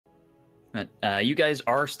You guys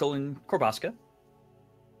are still in Korbaska.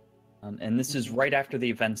 And this is right after the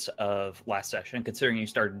events of last session. Considering you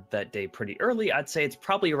started that day pretty early, I'd say it's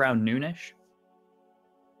probably around noonish.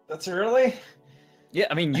 That's early? Yeah,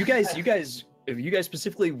 I mean, you guys, if you guys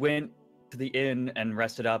specifically went to the inn and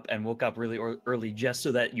rested up and woke up really early just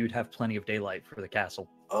so that you'd have plenty of daylight for the castle.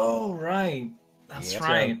 Oh, right. That's Yep.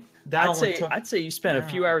 right. I'd say you spent a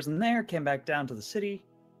few hours in there, came back down to the city,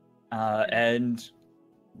 and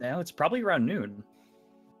now it's probably around noon.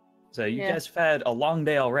 So you guys have had a long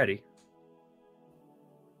day already.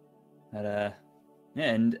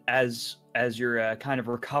 And as you're kind of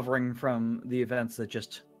recovering from the events that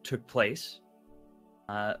just took place,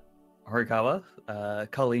 Horikawa,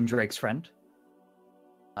 Colleen Drake's friend,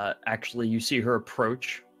 actually you see her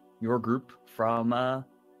approach your group from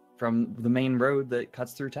the main road that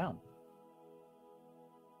cuts through town.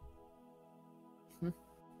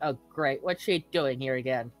 Oh, great. What's she doing here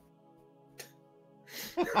again?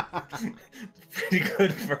 Pretty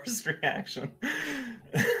good first reaction.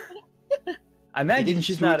 I imagine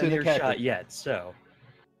she's not in the earshot cabin. yet, so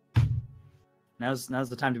now's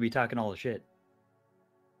the time to be talking all the shit.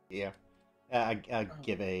 Yeah. I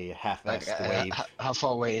give a half-assed wave. How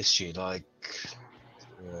far away is she? Like,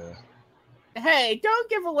 Hey, don't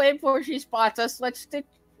give away before she spots us. Let's stitch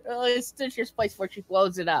this place before she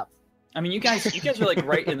blows it up. I mean, you guys are like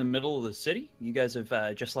right in the middle of the city. You guys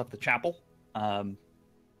have just left the chapel. So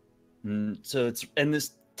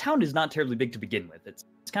this town is not terribly big to begin with. It's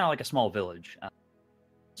kind of like a small village.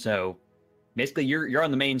 So basically, you're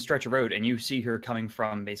on the main stretch of road, and you see her coming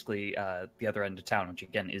from basically the other end of town, which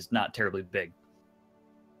again is not terribly big.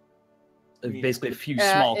 Basically, a few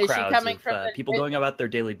small crowds of people going about their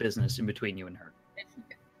daily business in between you and her.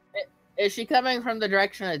 Is she coming from the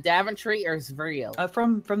direction of Daventry or Zvriel?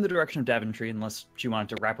 From the direction of Daventry, unless she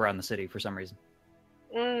wanted to wrap around the city for some reason.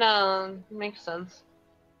 No, makes sense.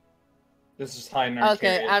 This is high in our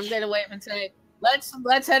Okay, carriage. I'm gonna wait and say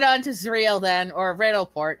let's head on to Zvriel then, or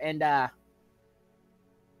Riddleport, and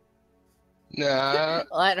no.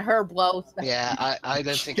 let her blow. Yeah, I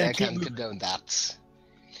don't think I can condone that.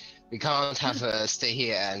 We can't have her stay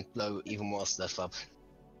here and blow even more stuff up.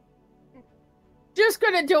 Just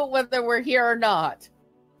gonna do it whether we're here or not.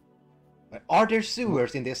 Are there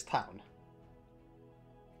sewers in this town?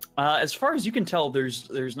 As far as you can tell, there's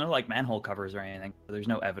no like manhole covers or anything. There's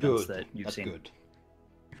no evidence that you've That's seen. good.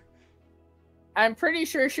 I'm pretty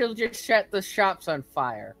sure she'll just set the shops on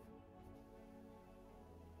fire.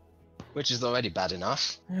 Which is already bad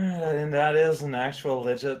enough. And that is an actual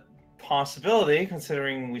legit possibility,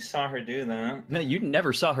 considering we saw her do that. No, you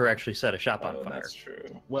never saw her actually set a shop on fire. That's true.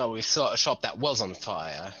 Well, we saw a shop that was on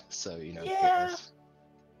fire, so you know. Yeah.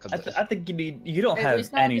 I think you don't Hey, have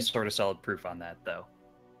it's not any just- sort of solid proof on that, though.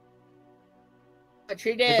 But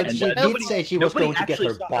she did. But she did say she was going to get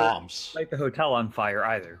her bombs. Light the hotel on fire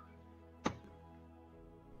either.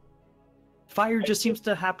 Fire just seems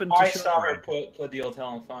to happen to I show saw up. her put the hotel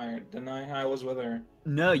on fire, didn't I? I was with her.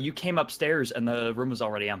 No, you came upstairs and the room was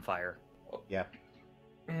already on fire. Yeah.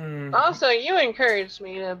 Also, you encouraged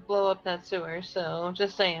me to blow up that sewer, so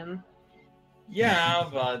just saying. Yeah,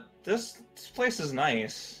 but this place is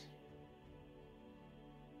nice.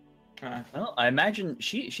 Well, I imagine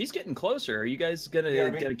she's getting closer. Are you guys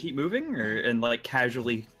gonna keep moving and like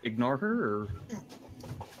casually ignore her, or?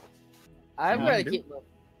 I'm gonna keep moving.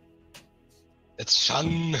 It's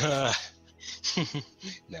shun her.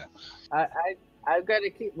 No. I'm gonna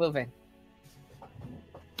keep moving.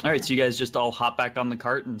 All right, so you guys just all hop back on the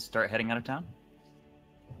cart and start heading out of town.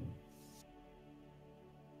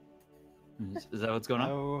 Is that what's going on?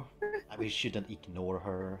 No, we shouldn't ignore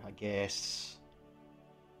her, I guess.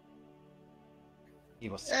 He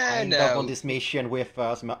was kind of on this mission with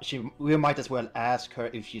us. We might as well ask her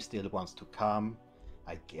if she still wants to come,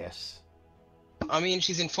 I guess. I mean,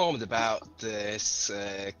 she's informed about this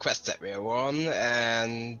quest that we're on,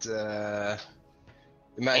 and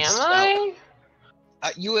we might Am I?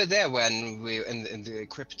 you were there when we were in the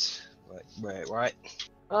crypt, right?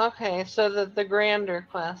 Okay, so the grander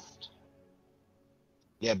quest.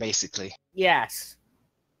 Yeah, basically. Yes.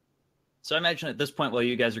 So I imagine at this point, while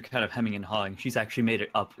you guys are kind of hemming and hawing, she's actually made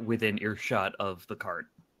it up within earshot of the cart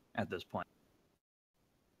at this point.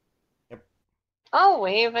 Yep. I'll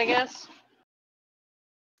wave, I guess.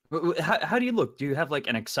 How do you look? Do you have like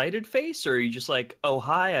an excited face, or are you just like, oh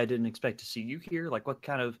hi, I didn't expect to see you here? Like, what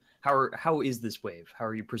kind of how is this wave? How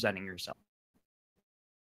are you presenting yourself?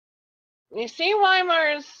 You see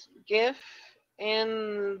Weimar's GIF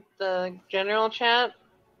in the general chat?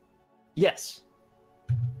 Yes.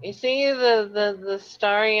 You see the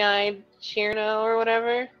starry-eyed Chirno or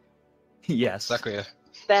whatever? Yes. Sakura.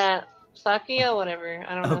 That Sakia, whatever.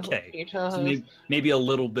 I don't know Okay. who your Toho So is. maybe a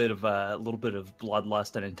little bit of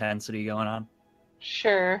bloodlust and intensity going on.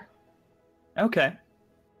 Sure. Okay.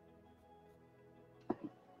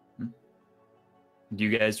 Do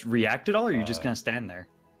you guys react at all, or are you just gonna stand there?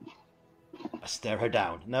 I stare her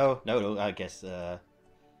down. No, I guess.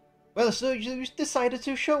 Well, so you decided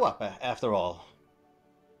to show up after all.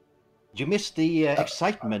 You missed the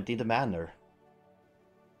excitement in the manor.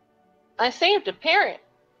 I saved a parrot.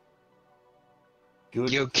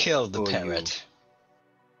 Good. You killed the for you. parrot.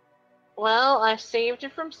 Well, I saved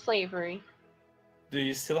it from slavery. Do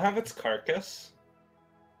you still have its carcass?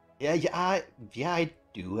 Yeah, I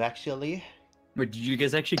do actually. Wait, did you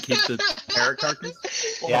guys actually keep the parrot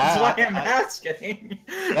carcass? Well, Yeah, that's why I'm I- asking.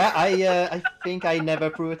 Yeah, I think I never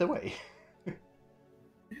threw it away.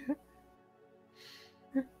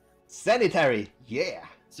 Sanitary, yeah.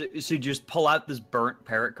 So you just pull out this burnt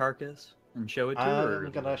parrot carcass and show it to her?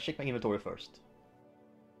 I'm gonna check my inventory first.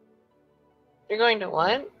 You're going to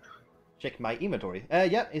what? Check my inventory.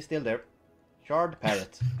 Yeah, it's still there. Shard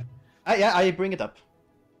parrot. Yeah, I bring it up.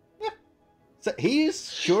 Yeah. So he is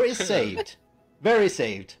saved. Very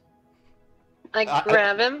saved. I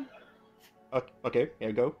grab him, Okay, here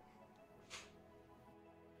you go.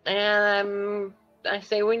 and I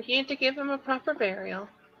say we need to give him a proper burial.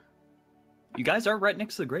 You guys are right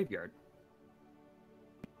next to the graveyard.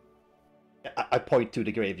 I point to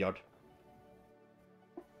the graveyard.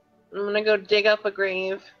 I'm gonna go dig up a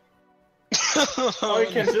grave. Or you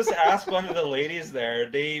can just ask one of the ladies there.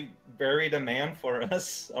 They buried a man for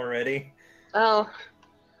us already. Oh.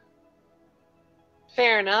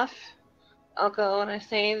 Fair enough. I'll go and I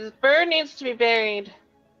say, this bird needs to be buried.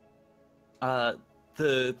 The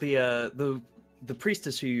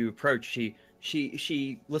priestess who you approach,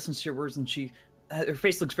 she listens to your words and her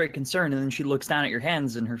face looks very concerned, and then she looks down at your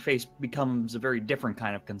hands and her face becomes a very different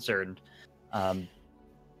kind of concerned.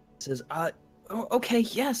 Says, okay,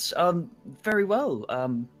 yes, very well.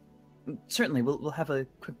 Certainly, we'll have a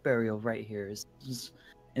quick burial right here. Is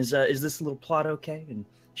this little plot okay? And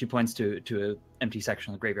she points to a empty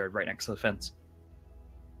section of the graveyard right next to the fence.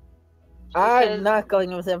 I'm not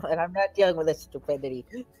going with him, and I'm not dealing with this stupidity.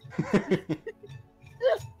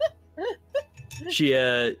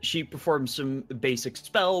 She performs some basic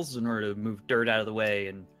spells in order to move dirt out of the way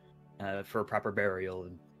and for a proper burial,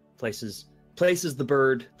 and places the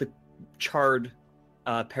bird, the charred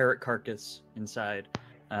parrot carcass inside,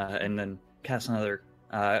 and then casts another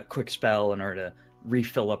quick spell in order to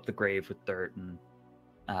refill up the grave with dirt. And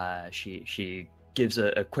she gives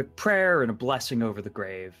a quick prayer and a blessing over the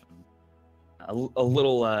grave. A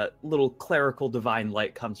little clerical divine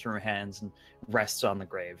light comes from her hands and rests on the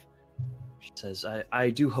grave. She says, I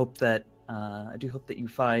do hope that you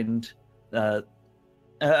find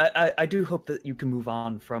I do hope that you can move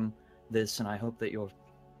on from this, and I hope that your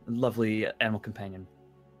lovely animal companion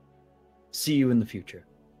see you in the future.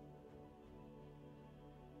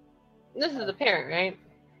 This is the parrot, right?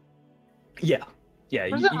 Yeah.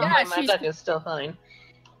 My duck is still fine.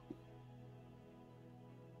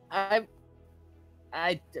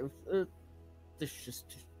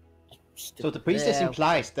 So the priestess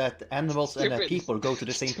implies that animals and people go to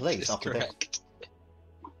the same place after death.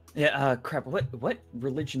 Yeah, crap. What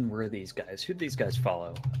religion were these guys? Who'd these guys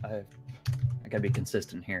follow? I gotta be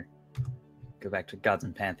consistent here. Go back to gods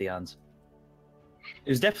and pantheons. It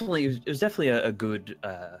was definitely a good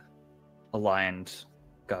aligned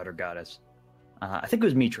god or goddess. I think it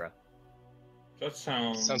was Mitra. That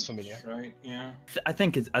sounds familiar. Right? Yeah. I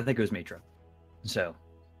think it was Mitra. So,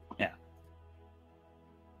 yeah.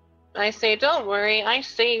 I say, don't worry, I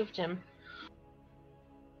saved him.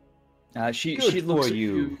 She Good looks for at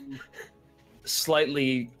you.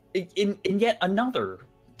 Slightly in yet another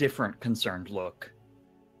different concerned look.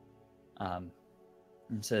 And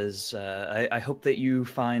says, I hope that you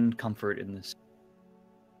find comfort in this.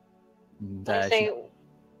 And, I say,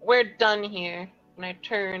 we're done here. And I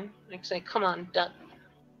turn and I say, come on, duck,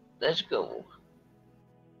 let's go.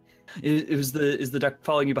 Is the duck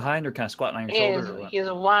following you behind, or kind of squatting on your shoulder? Or what? He's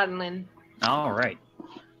a waddling. All right,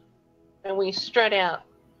 And we strut out.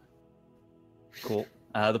 cool.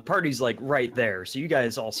 The party's like right there, so you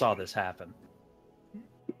guys all saw this happen.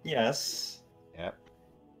 Yes. Yep.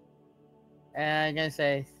 And I'm gonna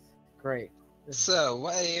say, great. So,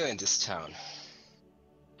 why are you in this town?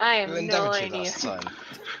 I have You were in no Daventry idea. last time.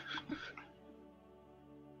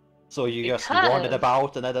 So you just Because- wandered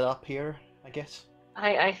about and ended up here, I guess?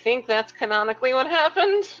 I think that's canonically what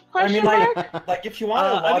happened. I mean, Question mark? like if you want a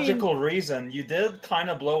I mean- logical reason, you did kind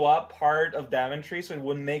of blow up part of Daventry, so it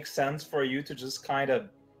wouldn't make sense for you to just kind of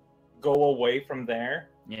go away from there.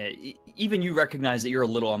 Yeah, even you recognize that you're a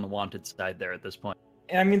little on the wanted side there at this point.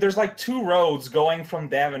 And I mean, there's like 2 roads going from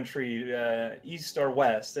Daventry, east or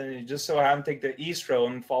west, and you just so happen to take the east road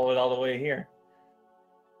and follow it all the way here.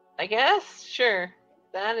 I guess? Sure.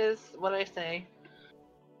 That is what I say.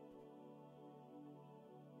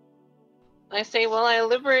 I say, well, I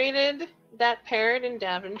liberated that parrot in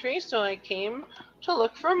Daventry, so I came to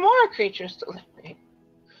look for more creatures to liberate.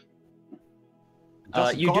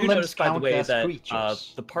 Does You do golems notice, by the count way, as that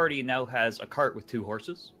creatures? the party now has a cart with 2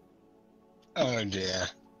 horses Oh dear.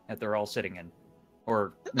 that they're all sitting in.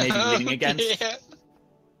 Or maybe leaning against. Yeah.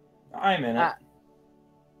 I'm in it. Ah.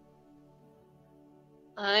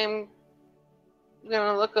 I'm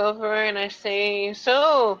gonna look over and I say,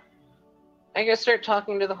 so, I guess start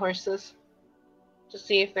talking to the horses to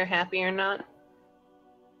see if they're happy or not.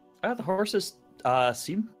 The horses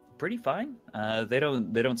seem pretty fine. They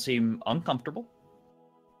don't seem uncomfortable.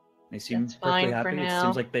 They seem That's perfectly fine for happy. It now.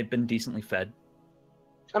 seems like they've been decently fed.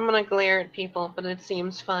 I'm gonna glare at people, but it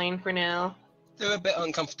seems fine for now. They were a bit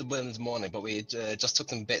uncomfortable in the morning, but we just took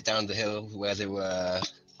them a bit down the hill where they were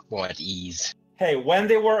more at ease. Hey, when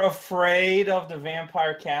they were afraid of the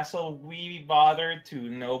vampire castle, we bothered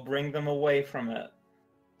to, bring them away from it.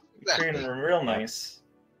 We treated Exactly. them real nice.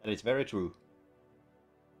 That is very true.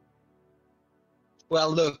 Well,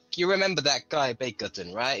 look, you remember that guy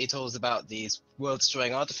Bakerton, right? He told us about these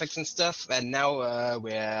world-destroying artifacts and stuff, and now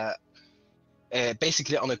we're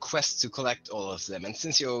basically on a quest to collect all of them. And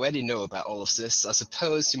since you already know about all of this, I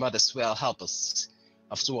suppose you might as well help us.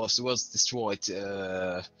 After all, if the world's destroyed,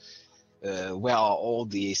 where are all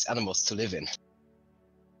these animals to live in?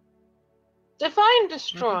 Define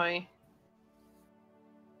destroy.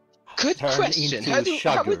 Good Turn question. into How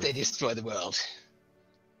sugar. would they destroy the world?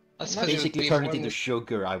 I suppose it would Basically be turn it one- into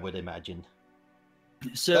sugar, I would imagine.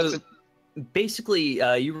 So That's basically,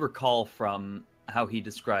 you recall from how he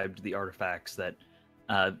described the artifacts that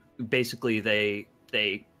basically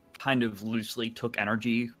they kind of loosely took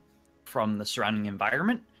energy from the surrounding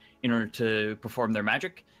environment in order to perform their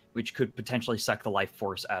magic, which could potentially suck the life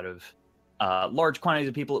force out of large quantities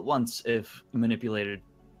of people at once if manipulated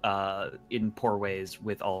in poor ways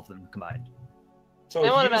with all of them combined. So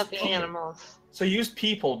And what use about the people. animals? So use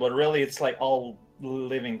people, but really it's like all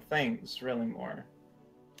living things, really more.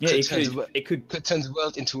 Yeah, Could it could. could turn the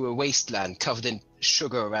world into a wasteland covered in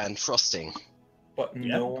sugar and frosting. But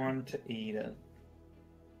Yeah. no one to eat it.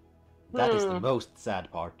 That is the Hmm. most sad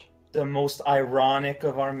part. The most ironic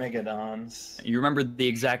of Armageddons. You remember the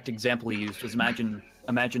exact example he used was imagine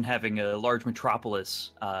having a large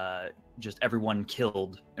metropolis, just everyone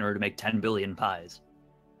killed in order to make 10 billion pies.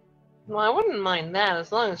 Well, I wouldn't mind that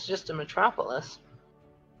as long as it's just a metropolis.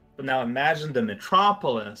 But now imagine the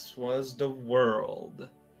metropolis was the world.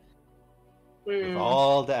 With Hmm.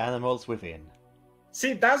 all the animals within.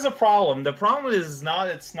 See, that's the problem. The problem is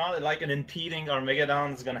it's not like an impeding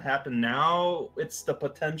Armageddon is gonna happen now. It's the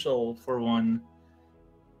potential for one.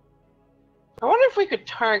 I wonder if we could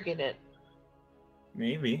target it.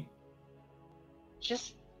 Maybe.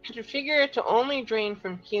 Just configure it to only drain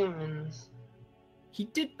from humans. He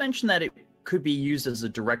did mention that it could be used as a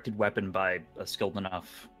directed weapon by a skilled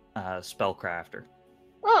enough spellcrafter.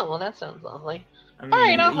 Oh, well, that sounds lovely. I mean, All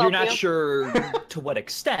right, I'll You're help not you. sure to what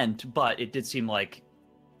extent, but it did seem like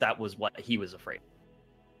that was what he was afraid.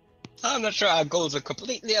 I'm not sure our goals are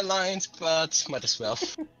completely aligned, but might as well.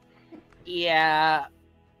 Yeah.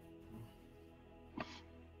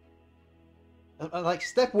 Like,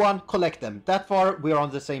 step 1, collect them. That far, we're on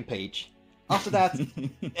the same page. After that,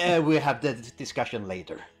 we have the discussion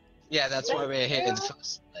later. Yeah, that's why we're here in the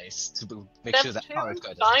first place, to make Step sure that 2, our guy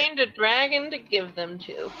doesn't. find a dragon to give them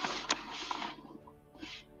to.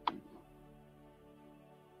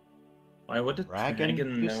 why would the Dragon,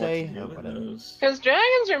 dragon you know say? what to do Oh, with whatever. those? Because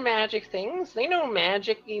dragons are magic things. They know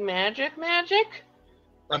magic-y magic.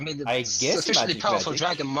 I mean, I a guess sufficiently magic powerful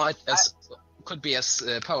magic. dragon could be as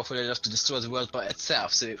powerful enough to destroy the world by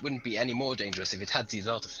itself, so it wouldn't be any more dangerous if it had these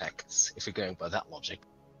artifacts, if you're going by that logic.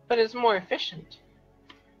 But it's more efficient.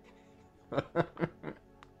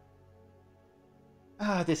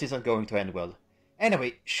 This isn't going to end well.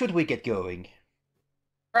 Anyway, should we get going?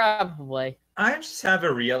 Probably. I just have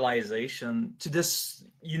a realization to this.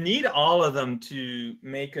 You need all of them to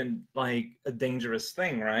make a dangerous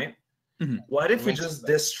thing, right? Mhm. What if we mean, just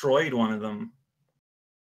destroyed one of them?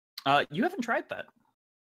 You haven't tried that.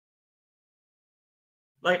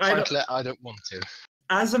 Like Frankly, I don't want to.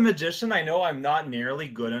 as a magician, I know I'm not nearly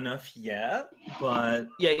good enough yet, but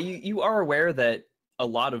Yeah, you are aware that a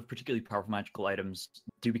lot of particularly powerful magical items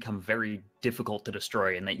do become very difficult to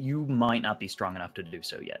destroy, and that you might not be strong enough to do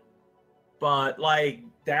so yet. but like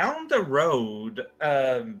down the road,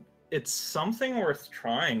 it's something worth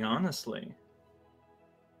trying, honestly.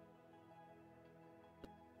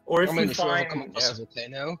 Or if I mean, we if you ever find, come across a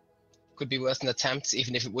volcano, could be worth an attempt.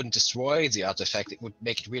 Even if it wouldn't destroy the artifact, it would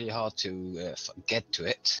make it really hard to get to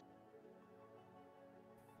it.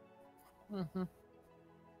 Mm-hmm.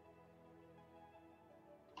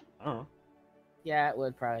 I don't know. Yeah, it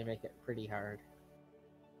would probably make it pretty hard.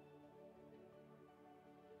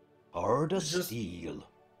 Hard as It's just- steel.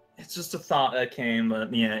 it's just a thought that came,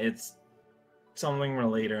 but yeah, it's something for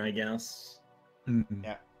later, I guess. Mhm.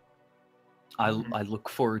 Yeah. I look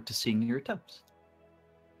forward to seeing your attempts.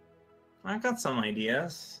 I've got some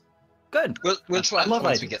ideas. Good. We'll try I it love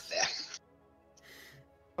once we ideas. get there.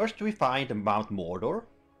 First we find Mount Mordor.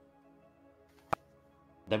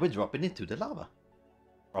 Then we drop it into the lava.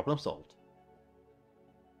 Problem solved.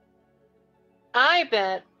 I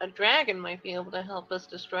bet a dragon might be able to help us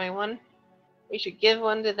destroy one. We should give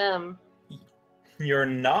one to them. You're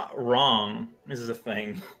not wrong. This is a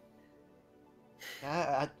thing.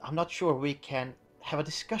 I'm not sure we can have a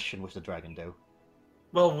discussion with the dragon, though.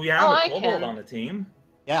 Well, we have Oh, a I kobold can. on the team.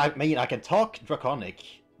 Yeah, I mean, I can talk Draconic,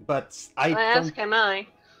 but I As don't... can I.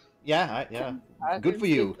 Yeah, I good can for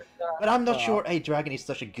you. speak with, But I'm not uh, sure a dragon is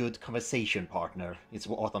such a good conversation partner, is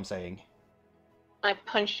what I'm saying. I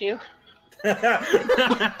punch you.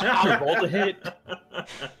 I rolled a hit.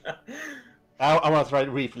 I want to try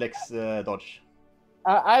reflex dodge.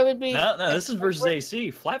 I would be. No, this is versus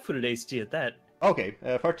AC. Flat-footed AC at that. Okay,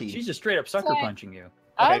 13. She's just straight up sucker punching you.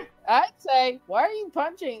 Okay. I'd say, why are you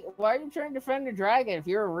punching? Why are you trying to defend a dragon? If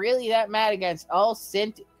you're really that mad against all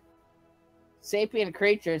sapient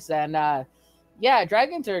creatures, then yeah,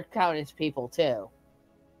 dragons are counted as people too.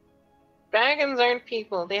 Dragons aren't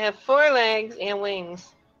people. They have 4 legs and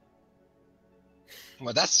wings.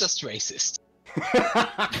 Well, that's just racist.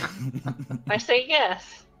 I say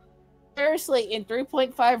yes. Seriously, in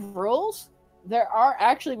 3.5 rules, there are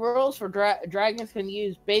actually rules for dragons can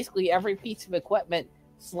use basically every piece of equipment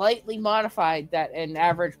slightly modified that an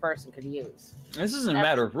average person could use. This isn't a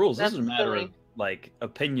matter of rules. This is a That's matter silly. of like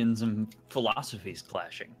opinions and philosophies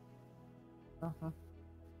clashing.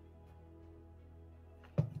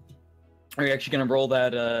 Are you actually going to roll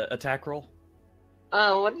that attack roll?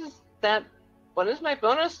 What is that? What is my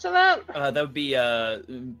bonus to that? That would be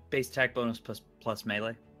base attack bonus plus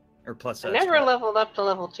melee, or plus. I never strength. leveled up to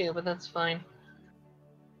level 2, but that's fine.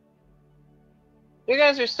 You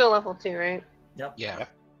guys are still level 2, right? Yep. Yeah.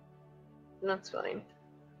 That's fine.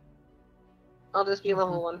 I'll just be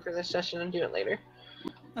level 1 for this session and do it later.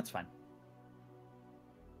 That's fine.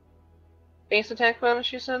 Base attack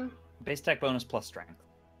bonus, you said? Base attack bonus plus strength.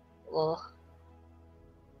 Ugh.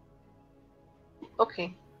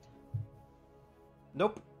 Okay.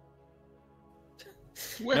 Nope.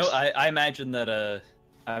 No, I imagine that.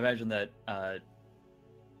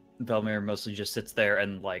 Velmir mostly just sits there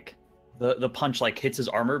and like the punch like hits his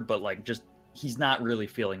armor, but like just he's not really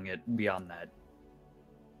feeling it beyond that.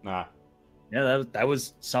 Nah. Yeah, that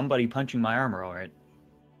was somebody punching my armor, all right.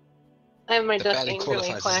 I have my That duck barely angrily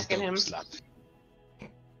qualifies as a clacking double him. slap.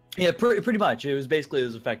 Yeah, pretty much. It was basically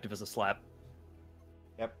as effective as a slap.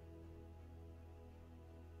 Yep.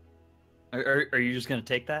 Are you just gonna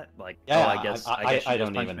take that? Like, Yeah, oh, I guess I you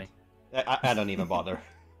don't just punched even. me. I don't even bother.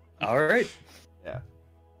 All right. Yeah.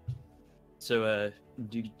 So,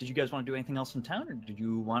 did you guys want to do anything else in town, or did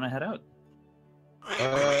you want to head out?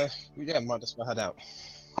 Yeah, might as well head out.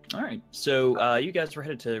 All right. So, you guys were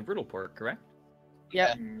headed to Riddleport, correct?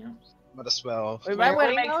 Yeah. Might as well. We might want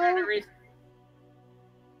to Where make are we sure to going?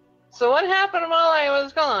 So what happened while I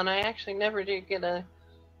was gone? I actually never did get a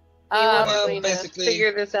well, to basically-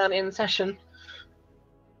 figure this out in session.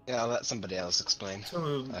 Yeah, I'll let somebody else explain.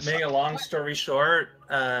 To I make a long story short,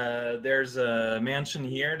 there's a mansion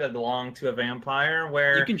here that belonged to a vampire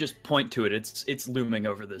where You can just point to it. It's looming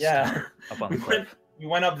over this. Yeah. Up on the cliff. we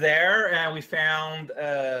went up there and we found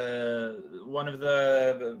one of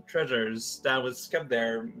the treasures that was kept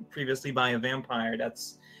there previously by a vampire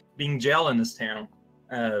that's being jailed in this town.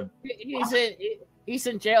 He's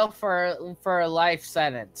in jail for a life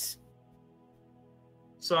sentence.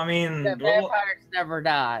 So I mean, The vampires never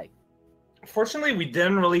die. fortunately, we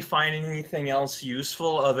didn't really find anything else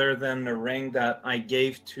useful other than the ring that I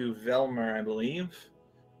gave to Velmer, I believe.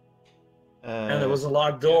 And there was a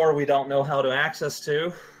locked door we don't know how to access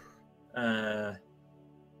to.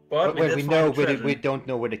 But we did we find know the treasure. we don't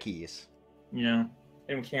know where the key is. You know,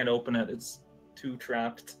 and we can't open it. It's too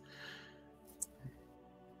trapped.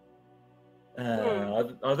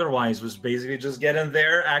 Otherwise, was basically just get in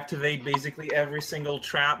there, activate basically every single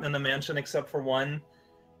trap in the mansion except for one,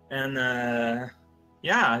 and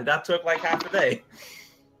Yeah, that took like half a day.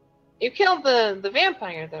 You killed the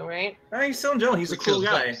vampire, though, right? He's still in jail. He's a cool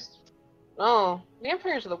guy. Oh,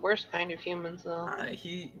 vampires are the worst kind of humans, though.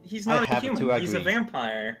 He's not a human. to He's a agree.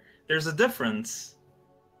 vampire. There's a difference.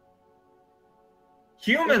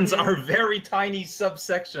 Humans are a very tiny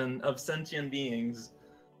subsection of sentient beings.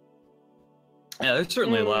 Yeah, there's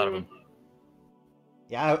certainly a lot of them.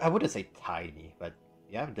 Yeah, I wouldn't say tiny, but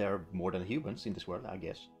yeah, there are more than humans in this world, I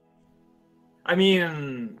guess. I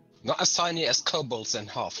mean, Not as tiny as kobolds and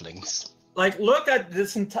halflings. like, look at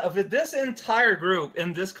this entire group.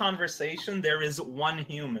 In this conversation, there is one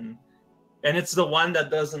human. And it's the one that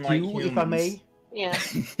doesn't like humans. If I may? Yeah.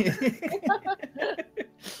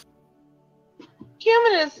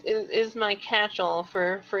 Human is my catch-all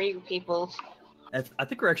for you people. I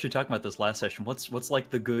think we are actually talking about this last session. What's like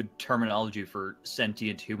the good terminology for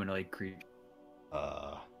sentient humanoid creature?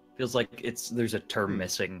 Feels like there's a term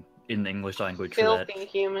missing in the English language for that. Filthy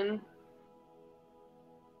human.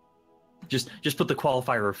 Just put the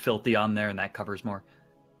qualifier of filthy on there, and that covers more.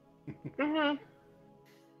 Mm-hmm.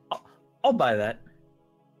 I'll buy that.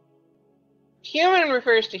 Human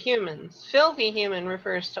refers to humans. Filthy human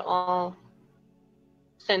refers to all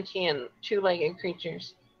sentient, two-legged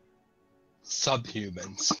creatures.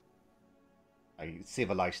 Subhumans.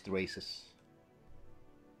 Civilized races.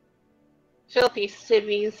 Filthy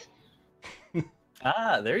civvies.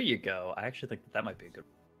 Ah, there you go. I actually think that might be a good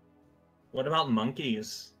one. What about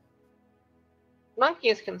monkeys?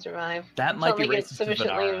 Monkeys can survive. That might be until they get racist to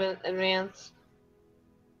sufficiently Vanara. advanced.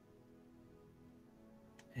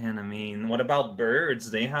 And I mean, what about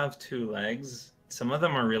birds? They have 2 legs. Some of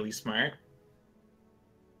them are really smart.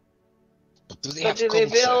 But do they But have do they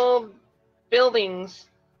culture? build buildings?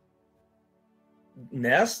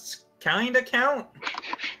 Nests kinda count.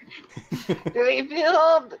 Do they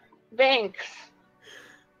build banks?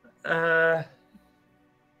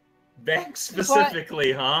 Banks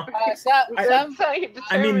specifically, huh? That's how you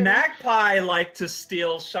I mean, determine- magpie like to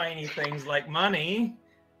steal shiny things like money,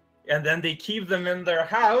 and then they keep them in their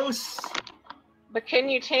house. But can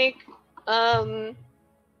you take a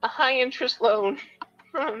high interest loan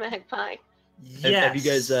from a magpie? Yes. Have you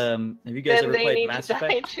guys Then ever they played need Mass to die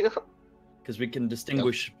Effect? too. Because we can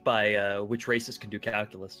distinguish by which races can do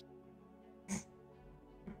calculus.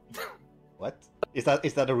 What? Is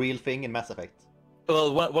that a real thing in Mass Effect?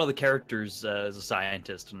 Well, one of the characters is a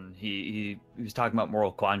scientist, and he was talking about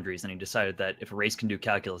moral quandaries, and he decided that if a race can do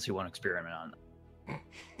calculus, he won't experiment on them.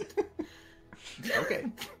 Okay.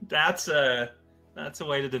 That's a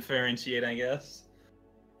way to differentiate, I guess.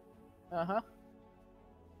 Uh-huh.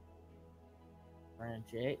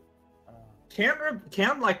 Differentiate.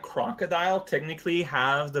 Can't like crocodile technically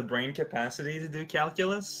have the brain capacity to do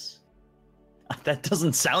calculus? That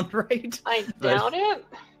doesn't sound right. I But- doubt it.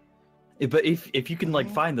 But if you can like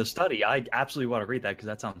find the study, I absolutely want to read that because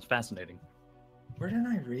that sounds fascinating. Where did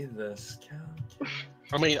I read this?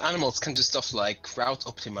 I mean, animals can do stuff like route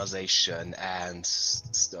optimization and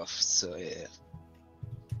stuff, so yeah.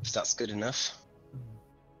 If that's good enough.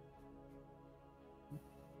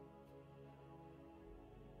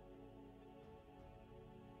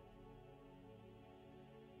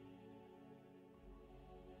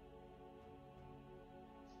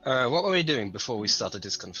 What were we doing before we started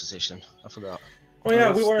this conversation? I forgot. Oh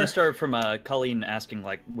yeah, we were. Let's start from Colleen asking,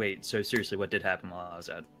 like, wait, so seriously, what did happen while I was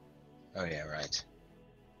out? Oh yeah, right.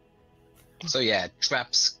 So yeah,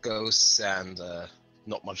 traps, ghosts, and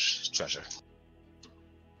not much treasure.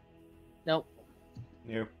 Nope.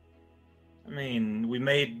 Yeah. I mean, we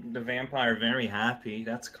made the vampire very happy.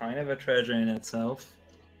 That's kind of a treasure in itself.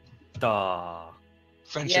 Duh.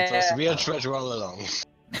 Friendship was Yeah. the real treasure all along.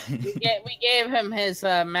 Yeah, we gave him his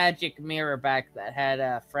magic mirror back that had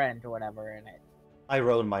a friend or whatever in it. I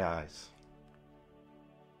roll my eyes.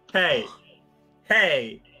 Hey,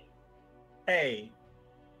 hey, hey.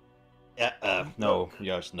 Yeah, no,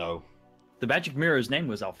 yes, no. The magic mirror's name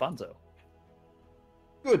was Alfonso.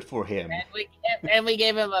 Good for him. And we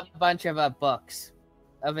gave him a bunch of books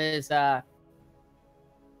of his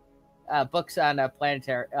books on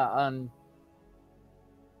planetary on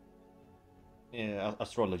Yeah,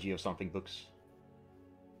 astrology or something books.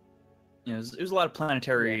 You know, it was a lot of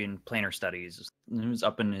planetary and planar studies. It was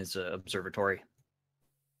up in his observatory.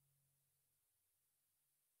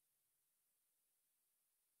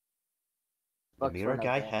 The books mirror for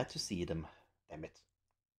guy nothing. had to see them. Damn it.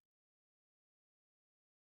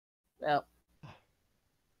 Well,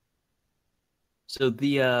 So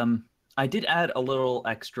I did add a little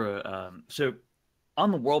extra. So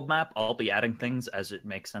on the world map, I'll be adding things as it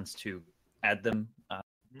makes sense to add them.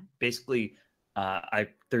 Basically,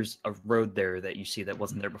 there's a road there that you see that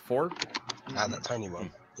wasn't there before. Ah, that tiny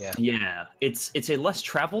one. Yeah. Yeah, it's a less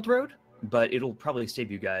traveled road, but it'll probably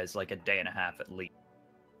save you guys like a day and a half at least.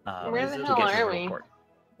 Where the to hell get to are we? Riddleport.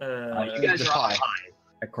 You The guys are pie. on Pie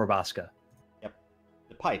at Corbaska.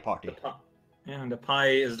 The pie party. Yeah, the pie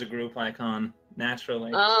is the group icon,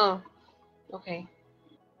 naturally. Oh, okay.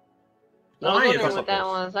 I was Why is wondering it what that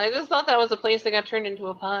was. I just thought that was a place that got turned into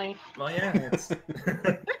a pie. Well, yeah, it's...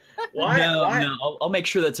 Why? No, why? no, I'll make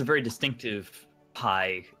sure that's a very distinctive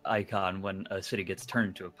pie icon when a city gets turned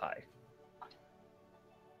into a pie.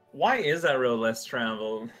 Why is that road less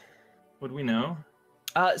traveled? Would we know?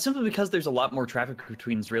 Simply because there's a lot more traffic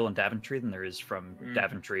between Zreal and Daventry than there is from Mm.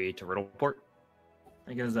 Daventry to Riddleport.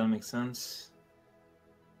 I guess that makes sense.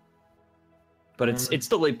 But it's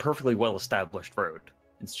still a perfectly well-established road.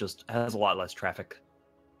 It's just has a lot less traffic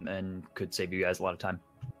and could save you guys a lot of time.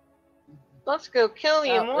 Let's go kill the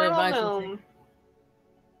Oh, immortal reminds me gnome.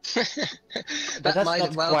 But that's might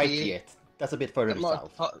not well quite be- yet. That's a bit further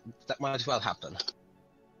south. That might well happen.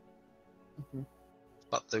 Mhm.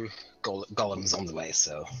 But the golem's on the way,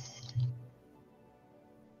 so.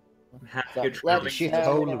 Have So, your let's traveling shit have-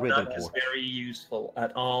 hole that is Riddleport. very useful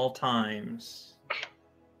at all times.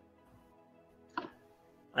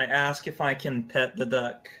 I ask if I can pet the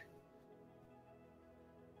duck.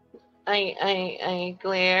 I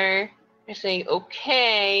glare. I say,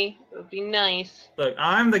 okay, it would be nice. Look,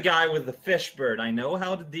 I'm the guy with the fish bird. I know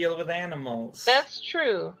how to deal with animals. That's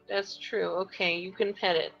true. That's true. Okay, you can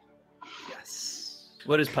pet it. Yes.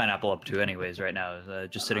 What is Pineapple up to anyways right now?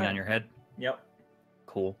 Just sitting on your head? Yep.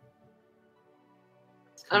 Cool.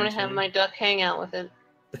 I'm gonna have my duck hang out with it.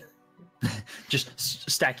 Just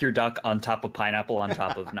stack your duck on top of Pineapple on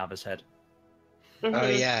top of Nava's head. Oh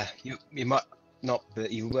Mhm. yeah, you might not,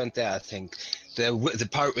 but you weren't there. I think the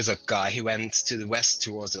pirate wizard guy. He went to the west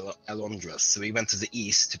towards Alondra, so he went to the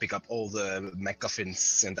east to pick up all the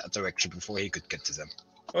MacGuffins in that direction before he could get to them.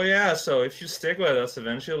 Oh yeah, so if you stick with us,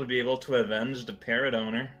 eventually you'll be able to avenge the parrot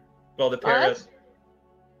owner. Well, the parrot.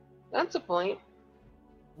 That's a point.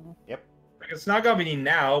 Like, it's not gonna be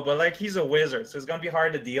now, but like he's a wizard, so it's gonna be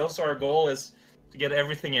hard to deal. So our goal is to get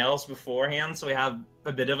everything else beforehand, so we have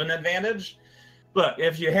a bit of an advantage. Look,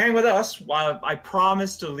 if you hang with us, while I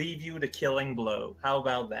promise to leave you the killing blow. How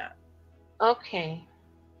about that? Okay.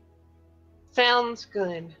 Sounds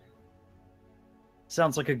good.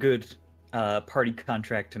 Sounds like a good party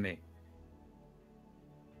contract to me.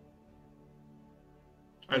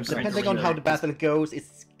 I'm trying to Depending on how relate. the battle goes, it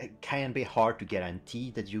can be hard to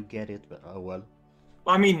guarantee that you get it, but oh well.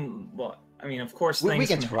 I mean, of course, We things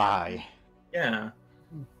can try. Yeah.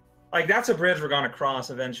 Like, that's a bridge we're gonna cross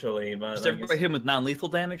eventually, but... Just like, everybody hit him with non-lethal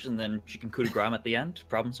damage, and then she can coup de grace him at the end.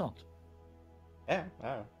 Problem solved. Yeah,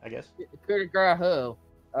 I guess. Coup de grace who?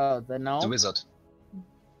 Oh, the The gnome? wizard.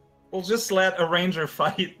 we'll just let a ranger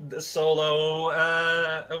fight the solo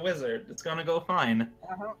a wizard. It's gonna go fine.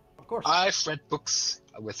 Uh-huh. Of course. I've read books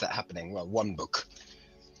with that happening. Well, one book.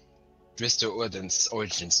 Mr. Odin's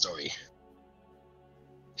origin story.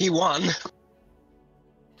 He won.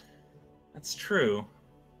 That's true.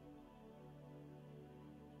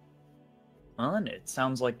 Well, and it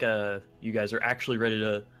sounds like you guys are actually ready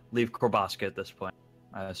to leave Corbaska at this point,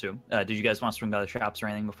 I assume. Did you guys want to swing by the shops or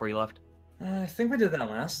anything before you left? I think we did that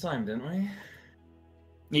last time, didn't we?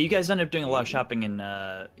 Yeah, you guys ended up doing a lot of shopping in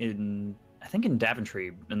I think in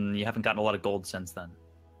Daventry, and you haven't gotten a lot of gold since then.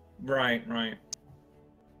 Right.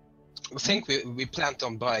 I think we planned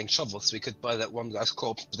on buying shovels. We could buy that one guy's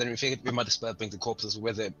corpse, but then we figured we might as well bring the corpses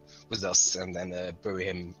with us and then bury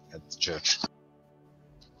him at the church.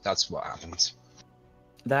 That's what happened.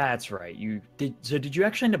 That's right. Did you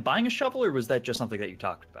actually end up buying a shovel, or was that just something that you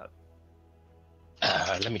talked about?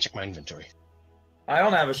 Let me check my inventory. I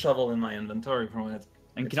don't have a shovel in my inventory for what And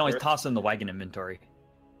you it's can always worth. toss in the wagon inventory.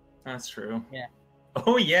 That's true. Yeah.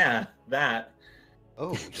 Oh yeah, that.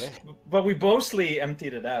 Oh, yeah. But we mostly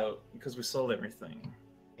emptied it out because we sold everything.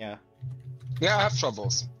 Yeah. Yeah, I have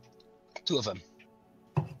shovels. 2 of them.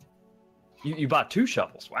 You bought 2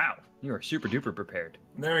 shovels. Wow, you are super duper prepared.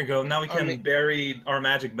 There we go. Now we can Only- bury our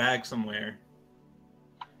magic bag somewhere.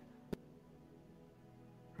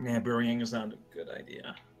 Yeah, burying is not a good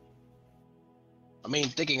idea. I mean,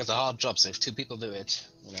 digging is a hard job, so if 2 people do it,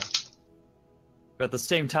 you know. But at the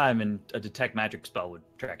same time, a detect magic spell would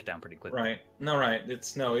track it down pretty quickly. Right. No, right.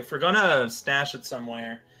 It's no. If we're gonna stash it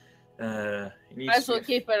somewhere, it needs Might as to well be-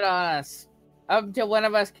 keep it on us. Up until one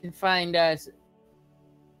of us can find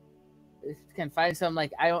some,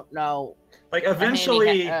 like, I don't know, like a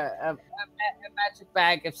eventually. a magic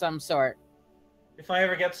bag of some sort. If I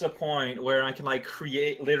ever get to the point where I can like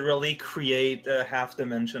literally create a half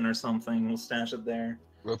dimension or something, we'll stash it there.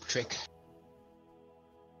 Rope trick.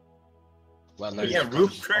 well, no, Yeah, there's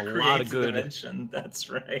roof a lot of creates good- dimension. That's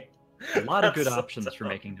right. A lot of good That's so options for dumb.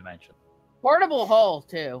 making dimension. Portable hole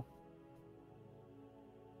too.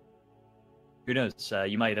 Who knows?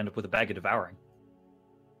 You might end up with a bag of devouring.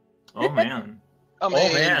 Oh man. I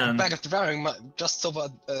mean, man. Bag of Devouring might just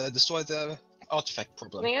destroy the artifact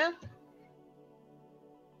problem. Yeah,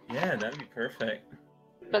 Yeah, that'd be perfect.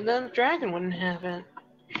 but then the dragon wouldn't have it.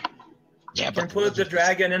 Yeah, You can put the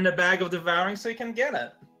dragon in the bag of devouring so you can get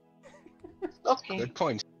it. Okay. Good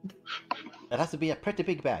point. That has to be a pretty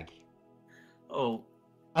big bag. Oh,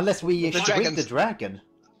 Unless we The shrink dragons- the dragon.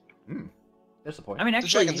 Hmm. There's a point. I mean, The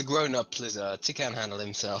actually, dragon's a grown-up lizard. He can handle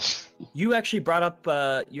himself. you actually brought up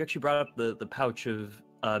the pouch of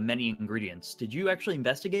many ingredients. Did you actually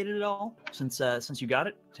investigate it at all since you got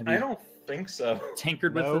it? Have you I don't think so.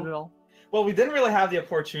 tinkered with No. it at all? Well, we didn't really have the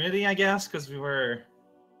opportunity, I guess, because we were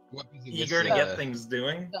What was it eager with, to get things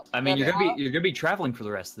doing. No, I mean, no, you're gonna be traveling for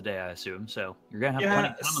the rest of the day, I assume. So you're gonna have plenty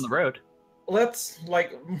of time on the road. Let's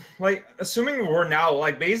like assuming we're now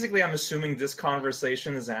basically I'm assuming this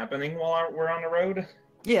conversation is happening while we're on the road.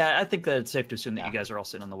 Yeah, I think that it's safe to assume that Yeah. you guys are all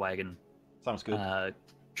sitting on the wagon, Sounds good.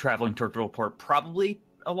 traveling toward Riddleport, probably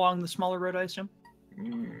along the smaller road, I assume.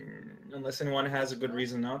 Unless anyone has a good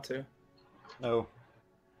reason not to. No.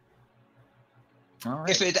 All right.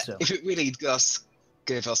 If it so- if it really does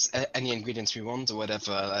give us any ingredients we want or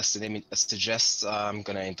whatever, as the name suggests, I'm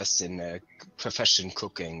gonna invest in profession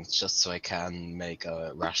cooking just so I can make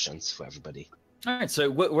rations for everybody. All right. So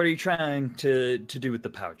what are you trying to do with the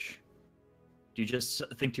pouch? Do you just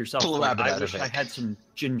think to yourself, Pull a like, rabbit I out wish of I it." had some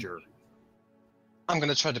ginger? I'm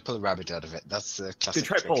gonna try to pull a rabbit out of it. That's the To classic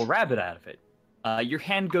try to trick. pull a rabbit out of it. Your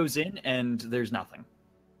hand goes in and there's nothing.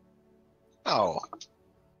 Oh,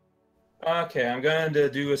 Okay, I'm going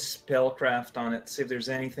to do a spellcraft on it, see if there's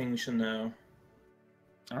anything we should know.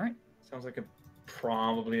 All right. Sounds like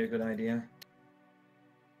probably a good idea.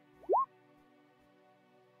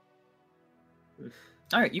 Oof.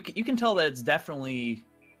 All right. You can tell that it's definitely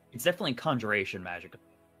conjuration magic.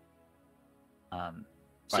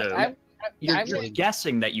 So I'm you're really-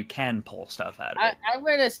 guessing that you can pull stuff out of it. I'm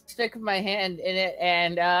gonna stick my hand in it,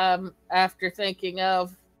 and after thinking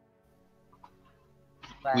of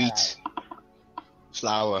wheat,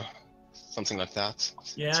 flour, something like that.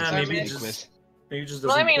 Yeah, Something maybe to it make just, with. maybe it just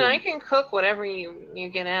Well, I doesn't mean, pull- I can cook whatever you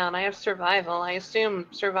get out. I have survival. I assume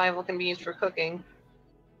survival can be used for cooking.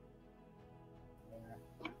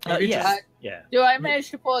 maybe it yeah. just- Yeah. do I manage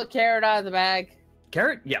to pull a carrot out of the bag?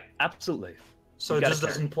 Carrot? Yeah, absolutely. so you it got a just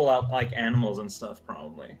carrot. doesn't pull out animals and stuff,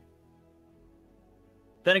 probably.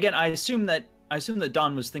 Then again, I assume that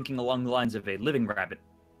Don was thinking along the lines of a living rabbit.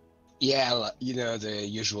 Yeah, the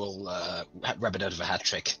usual rabbit out of a hat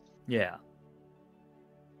trick. Yeah.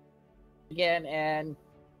 Again, and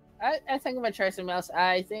I think I'm gonna try something else.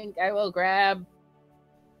 I think I will grab.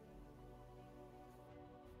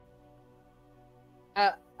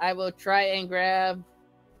 I will try and grab.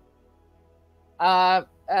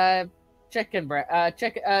 Turkey breast.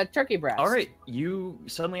 All right. You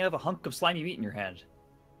suddenly have a hunk of slimy meat in your hand.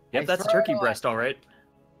 Yep, I that's throw turkey it breast, all right.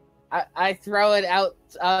 I throw it out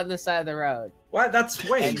on the side of the road. What? That's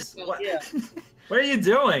waste. And- What? yeah. What are you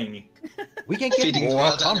doing? We can get Feeding more.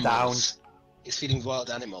 wild Calm down. animals. He's feeding wild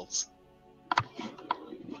animals.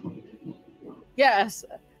 Yes,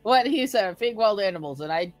 what he said, feed wild animals,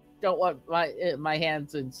 and I don't want my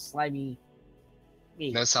hands in slimy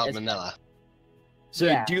meat. No salmonella. So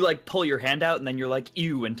Yeah. do you pull your hand out and then you're like,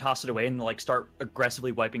 ew, and toss it away and start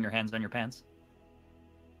aggressively wiping your hands on your pants?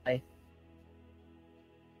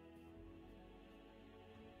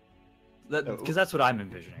 Because that's what I'm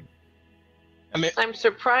envisioning. I mean, I'm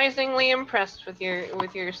surprisingly impressed with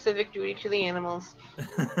your civic duty to the animals.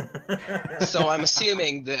 so I'm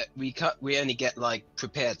assuming that we only get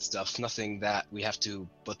prepared stuff, nothing that we have to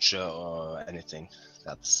butcher or anything.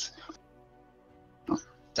 That's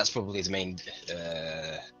probably the main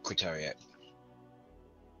criteria.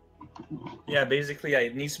 Yeah, basically,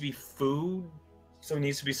 it needs to be food, so it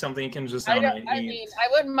needs to be something you can just I eat. mean, I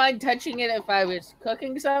wouldn't mind touching it if I was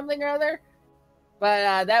cooking something or other,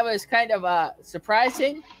 but that was kind of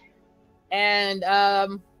surprising, and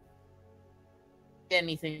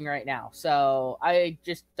anything right now. So I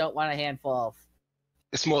just don't want a handful of.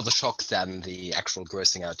 It's more the shock than the actual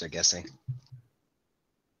grossing out, I'm guessing.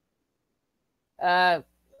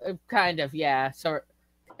 Kind of, yeah. So,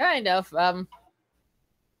 kind of.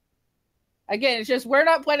 Again, it's just we're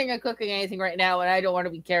not planning on cooking anything right now, and I don't want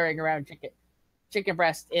to be carrying around chicken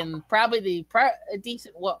breast in probably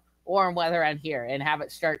decent warm weather around here and have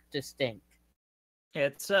it start to stink. Yeah,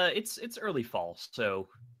 it's early fall, so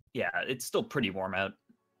yeah, it's still pretty warm out.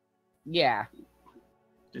 Yeah.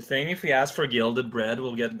 Do you think if we ask for gilded bread,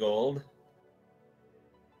 we'll get gold?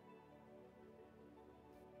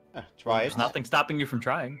 Try There's it. nothing stopping you from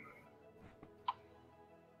trying.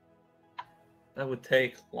 That would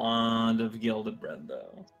take a lot of gilded bread,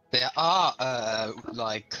 though. There are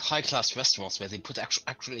like high-class restaurants where they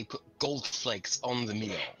actually put gold flakes on the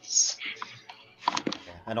meals. Yeah,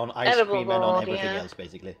 and on ice Edible cream and on gold, everything yeah. else,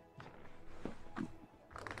 basically.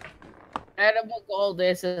 Edible gold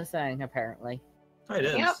is a thing, apparently. It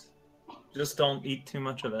is. Yep. Just don't eat too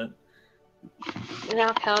much of it.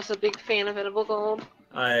 Raocow's a big fan of edible gold.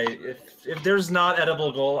 If there's not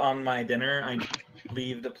edible gold on my dinner, I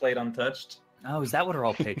leave the plate untouched. Oh, is that what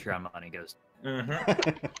our Patreon money goes?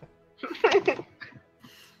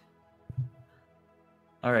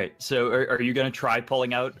 All right. So, are you gonna try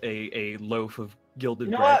pulling out a loaf of gilded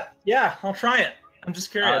You know bread? what? Yeah, I'll try it. I'm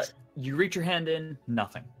just curious. You reach your hand in,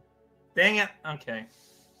 nothing. Dang it. Okay.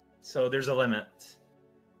 So there's a limit.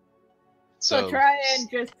 So try and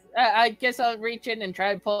just, I guess I'll reach in and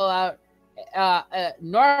try and pull out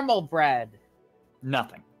normal bread.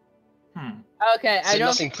 Nothing. Okay, So I don't.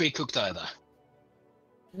 nothing pre-cooked either.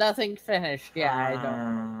 Nothing finished. Yeah, I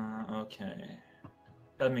don't. Okay.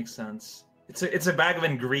 That makes sense. It's a bag of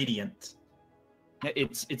ingredients.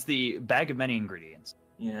 It's the bag of many ingredients.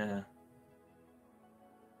 Yeah.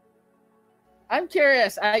 I'm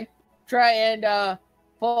curious. I try and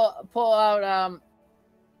pull out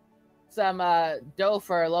some dough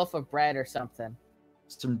for a loaf of bread or something.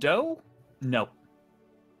 Some dough? No.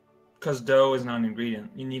 Because dough is not an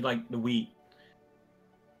ingredient. You need like the wheat.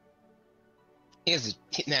 Here's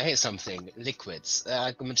something. Liquids.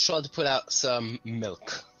 I'm gonna try to put out some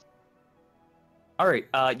milk. All right.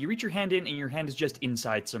 You reach your hand in, and your hand is just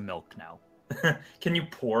inside some milk now. Can you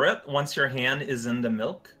pour it once your hand is in the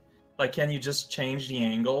milk? Like, can you just change the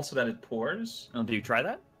angle so that it pours? Oh, do you try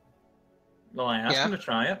that? Well, I asked him to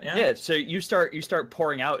try it. Yeah. Yeah. So you start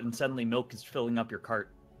pouring out, and suddenly milk is filling up your cart.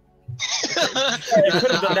 You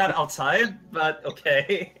could have done that outside, but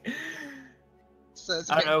okay. So it's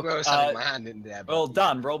I a bit don't know, gross having my hand in there. But Well,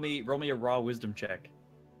 Don, roll me a raw wisdom check.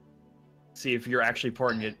 See if you're actually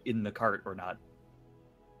pouring it in the cart or not.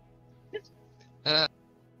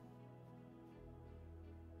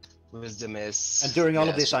 Wisdom is. And during all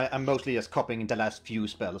of yes. this, I'm mostly just copying the last few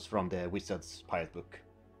spells from the Wizard's Pirate Book.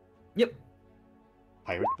 Yep.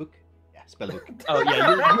 Pirate Book? Yeah, spell book. Oh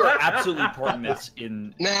yeah, you are absolutely pouring this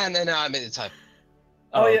in. No, I made the type.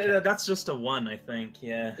 Oh, okay. yeah, that's just a 1, I think.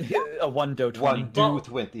 Yeah. A 1 do 20. 1 do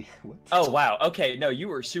 20. What? Oh wow. Okay, no, you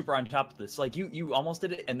were super on top of this. Like you almost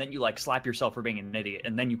did it, and then you like slap yourself for being an idiot,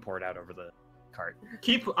 and then you pour it out over the cart.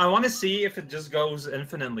 I want to see if it just goes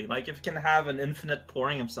infinitely. Like, if it can have an infinite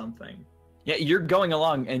pouring of something. Yeah, you're going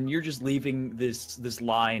along, and you're just leaving this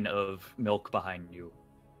line of milk behind you.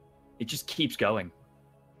 It just keeps going.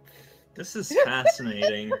 This is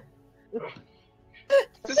fascinating.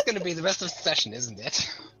 This is gonna be the rest of the session, isn't it?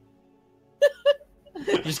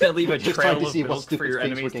 You're just gonna leave a Just trying trail to of see what milk for stupid your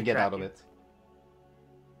things enemies we to can get track out of you. it.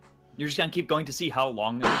 You're just gonna keep going to see how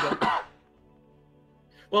long it'll go.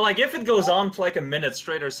 Well, like, if it goes on for like a minute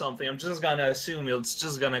straight or something, I'm just gonna assume it's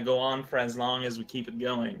just gonna go on for as long as we keep it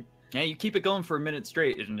going. Yeah, you keep it going for a minute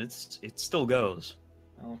straight, and it still goes.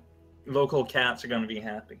 Well, local cats are gonna be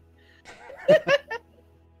happy.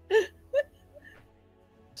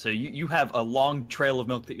 So you have a long trail of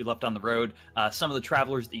milk that you left on the road. Some of the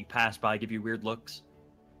travelers that you pass by give you weird looks.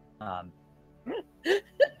 Hey,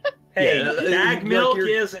 Yeah, bag like milk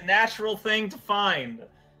you're- is a natural thing to find.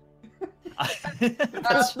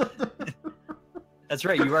 That's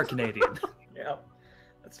right, you are Canadian. Yeah,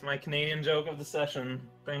 that's my Canadian joke of the session.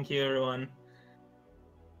 Thank you, everyone.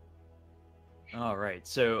 All right.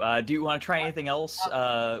 So, do you want to try anything else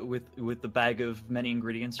with the bag of many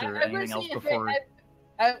ingredients, or anything else before?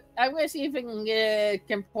 I'm gonna see if I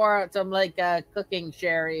can pour out some like cooking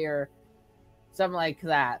sherry or something like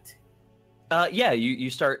that. Yeah, you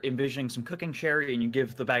start envisioning some cooking sherry, and you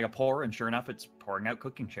give the bag a pour, and sure enough, it's pouring out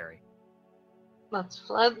cooking sherry. Let's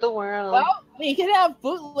flood the world. Well, we can have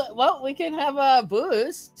we can have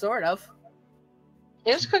booze, sort of.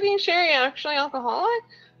 Is cooking sherry actually alcoholic?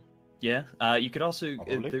 Yeah. You could also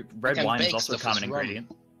Probably. the red can wine is bake also a stuff common with rum.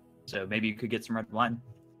 ingredient. So maybe you could get some red wine.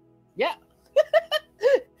 Yeah.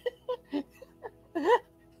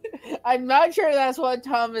 I'm not sure that's what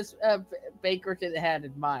Thomas Bakerton had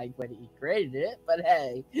in mind when he created it, but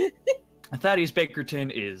hey. Thaddeus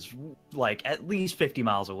Bakerton is like at least 50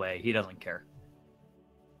 miles away. He doesn't care.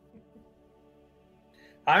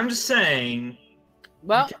 I'm just saying,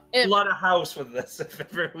 Well, if, flood a house with this if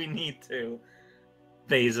ever we need to.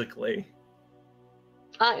 Basically.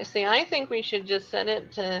 I think we should just set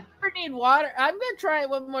it to. I need water. I'm gonna try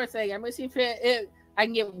one more thing. I'm gonna see if I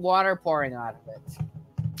can get water pouring out of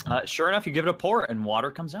it. Sure enough, you give it a pour, and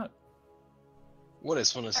water comes out. What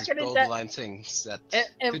is one of these Reckon borderline things that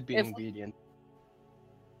could be an ingredient?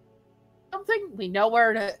 Something we know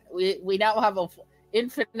where to. We now have a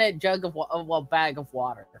infinite jug of a bag of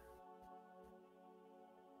water.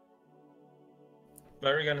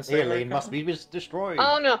 What are you gonna say? Alien must be destroyed.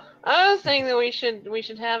 Oh no! I was saying that we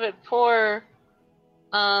should have it pour,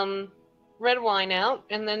 red wine out,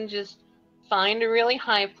 and then just find a really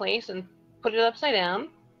high place and put it upside down,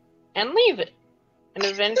 and leave it, and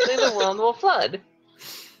eventually the world will flood.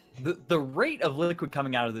 The rate of liquid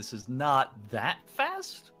coming out of this is not that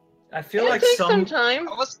fast. I feel It like takes some some. time.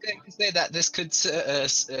 I was going to say that this could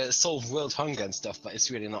solve world hunger and stuff, but it's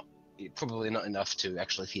really not. Probably not enough to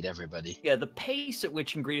actually feed everybody. Yeah, the pace at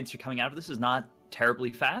which ingredients are coming out of this is not terribly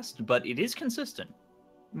fast, but it is consistent.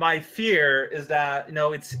 My fear is that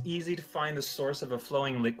it's easy to find the source of a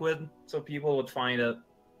flowing liquid, so people would find it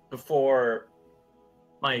before,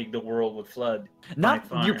 like, the world would flood.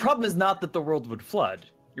 Your problem is not that the world would flood.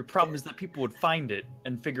 Your problem is that people would find it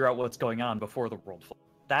and figure out what's going on before the world floods.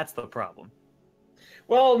 That's the problem.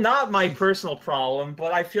 Well, not my personal problem,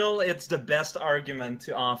 but I feel it's the best argument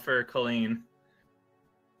to offer Colleen.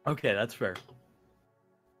 Okay, that's fair.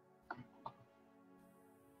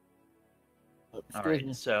 All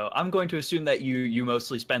right, so I'm going to assume that you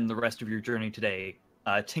mostly spend the rest of your journey today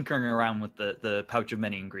tinkering around with the pouch of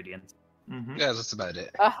many ingredients. Mm-hmm. Yeah, that's about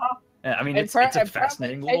it. I mean, And it's a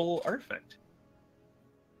fascinating little artifact.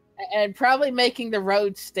 And probably making the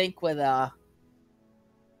road stink with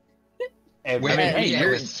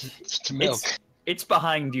Milk It's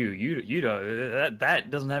behind you. You don't. That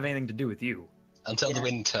doesn't have anything to do with you. until the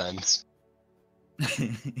wind turns.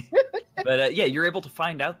 But yeah, you're able to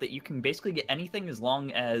find out that you can basically get anything as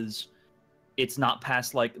long as it's not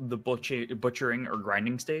past like the butchering or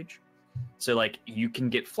grinding stage. So like you can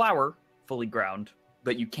get flour fully ground,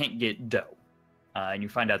 but you can't get dough. And you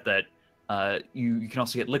find out that you can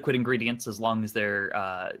also get liquid ingredients as long as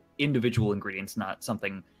they're individual ingredients, not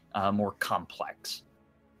something more complex.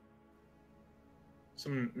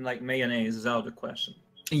 Some like mayonnaise is out of the question.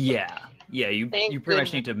 Yeah. You Thank pretty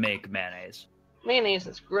much goodness. need to make mayonnaise. Mayonnaise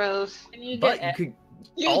is gross. But you could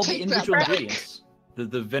all the take that individual back. ingredients,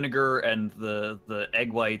 the vinegar and the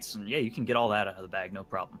egg whites, and yeah, you can get all that out of the bag, no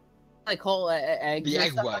problem. like whole eggs. The or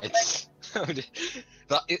egg stuff like whites.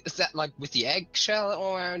 But is that like with the eggshell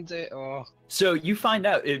all around it, or? So you find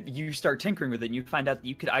out if you start tinkering with it, and you find out that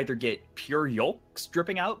you could either get pure yolks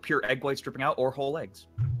dripping out, pure egg whites dripping out, or whole eggs.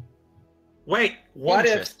 Wait, what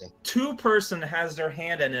if Interesting. two-person has their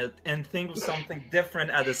hand in it and think of something different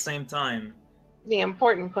at the same time? The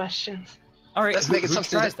important questions. All right, Let's who, make it who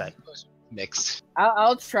something tries that. mixed.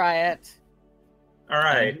 I'll try it. All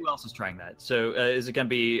right. And who else is trying that? So is it going to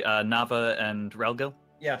be Nava and Relgil?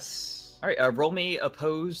 Yes. All right, roll me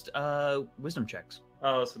opposed wisdom checks.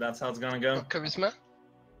 Oh, so that's how it's gonna go. Charisma?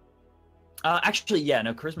 Actually, yeah,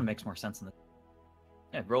 no, charisma makes more sense than this.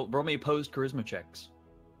 Yeah, roll me opposed charisma checks.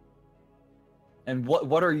 And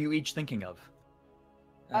what are you each thinking of?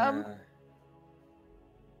 Uh,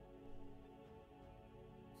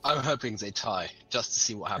 I'm hoping they tie, just to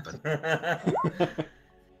see what happens.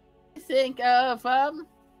 Think of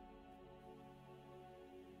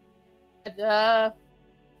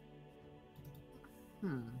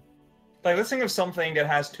like, let's think of something that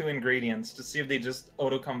has two ingredients to see if they just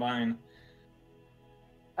auto-combine.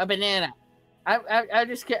 a banana. I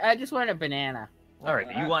just want a banana. All right,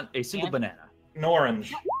 you want a single banana. An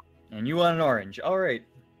orange. And you want an orange. All right.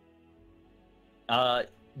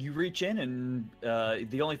 You reach in, and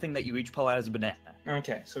the only thing that you each pull out is a banana.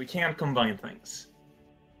 Okay, so we can't combine things.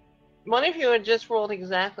 What if you had just rolled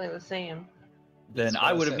exactly the same? Then That's what I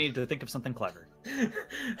I would have said. needed to think of something clever.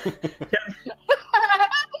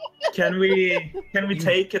 Can we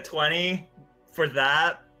take a 20 for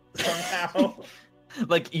that somehow?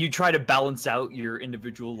 Like you try to balance out your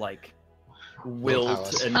individual like will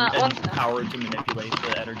Willpowers. and power to manipulate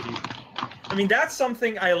the energy. I mean, that's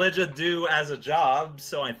something I legit do as a job,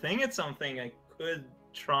 so I think it's something I could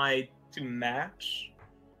try to match.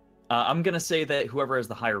 I'm gonna say that whoever has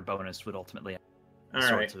the higher bonus would ultimately have All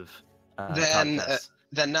sorts right. of Then contests.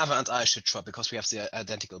 Nava and I should try because we have the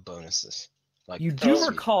identical bonuses. Like You do Oh.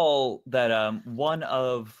 recall that one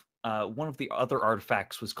of the other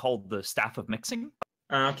artifacts was called the Staff of Mixing.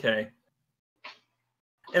 Okay.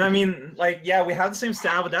 And I mean, like, yeah, we have the same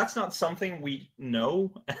style, but that's not something we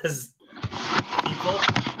know as people.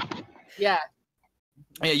 Yeah.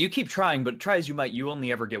 Yeah, you keep trying, but try as you might, you only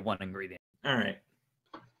ever get one ingredient. All right.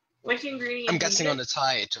 Which ingredient? I'm guessing is on the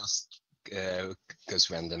tie it just goes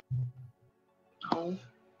random. Oh.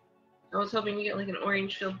 I was hoping to get like an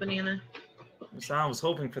orange-filled banana. So I was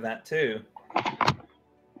hoping for that too.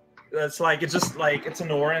 That's like it's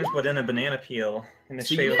an orange, but in a banana peel. In the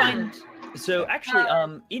So shape you of find. So actually,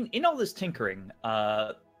 in all this tinkering,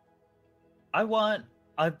 I want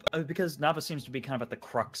because Nava seems to be kind of at the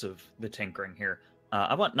crux of the tinkering here.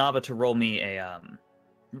 I want Nava to roll me a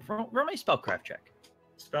roll me a spellcraft check.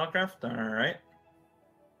 spellcraft. All right.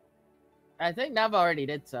 I think Nava already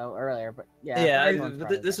did so earlier, but yeah. Yeah, everyone's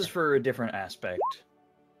probably this is better. for a different aspect.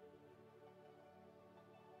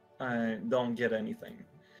 I don't get anything.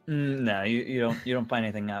 No, you don't find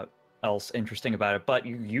anything else interesting about it, but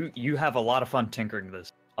you have a lot of fun tinkering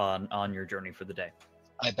this on your journey for the day.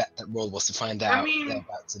 I bet that roll was to find I out mean-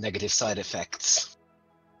 about the negative side effects.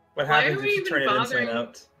 What Why happens are if we you even turn it inside bothering?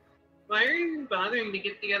 out? Why are you even bothering to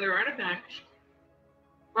get the other artifacts?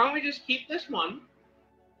 Why don't we just keep this one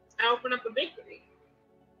and open up a bakery?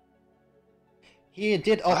 He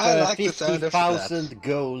did I offer like the sound of that. 50,000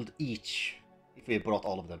 gold each if we brought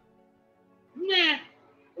all of them. Nah,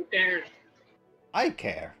 who cares? I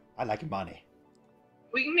care. I like money.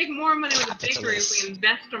 We can make more money with a bakery if Capitalist. we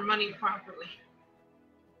invest our money properly.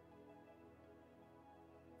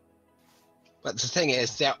 But the thing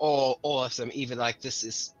is, they're all of them. Even like this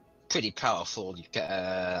is pretty powerful. You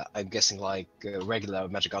can, I'm guessing like a regular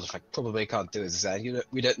magic artifact probably can't do this.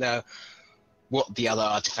 We don't know what the other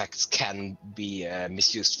artifacts can be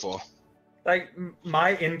misused for. Like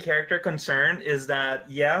my in-character concern is that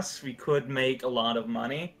yes, we could make a lot of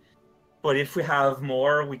money, but if we have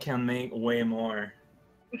more, we can make way more.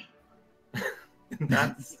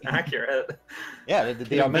 That's accurate. Yeah,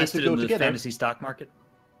 they are meant to invested go in the together. fantasy stock market.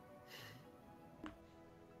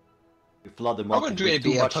 You flood the I market wouldn't with really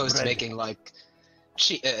too be much opposed to bread. making like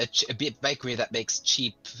a bakery that makes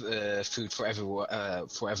cheap food for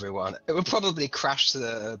everyone. It would probably crash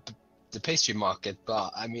the pastry market,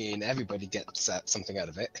 but I mean everybody gets something out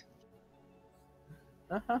of it.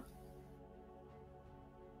 Uh-huh.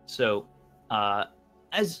 So,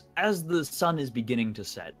 as the sun is beginning to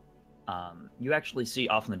set, you actually see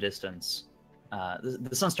off in the distance, the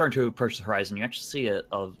sun's starting to approach the horizon. You actually see a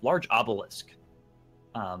large obelisk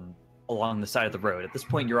along the side of the road. At this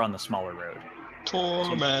point, you're on the smaller road.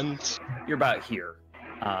 Torment. You're about here.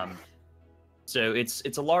 So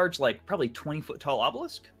it's a large, like probably 20-foot tall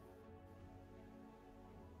obelisk.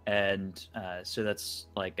 And so that's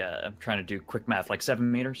like I'm trying to do quick math, like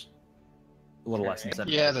 7 meters, a little less than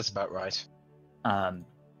 7 Yeah, meters. that's about right.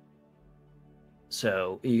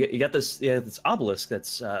 So you got this obelisk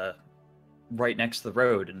that's right next to the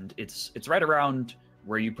road, and it's right around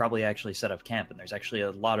where you probably actually set up camp. And there's actually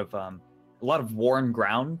a lot of worn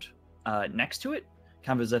ground next to it,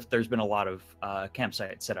 kind of as if there's been a lot of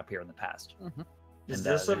campsites set up here in the past. Mhm. Is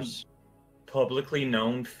And, this a there's- publicly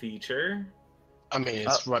known feature? I mean,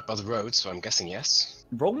 it's right by the road, so I'm guessing yes.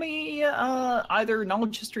 Roll me either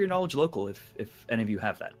knowledge history or knowledge local if any of you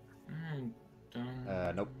have that.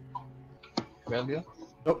 Nope. Really?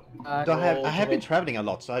 Nope. Uh, I have been traveling a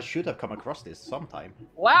lot, so I should have come across this sometime.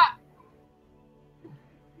 Wow.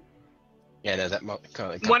 Yeah, no, that might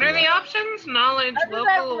can't. What are the options? Knowledge, How did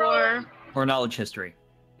that local, roll? or Or knowledge history.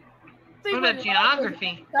 what about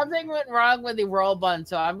geography? Something went wrong with the roll button,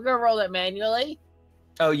 so I'm gonna roll it manually.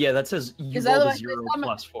 Oh yeah, that says you 'Cause rolled a otherwise 0 I'm-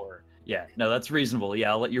 plus 4. Yeah, no, that's reasonable.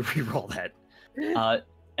 Yeah, I'll let you re-roll that.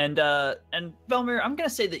 And Velmir, I'm gonna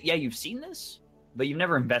say that yeah, you've seen this, but you've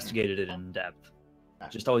never investigated it in depth.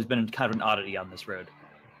 Just always been kind of an oddity on this road.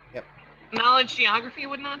 Knowledge, geography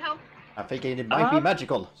would not help. I'm thinking it might be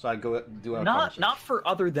magical, so I go do a Not for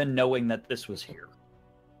other than knowing that this was here.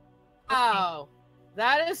 Oh,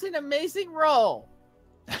 that is an amazing roll.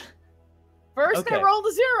 First, Okay. I rolled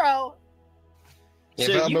a 0. Yeah,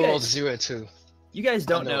 So but I'm you a roll guys- 0 too. You guys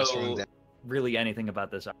don't I know what's wrong know there. really anything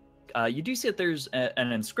about this. You do see that there's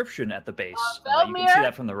an inscription at the base. You can Velmir? see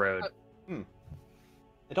that from the road.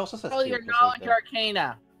 It also says Roll your here, so knowledge there.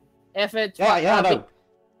 arcana. If it's Yeah, no.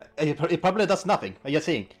 It probably does nothing. I'm just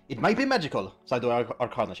saying it might be magical, so I do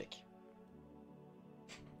Arcana check.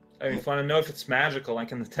 I mean, if I want to know if it's magical, I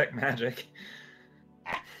can detect magic.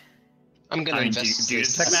 I'm gonna I mean, invest. do you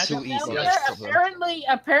this. detect It's magic? too easy. Velmir, That's the problem.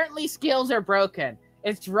 apparently skills are broken.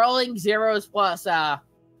 It's rolling zeros plus the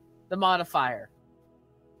modifier.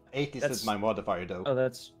 8 is That's- my modifier, though. Oh,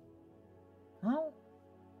 that's. Well,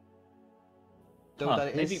 Though huh,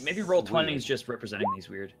 that maybe is roll 20 is weird. just representing these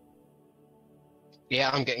weird. Yeah,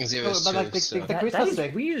 I'm getting No, zeros but too. like the So. That crystal is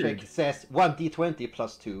check weird. says 1d20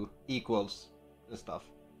 plus 2 equals the stuff.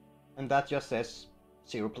 And that just says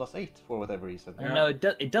 0 plus 8 for whatever reason. Yeah. No,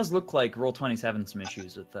 it does look like roll 27 some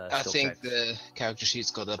issues with I skill think checks. the character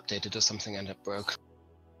sheets got updated or something and it broke.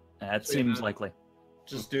 That So, seems yeah. likely.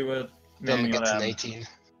 Just do it. Then manually. gets an 18.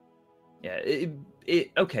 Yeah.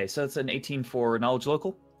 Okay, so it's an 18 for knowledge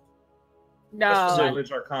local. No, That's So-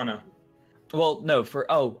 knowledge arcana. Well, no, for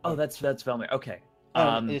that's Velmir. Okay.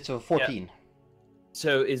 It's a 14.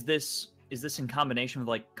 So is this in combination with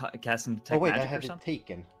like casting detect Oh wait, I magic or have it something?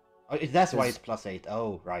 taken. Oh, that's why Because- it's plus 8.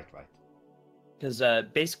 Oh, right. Because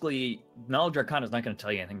basically, knowledge arcana is not going to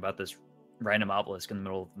tell you anything about this random obelisk in the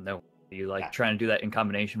middle of nowhere. Are you like Yeah. trying to do that in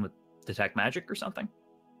combination with detect magic or something?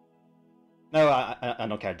 No, I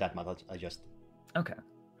don't care that much. I just... Okay.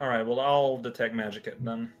 All right. Well, I'll detect magic it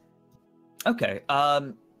then. Okay.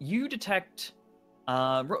 You detect.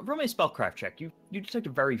 Roll me a spellcraft check. You detect a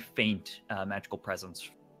very faint magical presence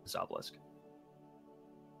from this obelisk.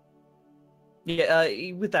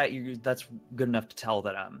 Yeah. With that, that's good enough to tell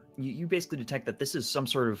that you basically detect that this is some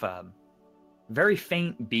sort of very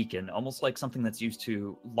faint beacon, almost like something that's used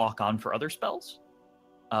to lock on for other spells,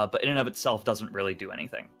 but in and of itself doesn't really do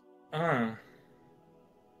anything.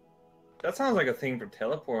 That sounds like a thing for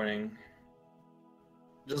teleporting.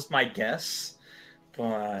 Just my guess,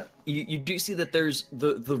 but You do see that there's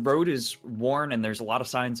the road is worn and there's a lot of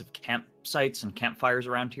signs of campsites and campfires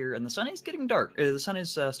around here, and the sun is getting dark. The sun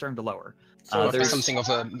is starting to lower. so if there's I- Something of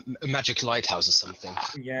a magic lighthouse or something.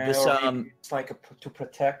 Yeah, This, or maybe it's like to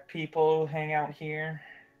protect people who hang out here.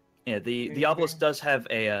 Yeah, the obelisk does have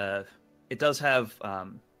a it does have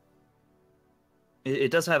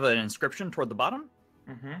it does have an inscription toward the bottom,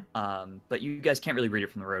 Mm-hmm. but you guys can't really read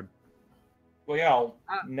it from the road. Well,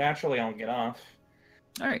 yeah, naturally I'll get off.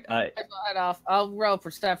 All right, I'll head off. I'll roll for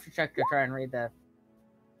perception check to try and read that.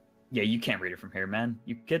 yeah, you can't read it from here, man.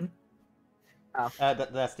 You kidding?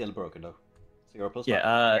 That's still broken though. 0 plus 5.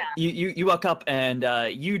 Yeah, you walk up and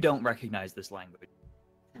you don't recognize this language.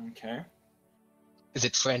 Okay. Is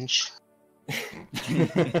it French?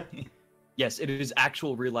 Yes, it is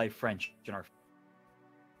actual real life French in our.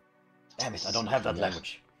 Damn it, I don't have that Yeah.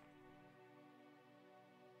 language.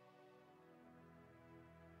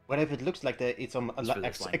 What if it looks like it's some It's for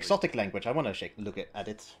this language. exotic language? I want to look at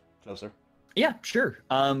it closer. Yeah, sure.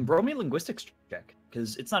 Roll me a linguistics check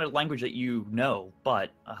because it's not a language that you know,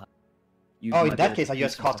 but you. Oh, might in be that able case, to I do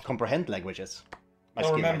just some cast stuff. comprehend languages. My Oh,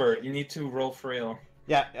 skill, remember, you need to roll for real.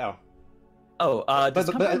 Yeah, yeah. Oh, does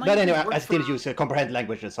But comprehend anyway, language I work still for- use comprehend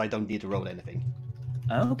languages, so I don't need to roll anything.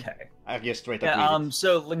 Okay. I just straight up Yeah. read it.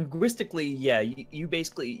 So linguistically, yeah, you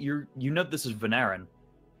basically you know this is Veneran.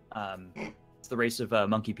 It's the race of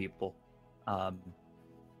monkey people.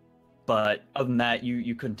 But other than that,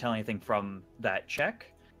 you couldn't tell anything from that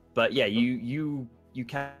check. But yeah, you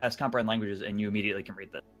cast comprehend languages and you immediately can read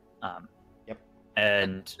that. Yep.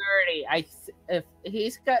 And 30. If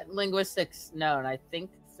he's got linguistics known, I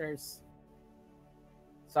think there's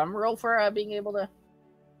some rule for being able to.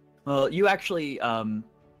 well, you actually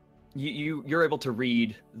you're able to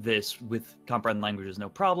read this with comprehend languages no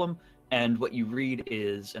problem. And what you read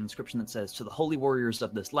is an inscription that says, "To the holy warriors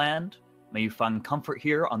of this land, may you find comfort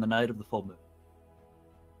here on the night of the full moon."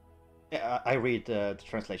 Yeah, I read the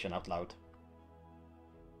translation out loud.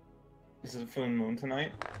 Is it full moon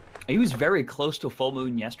tonight? He was very close to a full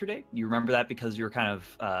moon yesterday. You remember that because you were kind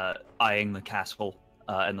of eyeing the castle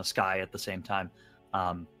and the sky at the same time.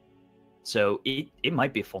 So it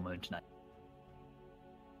might be a full moon tonight.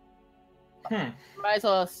 Might as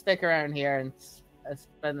well stick around here and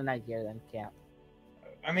spend the night here then camp.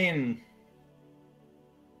 I mean,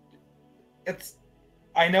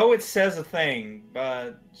 I know it says a thing,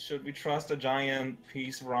 but should we trust a giant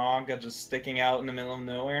piece of rock that's just sticking out in the middle of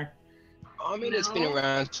nowhere? I mean, it's been No.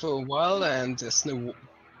 around for a while, and there's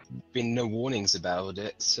been no warnings about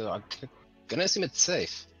it, so I'm gonna assume it's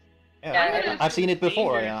safe. Yeah, I've seen it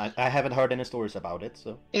before. dangerous. I haven't heard any stories about it,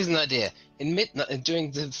 so. Here's an idea: in midnight, during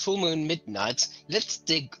the full moon midnight, let's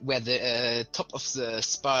dig where the top of the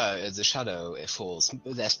spire, the shadow, falls.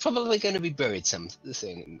 There's probably going to be buried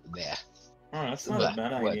something there. Oh, that's not Well, a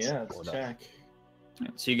bad what? idea. Let's Hold up. check.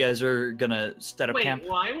 So you guys are gonna set up Wait, camp.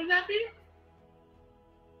 why would that be?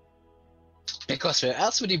 Because where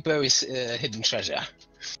else would you bury hidden treasure?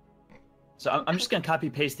 So I'm just gonna copy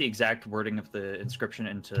paste the exact wording of the inscription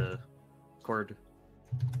into Discord,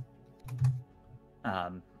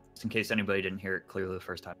 just in case anybody didn't hear it clearly the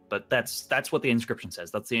first time. But that's what the inscription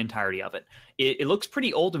says. That's the entirety of it. It looks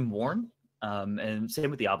pretty old and worn, and same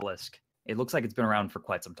with the obelisk. It looks like it's been around for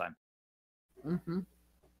quite some time. Mm-hmm.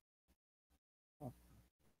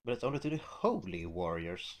 But it's only to the holy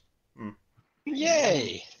warriors.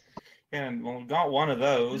 Yay! Yeah, well, got one of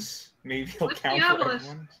those. Maybe he'll What's the count for obelisk?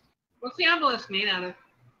 everyone. What's the obelisk made out of?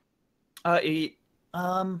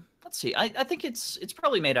 Let's see. I think it's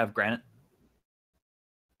probably made out of granite.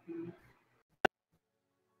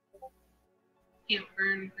 Can't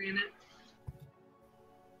burn granite.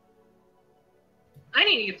 I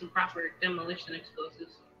need to get some proper demolition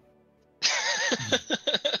explosives.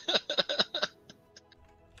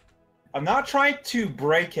 I'm not trying to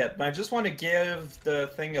break it, but I just want to give the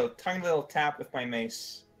thing a tiny little tap with my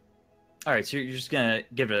mace. All right, so you're just gonna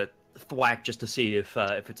give it a thwack just to see if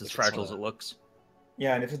it's as If it's fragile as hollow. it looks.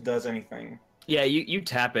 Yeah, and if it does anything. Yeah, you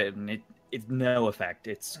tap it and it's no effect.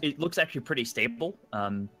 It looks actually pretty stable,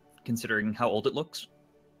 considering how old it looks.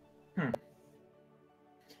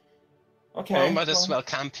 Okay. Well, might as well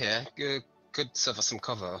camp here. Could serve us some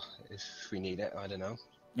cover if we need it. I don't know.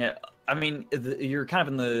 Yeah, I mean you're kind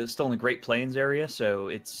of still in the Great Plains area, so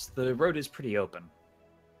the road is pretty open.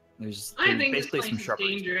 There's I think this basically place some is shrubbery.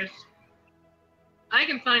 dangerous. I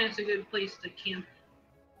can find us a good place to camp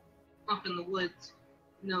up in the woods.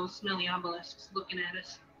 No smelly obelisks looking at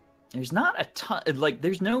us. There's not a ton,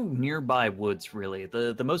 there's no nearby woods really.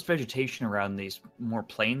 The most vegetation around these more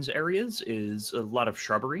plains areas is a lot of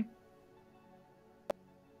shrubbery.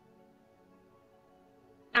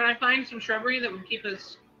 Can I find some shrubbery that would keep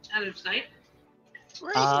us out of sight?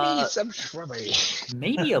 Really, some shrubbery.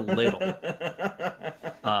 Maybe a little,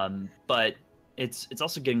 but it's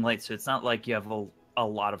also getting late, so it's not like you have a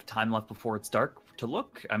lot of time left before it's dark to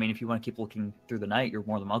look. I mean, if you want to keep looking through the night, you're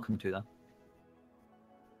more than welcome to, though.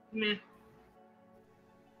 Meh.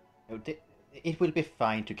 It will be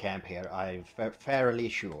fine to camp here, I'm fairly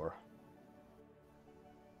sure.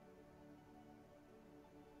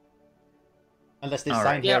 Unless this All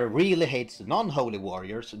sign right. here really hates non-holy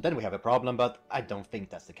warriors, then we have a problem, but I don't think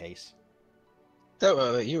that's the case. Don't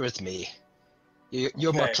worry, you're with me.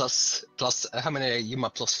 You're my Okay. plus. How many? You're my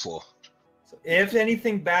 +4. So if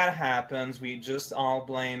anything bad happens, we just all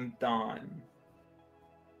blame Don.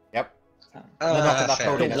 Yep. So, Not enough fair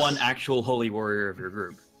The holiness. enough. one actual holy warrior of your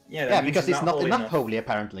group. yeah, that Yeah, means because he's it's not holy enough holy,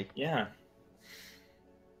 apparently. Yeah.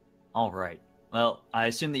 All right. Well, I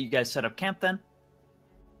assume that you guys set up camp then.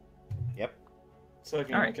 Yep. So I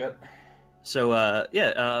can All make it. So,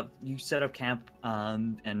 you set up camp,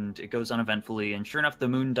 and it goes uneventfully. And sure enough, the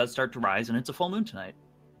moon does start to rise, and it's a full moon tonight.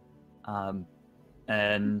 How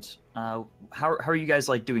are you guys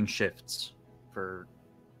doing shifts for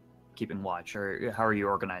keeping watch, or how are you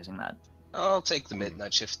organizing that? I'll take the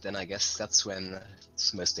midnight shift then. I guess that's when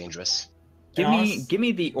it's most dangerous. Give And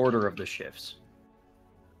me the order of the shifts.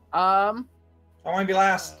 I want to be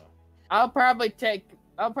last. I'll probably take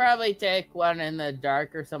one in the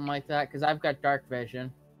dark or something like that because I've got dark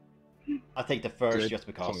vision. I'll take the first Good just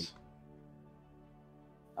because. point.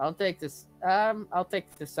 I'll take this. I'll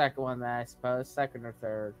take the second one then, I suppose, second or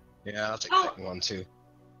third. Yeah, I'll take Oh. the second one too.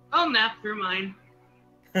 I'll nap through mine.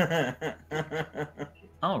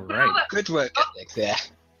 All But I'll right. let, Good work, Nick. There.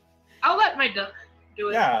 I'll let my duck do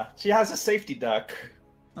it. Yeah, she has a safety duck.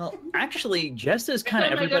 Well, actually, just as I kind of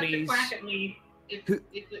tell my duck to everybody's. quack at me if Who-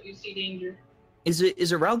 you see danger. Is it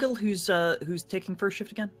Raugil who's taking first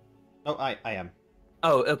shift again? No, I am.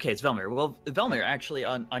 Oh, okay, it's Velmir. Well, Velmir, actually,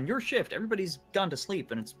 on your shift, everybody's gone to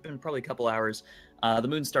sleep, and it's been probably a couple hours. The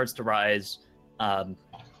moon starts to rise,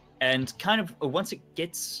 and kind of once it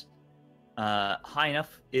gets high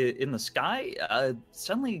enough in the sky,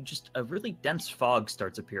 suddenly just a really dense fog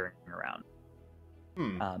starts appearing around.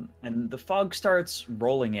 And the fog starts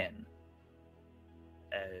rolling in,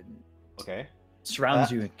 and Okay.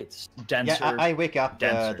 surrounds you. It gets denser. Yeah, I wake up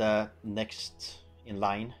denser. the next in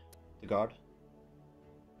line, the guard.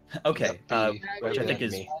 Okay, That'd be which I better think than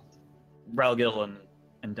is me. Ralgil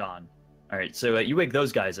and Don. All right, so you wake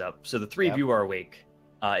those guys up. So the three of Yep. you are awake,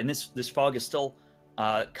 and this fog is still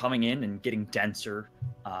coming in and getting denser,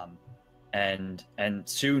 and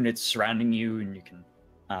soon it's surrounding you, and you can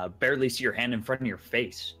barely see your hand in front of your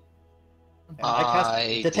face. I cast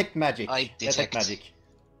I detect magic. I detect- magic.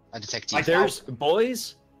 I detect Like evil,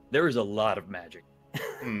 There is a lot of magic.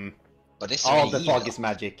 Hmm. but it's All really the fog evil. is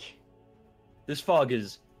magic. This fog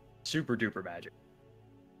is super duper magic.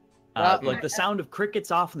 Well, Like the sound of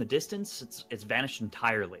crickets off in the distance, it's vanished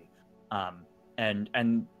entirely.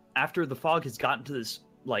 And after the fog has gotten to this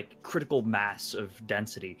critical mass of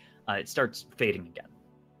density, it starts fading again.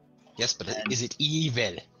 Yes, but is it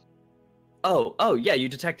evil? Oh yeah, you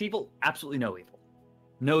detect evil? Absolutely no evil.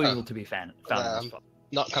 No Oh. evil to be found in this fog.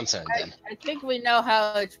 Not concerned then. I think we know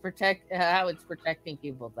how it's protecting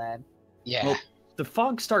people then. Yeah. Well, the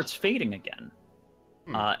fog starts fading again,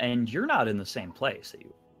 and you're not in the same place that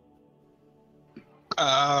you.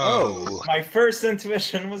 Oh. My first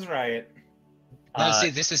intuition was right. No, see,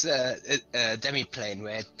 this is a demi-plane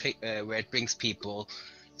where it brings people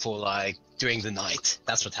for like during the night.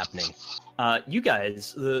 That's what's happening. You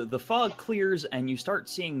guys, the fog clears and you start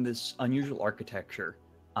seeing this unusual architecture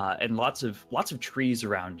and lots of trees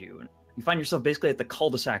around you. And you find yourself basically at the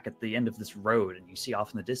cul-de-sac at the end of this road, and you see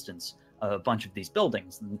off in the distance a bunch of these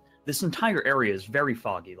buildings. And this entire area is very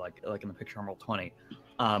foggy, like in the picture on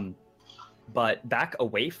Roll20. But back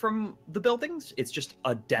away from the buildings, it's just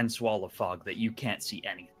a dense wall of fog that you can't see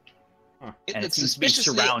anything. And it seems to be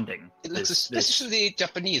surrounding. It looks especially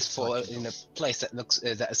Japanese for in a place that looks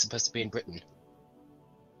that is supposed to be in Britain.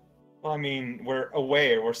 Well, I mean, we're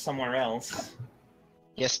away. We're somewhere else.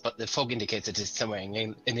 Yes, but the fog indicates it is somewhere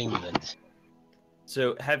in England.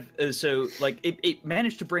 So it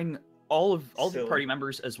managed to bring all the party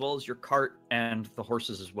members as well as your cart and the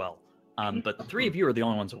horses as well. But the three of you are the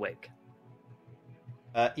only ones awake.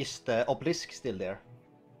 Is the obelisk still there?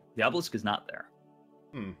 The obelisk is not there.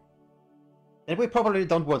 And we probably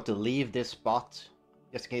don't want to leave this spot,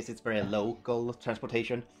 just in case it's very local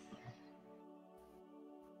transportation.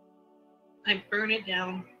 I burn it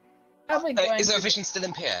down. Is our vision still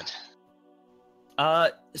impaired?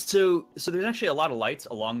 So there's actually a lot of lights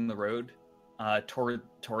along the road toward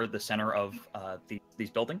the center of these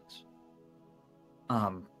buildings.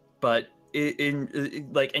 But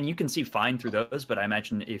and you can see fine through those, but I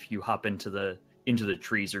imagine if you hop into the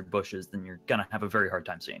trees or bushes, then you're gonna have a very hard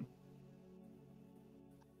time seeing.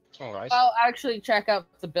 All right. I'll actually check out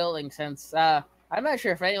the building since I'm not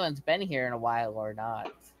sure if anyone's been here in a while or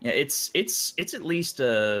not. Yeah, it's at least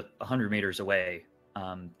 100 meters away.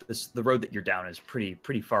 The road that you're down is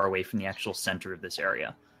pretty far away from the actual center of this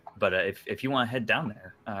area. But if you want to head down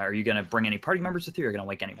there, are you going to bring any party members with you? Or are you going to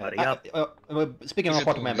wake anybody up? Speaking of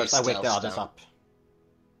party members, I wake the others up.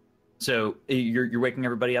 So you're waking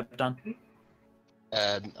everybody up, Don?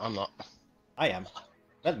 I'm not. I am.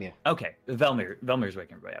 Velmir. Okay, Velmir's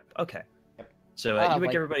waking everybody up. Okay. Yep. So you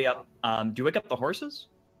wake everybody up. Do you wake up the horses?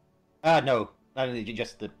 No.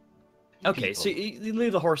 Just the Okay, people. so you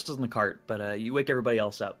leave the horses in the cart, but you wake everybody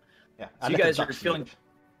else up. Yeah. So you guys are feeling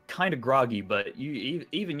kind of groggy, but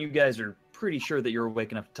even you guys are pretty sure that you're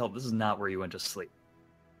awake enough to tell this is not where you went to sleep.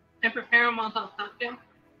 I prepare a Molotov cocktail.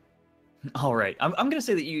 All right, I'm going to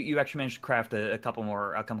say that you actually managed to craft a couple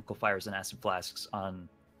more alchemical fires and acid flasks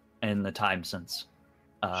in the time since.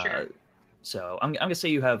 Sure. So I'm going to say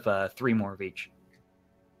you have 3 more of each.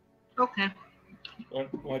 Okay.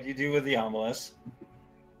 What do you do with the obelisk?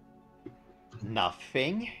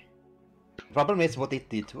 Nothing. Problem is what it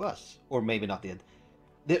did to us, or maybe not did.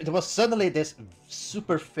 There was suddenly this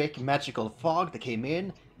super thick magical fog that came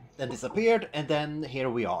in, then disappeared, and then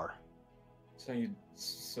here we are. So you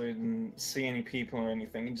didn't see any people or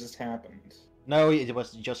anything. It just happened. No, it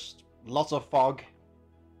was just lots of fog,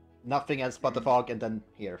 nothing else but the fog, and then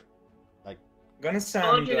here. Gonna send.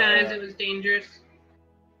 Told you guys it was dangerous.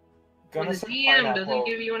 When Gonna the send DM doesn't Pineapple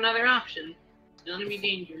give you another option, it's gonna be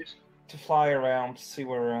dangerous. to fly around to see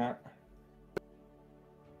where we're at.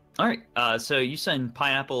 All right, so you send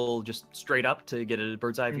Pineapple just straight up to get a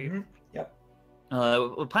bird's eye view. Yep.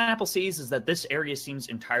 What Pineapple sees is that this area seems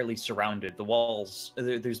entirely surrounded. The walls,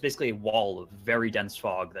 there's basically a wall of very dense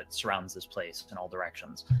fog that surrounds this place in all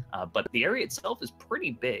directions. But the area itself is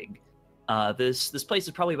pretty big. This place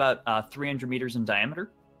is probably about 300 meters in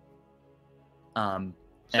diameter. So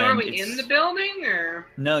are we in the building, or?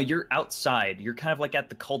 No, you're outside. You're kind of like at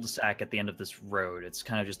the cul-de-sac at the end of this road. It's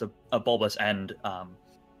kind of just a bulbous end.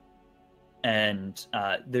 And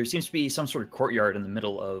there seems to be some sort of courtyard in the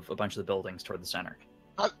middle of a bunch of the buildings toward the center.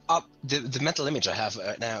 The mental image I have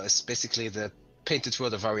right now is basically the painted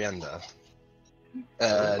world of Arianda.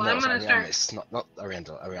 Well, I'm gonna Ariamis, not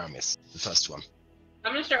Arianda, Ariamis, the first one.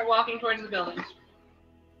 I'm gonna start walking towards the buildings.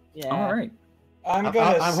 Yeah. All right. I'm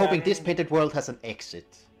hoping this painted world has an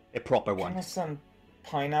exit, a proper one. I'm gonna send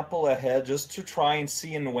Pineapple ahead just to try and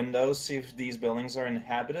see in the windows, see if these buildings are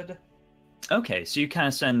inhabited. Okay, so you kind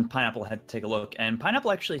of send Pineapple ahead to take a look, and Pineapple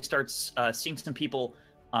actually starts seeing some people.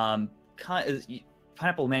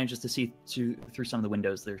 Pineapple manages to see through some of the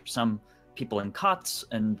windows. There's some people in cots,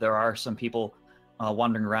 and there are some people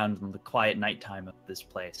wandering around in the quiet nighttime of this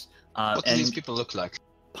place. What do these people look like?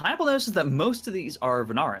 Pineapple notices that most of these are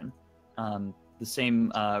Venaran, the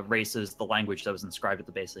same race as the language that was inscribed at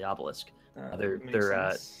the base of the obelisk.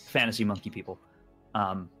 They're fantasy monkey people,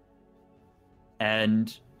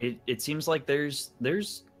 and it seems like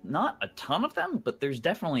there's not a ton of them, but there's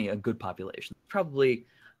definitely a good population. Probably,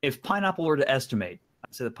 if Pineapple were to estimate,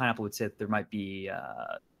 I'd say that Pineapple would say that there might be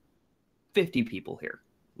 50 people here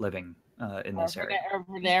living in this area. Are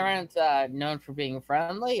Venarans known for being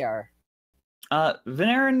friendly, or?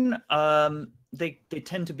 Veneran, they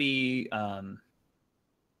tend to be I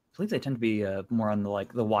believe they tend to be more on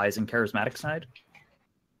the wise and charismatic side.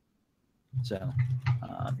 So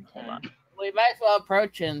hold on. We might as well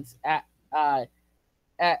approach and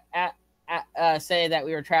say that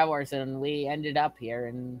we were travelers and we ended up here.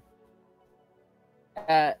 And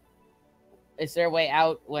is there a way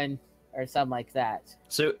out or something like that?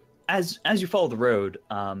 So as you follow the road,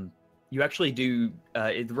 you actually do.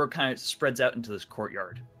 The road kind of spreads out into this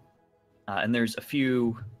courtyard, and there's a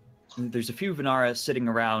few Venara sitting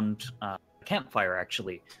around a campfire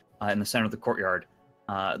actually in the center of the courtyard.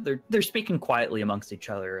 They're speaking quietly amongst each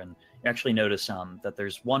other, and you actually notice that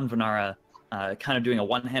there's one Venara kind of doing a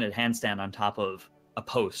one-handed handstand on top of a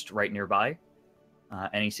post right nearby,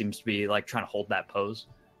 and he seems to be like trying to hold that pose.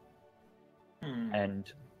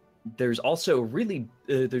 And there's also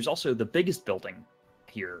the biggest building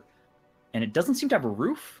here, and it doesn't seem to have a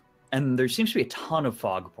roof, and there seems to be a ton of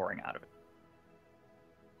fog pouring out of it.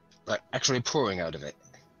 Like actually pouring out of it.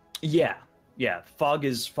 Yeah. Fog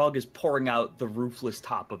is pouring out the roofless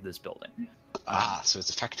top of this building. So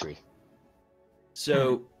it's a factory.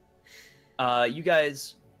 So, you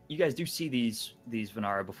guys do see these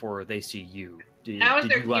Venara before they see you. How is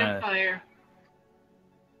their campfire?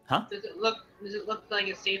 Huh? Does it look like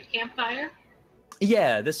a safe campfire?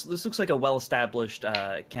 Yeah, this looks like a well-established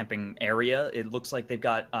camping area. It looks like they've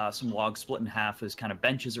got some logs split in half as kind of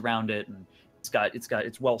benches around it, and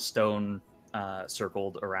it's well stone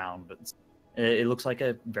circled around. But it looks like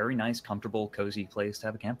a very nice, comfortable, cozy place to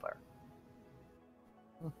have a campfire.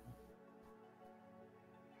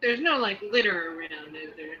 There's no litter around,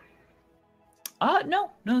 is there?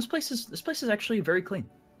 No. This place is actually very clean.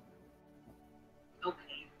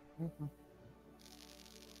 Okay. Mm-hmm.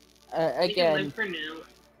 We can live for now.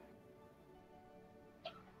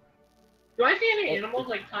 Do I see any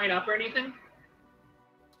animals tied up or anything?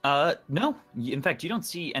 No. In fact, you don't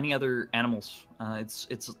see any other animals. It's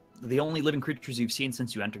the only living creatures you've seen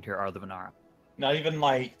since you entered here are the Venara. Not even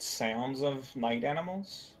sounds of night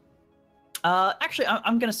animals? Actually,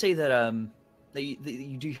 I'm gonna say that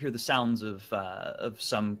you do hear the sounds of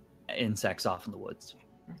some insects off in the woods.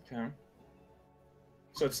 Okay.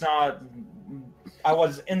 So it's not. I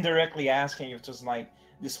was indirectly asking if it's just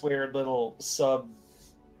this weird little sub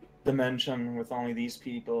dimension with only these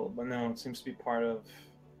people, but no, it seems to be part of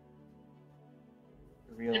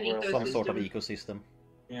the real world. Some sort of ecosystem.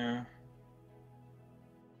 Yeah.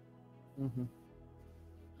 Mm-hmm.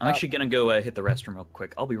 I'm actually gonna go hit the restroom real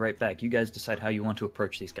quick. I'll be right back. You guys decide how you want to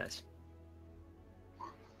approach these guys.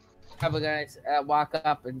 Couple guys walk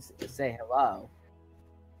up and say hello.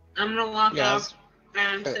 I'm gonna walk up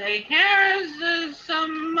and say, "Here's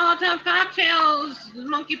some Molotov cocktails,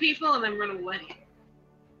 monkey people," and then run away.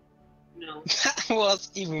 No. That was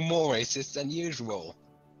even more racist than usual.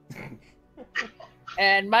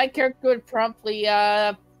 And my character would promptly,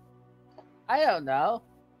 I don't know.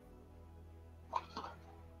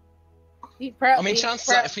 I mean, chances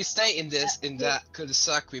are if we stay in that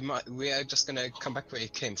cul-de-sac, we are just gonna come back where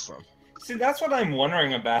it came from. See, that's what I'm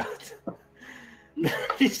wondering about. It'd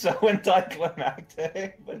be so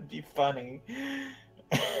anticlimactic, but it'd be funny.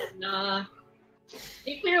 Nah.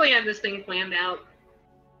 He clearly had this thing planned out.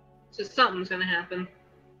 So something's gonna happen.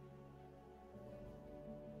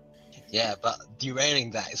 Yeah, but derailing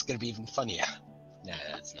that is gonna be even funnier. No,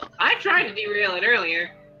 it's not. I tried to derail it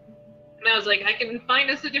earlier. And I was like, I can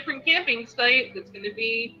find us a different camping site that's going to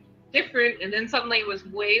be different. And then suddenly it was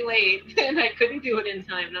way late, and I couldn't do it in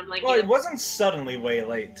time. And I'm like, well, it wasn't suddenly way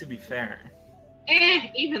late, to be fair.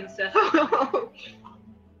 Even so.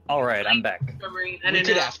 All right, I'm back. We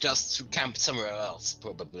could have just camped somewhere else,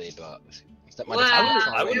 probably, but that might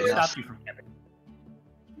I would have stopped you from camping.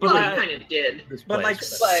 Well, I kind of did. But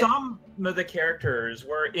some of the characters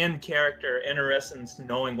were in character, interested in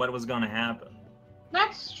knowing what was going to happen.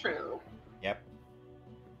 That's true. Yep.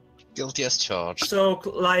 Guilty as charged. So,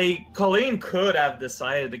 Colleen could have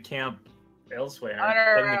decided to camp elsewhere,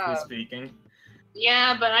 technically speaking.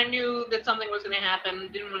 Yeah, but I knew that something was going to happen.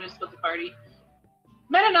 Didn't want to split the party.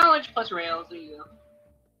 Meta knowledge plus rails. There you go.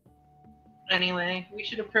 Anyway, we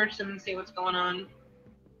should approach them and see what's going on.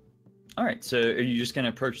 All right. So, are you just going to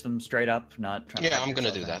approach them straight up, not trying? Yeah, I'm going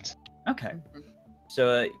to do that. Okay.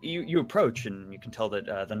 So you approach, and you can tell that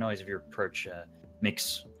the noise of your approach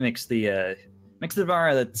makes the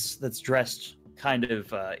Venara that's dressed kind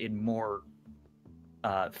of in more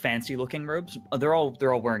fancy looking robes. They're all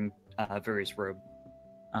wearing various robes,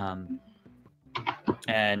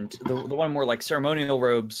 and the one more ceremonial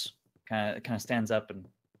robes kind of stands up and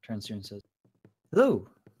turns to you and says, "Hello,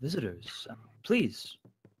 visitors. Please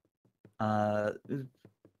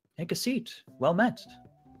take a seat. Well met."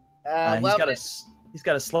 Well, he's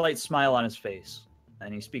got a slight smile on his face,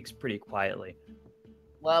 and he speaks pretty quietly.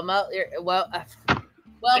 well,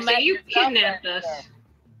 I say you kidnapped us.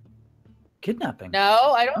 Kidnapping?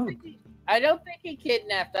 No, I don't Oh. think he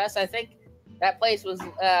kidnapped us. I think that place was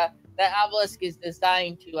that obelisk is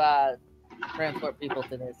designed to transport people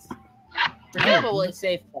to this presumably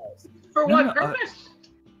safe place. For No, what no, purpose?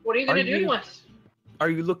 What are you going to do to us? Are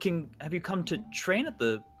you looking? Have you come to train at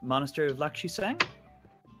the monastery of Lakshisang?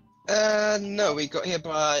 No, we got here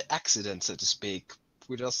by accident, so to speak.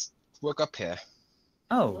 We just woke up here.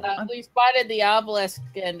 Oh, We spotted the obelisk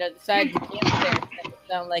and decided to camp there. It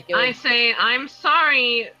sounded like it I was... say, I'm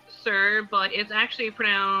sorry, sir, but it's actually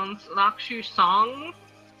pronounced Lakshu Song.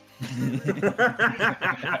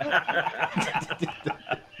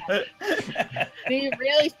 Do you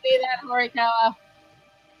really say that, Horikawa?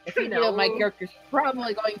 If you do, No. my character's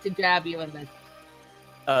probably going to jab you in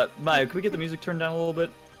the... Maya, can we get the music turned down a little bit?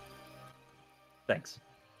 Thanks.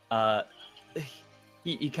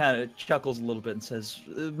 He kind of chuckles a little bit and says,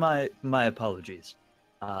 my apologies.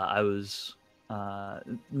 I was...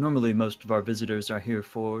 normally most of our visitors are here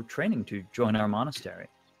for training to join our monastery.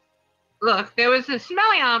 Look, there was a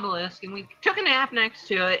smelly obelisk, and we took a nap next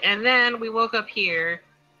to it, and then we woke up here.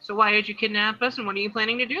 So why did you kidnap us, and what are you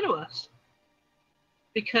planning to do to us?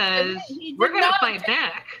 Because He did we're going to not fight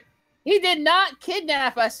back. He did not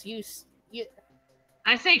kidnap us, you...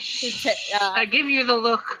 I say, shh. uh, I give you the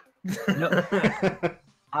look. No,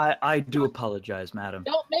 I do apologize, madam.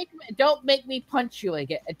 Don't make me punch you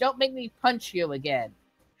again. Don't make me punch you again.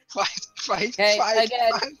 Fight, Okay,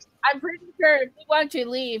 again. fight. I'm pretty sure if we want you to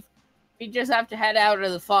leave, you just have to head out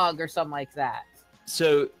of the fog or something like that.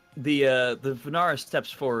 So the Venara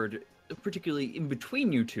steps forward, particularly in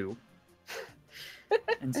between you two,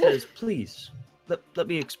 and says, "Please, let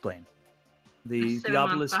me explain. The Set him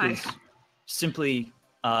on obelisk fire. is simply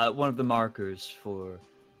one of the markers for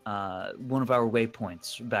one of our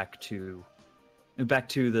waypoints back to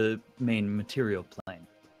the main material plane.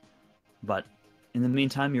 But in the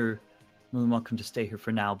meantime, you're more than welcome to stay here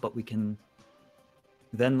for now. But we can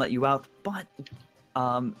then let you out. But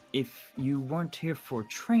if you weren't here for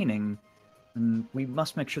training, then we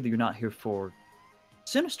must make sure that you're not here for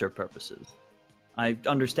sinister purposes. I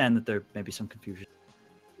understand that there may be some confusion.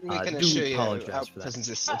 We can do assure you apologize our for that. presence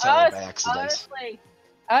is entirely by accident. Honestly,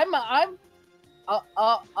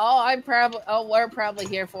 all we're probably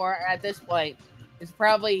here for at this point is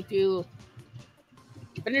probably to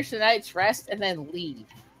finish the night's rest and then leave.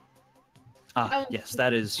 Yes,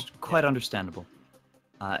 that is quite understandable.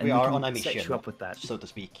 And We are can on a set mission, you up with that. so to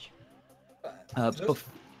speak.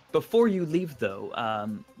 Before you leave, though,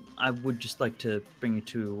 I would just like to bring you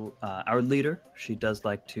to our leader. She does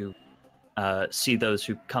like to see those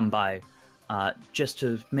who come by, just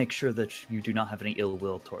to make sure that you do not have any ill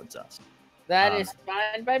will towards us. That is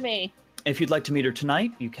fine by me. If you'd like to meet her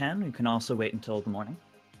tonight, you can. You can also wait until the morning.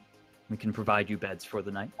 We can provide you beds for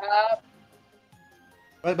the night.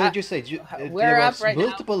 But you say we're there up was right now.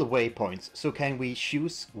 multiple waypoints, so can we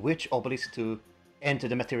choose which obelisk to enter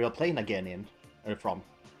the material plane again in or from?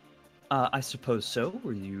 I suppose so.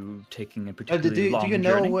 Were you taking a Do particularly long you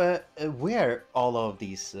journey? know where all of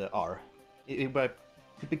these are? It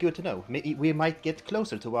could be good to know. We might get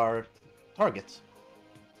closer to our targets.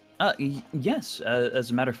 Yes.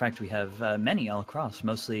 As a matter of fact, we have many all across,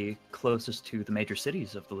 mostly closest to the major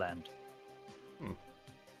cities of the land.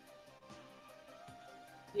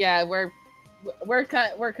 Yeah, we're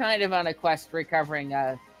kind of on a quest recovering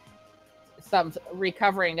some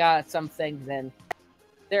things, and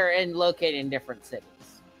they're located in different cities.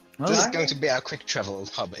 Well, This is going to be our quick travel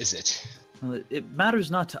hub, is it? Well, it matters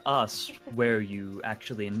not to us where you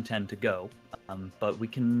actually intend to go, but we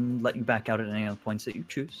can let you back out at any other points that you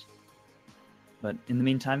choose. But in the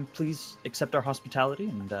meantime, please accept our hospitality,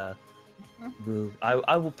 and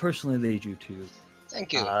I will personally lead you to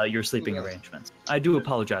Thank you. your sleeping arrangements. I do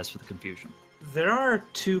apologize for the confusion. There are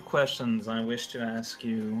 2 questions I wish to ask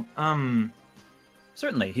you.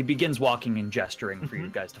 Certainly, he begins walking and gesturing for you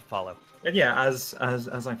guys to follow. And yeah, as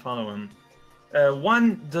I follow him.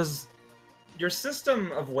 One, does your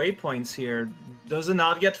system of waypoints here, does it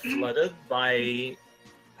not get flooded by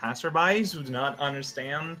passerbys who do not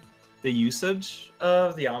understand the usage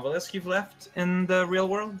of the obelisk you've left in the real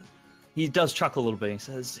world? He does chuckle a little bit. He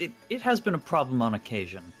says, "It has been a problem on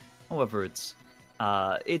occasion. However, it's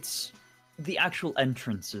the actual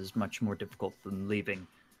entrance is much more difficult than leaving.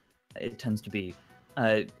 It tends to be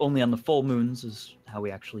only on the full moons is how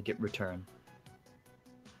we actually get return."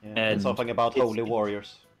 Yeah, And something about it's- holy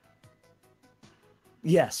warriors.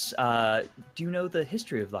 Yes. Do you know the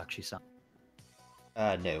history of Lakshisang?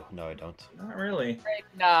 No, I don't. Not really. Afraid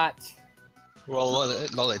not. Roll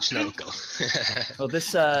knowledge, no go. Well,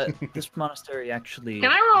 this monastery actually.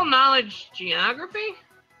 Can I roll knowledge geography?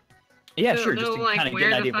 Yeah, to sure. know, Just to like, kind of get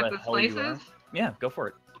where an the idea of fuck where the this hell place you are. is? Yeah, go for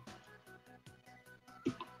it.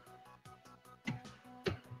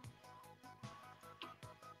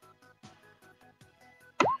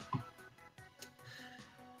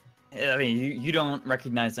 I mean, you don't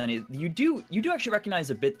recognize any. You do actually recognize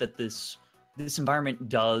a bit that this environment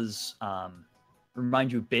does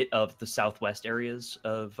remind you a bit of the southwest areas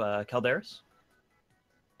of Calderis.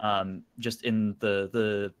 Just in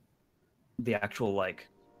the actual like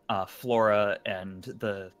flora and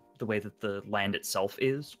the way that the land itself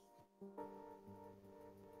is.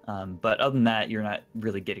 But other than that, you're not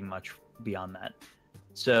really getting much beyond that.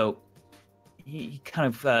 So he kind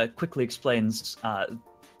of quickly explains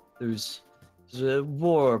there's a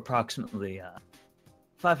war approximately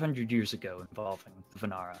 500 years ago involving the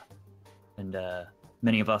Venara, and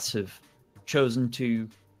many of us have chosen to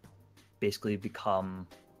basically become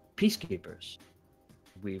peacekeepers.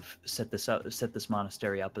 We've set this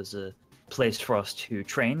monastery up as a place for us to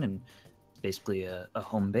train and basically a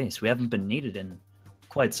home base. We haven't been needed in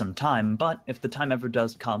quite some time, but if the time ever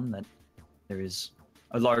does come that there is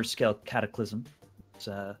a large-scale cataclysm,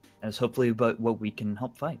 it's hopefully about what we can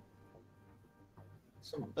help fight.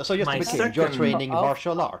 So just to My be clear, you're second- training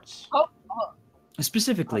martial arts.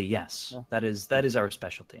 Specifically, yes, that is our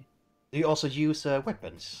specialty. Do you also use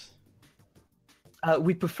weapons?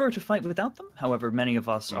 We prefer to fight without them. However, many of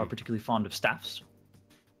us are particularly fond of staffs.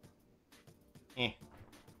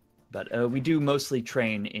 But we do mostly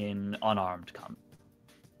train in unarmed combat.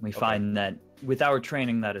 We find that with our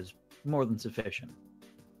training, that is more than sufficient.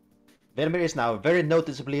 Velmir is now very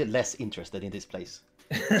noticeably less interested in this place.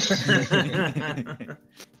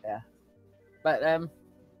 Yeah. But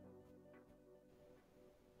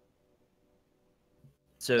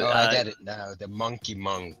So I get it now. The monkey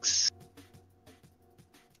monks.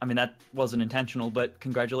 I mean, that wasn't intentional, but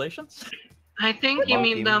congratulations. I think you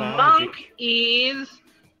mean the Monkey monk is.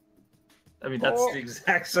 I mean, that's the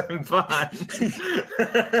exact same pun. Yeah,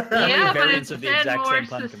 but variants it's of the said exact more same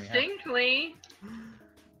pun can we have? succinctly.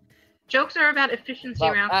 Jokes are about efficiency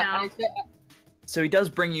well, around town. So he does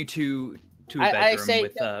bring you to a I bedroom say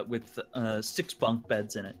with 6 bunk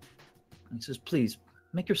beds in it. And he says, "Please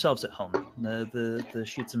make yourselves at home. The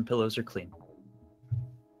sheets and pillows are clean."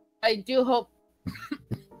 I do hope,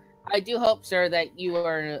 sir, that you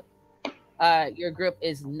are, your group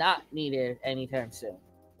is not needed anytime soon.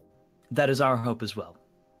 That is our hope as well.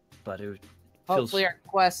 But it feels... Hopefully, our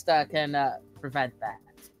quest can prevent that.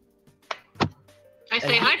 I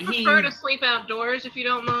say I prefer to sleep outdoors if you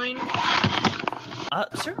don't mind.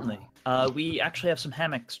 Certainly. We actually have some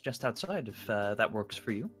hammocks just outside if that works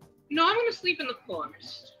for you. No, I'm gonna sleep in the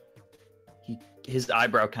forest. His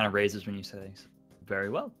eyebrow kind of raises when you say this. Very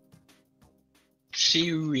well.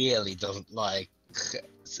 She really doesn't like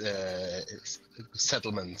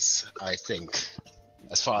settlements, I think,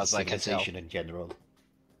 as far as I can tell. Civilization in general.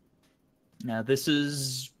 Now, this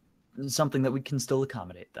is something that we can still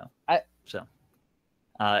accommodate, though.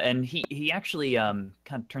 And he actually kind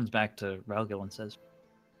of turns back to Raocow and says,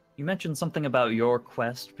 "You mentioned something about your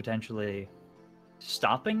quest potentially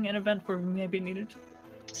stopping an event where we may be needed.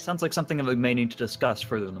 Sounds like something that we may need to discuss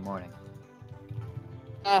further in the morning."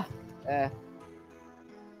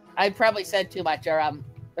 I probably said too much. Or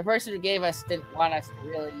the person who gave us didn't want us to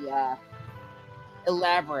really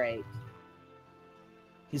elaborate.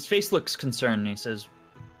 His face looks concerned, and he says,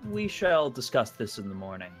 "We shall discuss this in the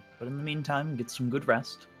morning. But in the meantime, get some good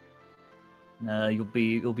rest. You'll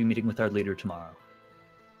be meeting with our leader tomorrow."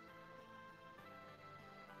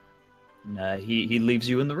 He leaves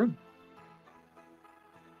you in the room.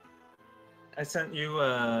 I sent you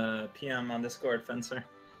a PM on Discord, Fencer.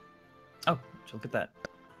 Oh, so look at that.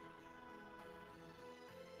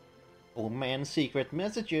 Oh man, secret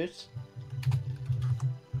messages.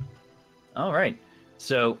 All right.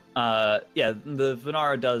 So, yeah, the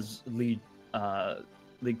Venara does lead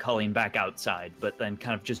Colleen back outside, but then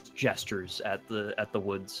kind of just gestures at the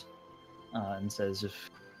woods, and says,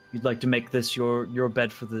 "If you'd like to make this your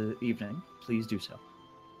bed for the evening, please do so."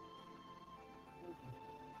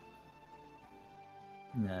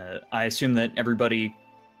 I assume that everybody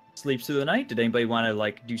sleeps through the night. Did anybody want to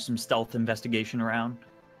like do some stealth investigation around?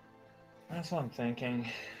 That's what I'm thinking.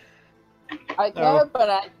 I could, Oh. but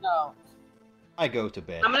I don't. I go to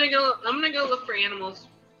bed. I'm gonna go look for animals.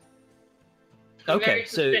 I'm Okay, very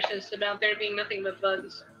so suspicious about there being nothing but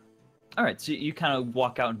bugs. all right, so you kind of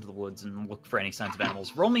walk out into the woods and look for any signs of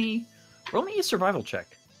animals. Roll me a survival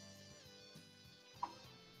check.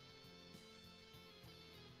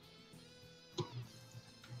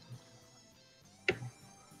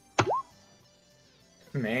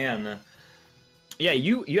 Man. Yeah,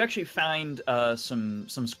 you actually find some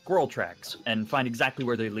squirrel tracks and find exactly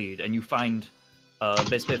where they lead, and you find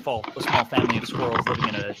basically a small family of squirrels living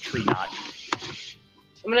in a tree knot.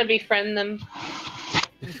 I'm gonna befriend them.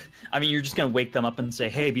 I mean, you're just gonna wake them up and say,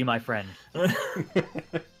 "Hey, be my friend." I'm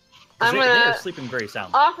They gonna are sleeping very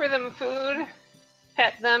soundly. offer them food,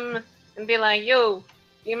 pet them, and be like, "Yo,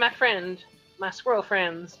 be my friend, my squirrel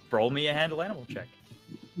friends." Roll me a handle animal check.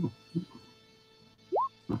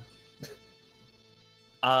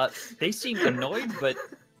 They seem annoyed, but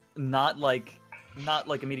not like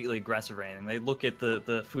immediately aggressive or anything. They look at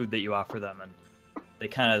the food that you offer them and they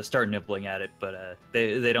kind of start nibbling at it, but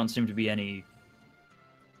they don't seem to be any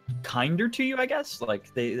kinder to you, I guess.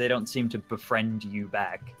 Like they don't seem to befriend you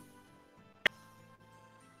back.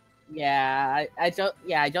 Yeah, I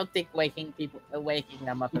don't think waking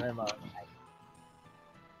them up in the middle.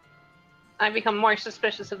 I become more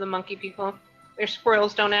suspicious of the monkey people. Their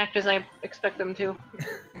squirrels don't act as I expect them to.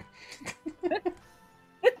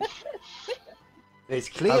 It's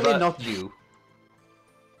clearly about- not you.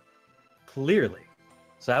 Clearly.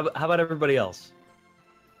 So how about everybody else?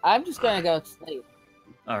 I'm just gonna go to sleep.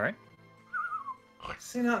 All right.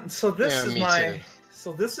 See, now, so this Yeah, is me my too.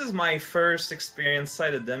 so this is my first experience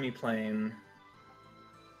side of demiplane.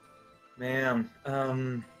 Man,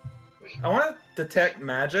 I want to detect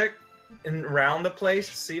magic around the place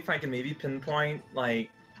to see if I can maybe pinpoint like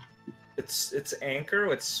its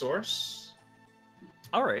anchor, its source.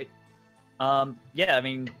 All right. Yeah, I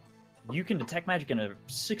mean, you can detect magic in a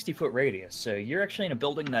 60-foot radius. So you're actually in a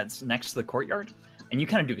building that's next to the courtyard, and you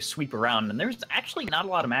kind of do a sweep around, and there's actually not a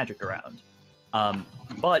lot of magic around.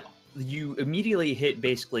 But you immediately hit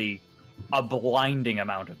basically a blinding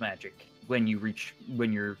amount of magic when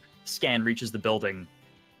your scan reaches the building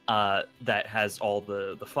that has all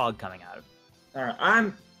the fog coming out of it. All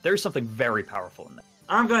right, There's something very powerful in there.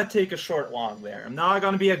 I'm gonna take a short walk there. I'm not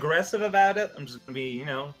gonna be aggressive about it. I'm just gonna be, you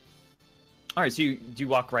know. All right, so do you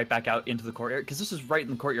walk right back out into the courtyard? Because this is right in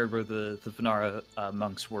the courtyard where the Venara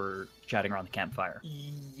monks were chatting around the campfire.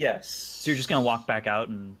 Yes. So you're just gonna walk back out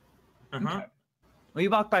and. Uh-huh. Well, you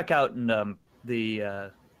walk back out, and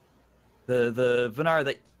the Venara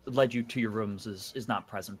that led you to your rooms is not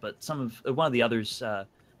present, but one of the others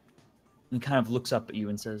kind of looks up at you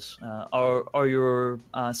and says, "Are your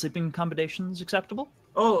sleeping accommodations acceptable?"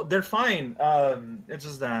 Oh, they're fine. It's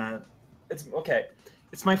just that it's okay.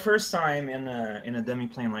 It's my first time in a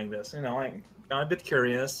demiplane like this. You know, I'm a bit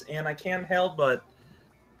curious, and I can't help but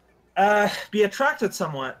be attracted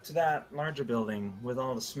somewhat to that larger building with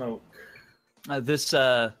all the smoke. When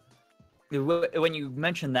you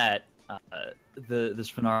mention that,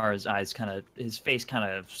 this Venara's eyes his face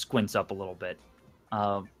kind of squints up a little bit.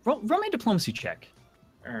 Roll me a diplomacy check.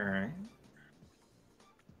 All right.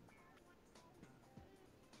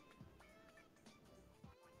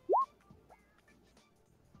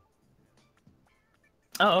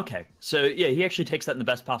 Oh, okay. So yeah, he actually takes that in the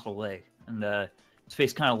best possible way, and his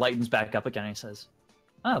face kind of lightens back up again. And he says,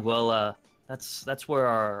 "Ah, well, that's where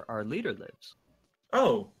our leader lives.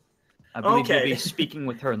 Oh, I believe okay. you'll be speaking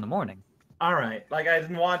with her in the morning." all right. Like I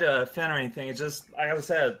didn't want to offend or anything. It's just like I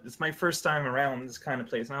said, it's my first time around this kind of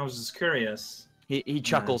place, and I was just curious. He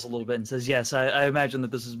chuckles a little bit and says, "Yes, I imagine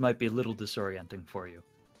that this might be a little disorienting for you.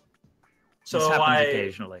 So This happens I'm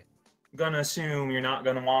occasionally." gonna assume you're not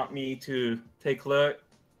gonna want me to take a look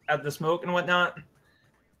at the smoke and whatnot.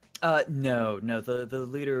 No. The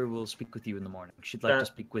leader will speak with you in the morning. She'd like to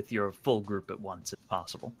speak with your full group at once, if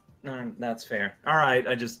possible. That's fair. All right.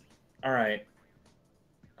 All right.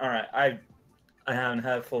 I haven't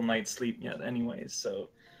had a full night's sleep yet, anyways. So,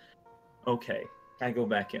 okay, I go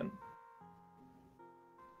back in.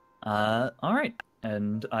 All right.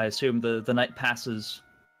 And I assume the night passes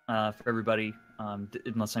for everybody,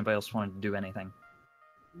 unless anybody else wanted to do anything.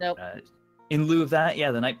 Nope. In lieu of that,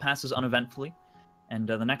 yeah, the night passes uneventfully, and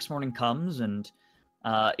the next morning comes, and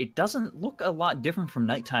it doesn't look a lot different from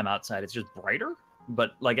nighttime outside. It's just brighter,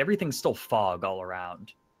 but like everything's still fog all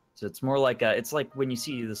around. So it's more like it's like when you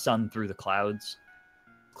see the sun through the clouds,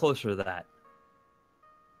 closer to that.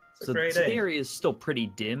 So the area is still pretty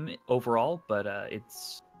dim overall, but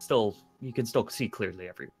it's still you can still see clearly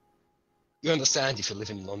everywhere. You understand if you live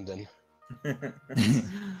in London.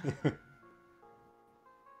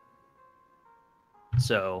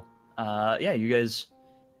 So, yeah, you guys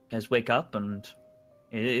wake up and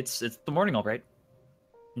it's the morning, all right.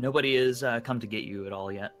 Nobody has come to get you at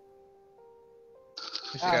all yet.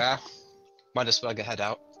 Yeah. Might as well go head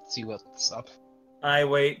out, see what's up. I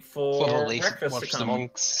wait for Probably breakfast watch to the come.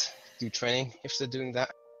 monks do training if they're doing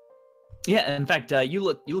that. Yeah, in fact, you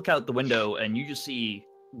look out the window and you just see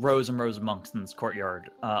rows and rows of monks in this courtyard,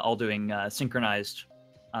 all doing synchronized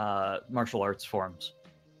martial arts forms.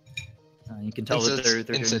 You can tell that they're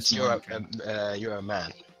doing some you're a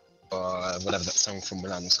man, or whatever that song from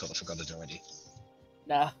Milan was called. I forgot it already.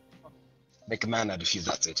 No. Make a man out of you.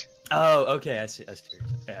 That's it. Oh, okay. I see.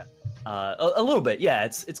 Yeah, a little bit. Yeah,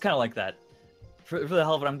 it's kind of like that. For the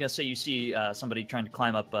hell of it, I'm gonna say you see somebody trying to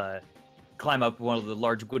climb up one of the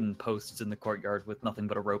large wooden posts in the courtyard with nothing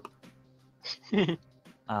but a rope. Be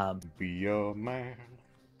your man.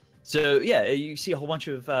 So yeah, you see a whole bunch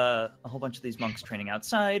of these monks training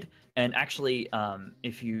outside, and actually,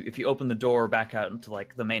 if you open the door back out into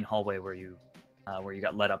like the main hallway where you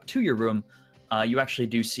got led up to your room, you actually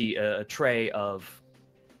do see a tray of,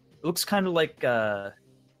 it looks kind of like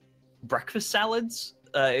breakfast salads,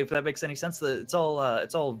 if that makes any sense. It's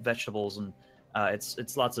all vegetables, and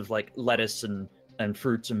it's lots of like lettuce and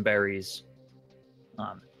fruits and berries.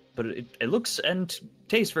 But it looks and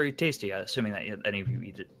tastes very tasty. Assuming that any of you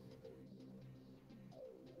eat it.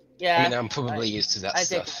 Yeah. I mean, I'm probably used to that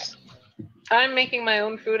stuff. I'm making my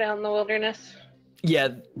own food out in the wilderness. Yeah,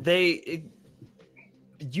 you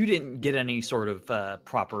didn't get any sort of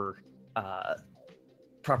proper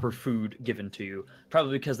food given to you,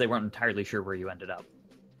 probably because they weren't entirely sure where you ended up.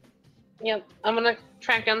 Yep, I'm gonna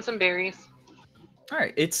track down some berries. All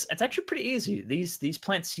right, it's actually pretty easy. These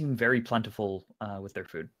plants seem very plentiful with their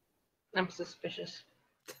food. I'm suspicious.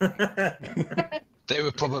 They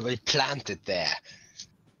were probably planted there.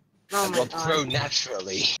 Oh and my not God. grown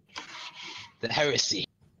naturally. The heresy.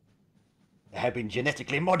 They have been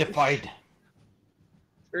genetically modified.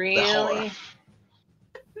 Really?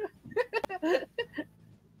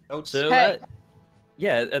 So Hey.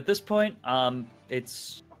 yeah, at this point,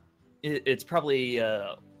 it's probably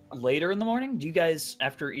later in the morning. Do you guys,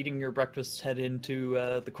 after eating your breakfast, head into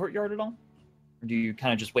the courtyard at all? Or do you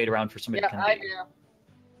kind of just wait around for somebody to come I get you?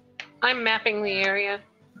 do. I'm mapping the area.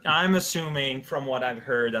 I'm assuming from what I've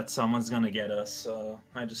heard that someone's gonna get us, so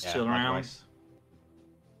I just chill around. Likewise.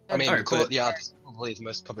 I mean, Alright, the cool. courtyard is probably the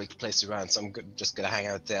most public place around, so I'm just gonna hang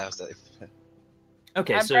out there. So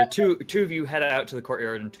Okay, I'm so two of you head out to the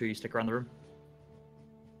courtyard, and two of you stick around the room.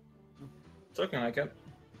 It's looking like it.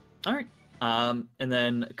 All right. And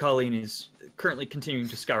then Colleen is currently continuing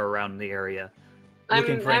to scour around the area,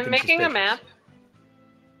 looking for I'm anything making a suspicious. map.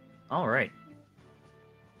 All right.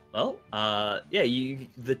 Well, yeah,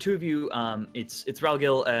 the two of you, it's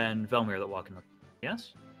Ralgil and Velmir that walk in the.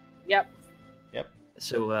 Yes. Yep.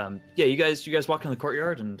 So, yeah, you guys walk in the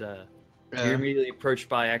courtyard, and you're immediately approached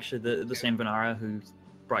by actually the same Vanara who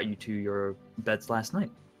brought you to your beds last night.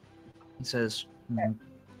 He says,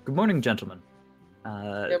 "Good morning, gentlemen.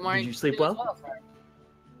 Good morning. Did you sleep well?" Sir.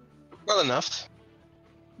 well enough.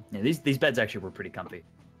 Yeah, these beds actually were pretty comfy.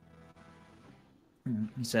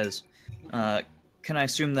 He says, "Can I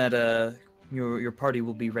assume that your party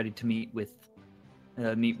will be ready to meet with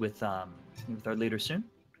our leader soon?"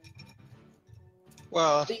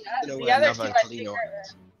 Well, The, you know the where other Nava two, and I think, Colino are,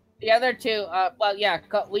 the other two, well, yeah,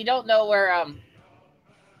 we don't know where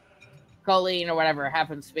Colleen or whatever it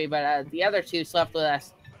happens to be, but the other two slept with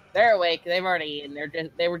us. They're awake. They've already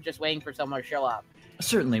eaten. They were just waiting for someone to show up.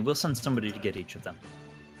 Certainly, we'll send somebody to get each of them.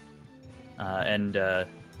 And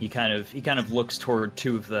he kind of looks toward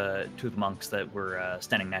two of the monks that were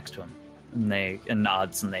standing next to him, and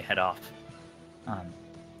nods, and they head off.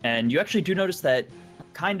 And you actually do notice that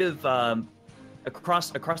kind of across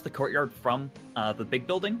the courtyard from the big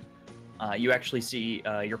building, you actually see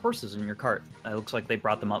your horses in your cart. It looks like they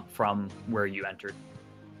brought them up from where you entered.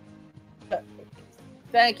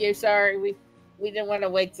 Thank you. Sorry, we didn't want to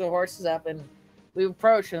wake the horses up, and we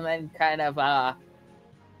approached and then kind of I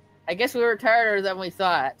guess we were tired than we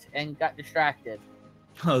thought and got distracted.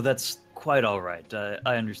 Oh, that's quite all right.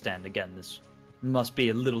 I understand. Again, this must be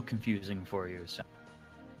a little confusing for you, so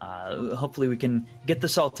hopefully we can get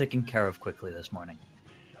this all taken care of quickly this morning.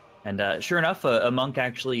 And sure enough, a monk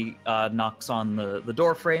actually knocks on the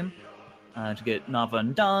door frame to get Nava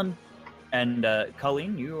undone. And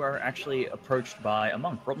Colleen, you are actually approached by a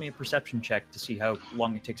monk. Roll me a perception check to see how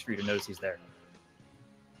long it takes for you to notice he's there.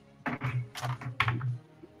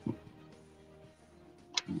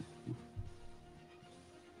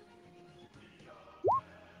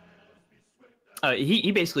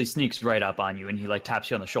 He basically sneaks right up on you, and he like taps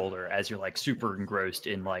you on the shoulder as you're like super engrossed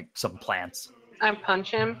in like some plants. I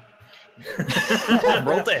punch him.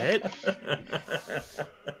 Roll to hit.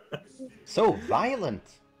 So violent.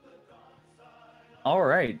 All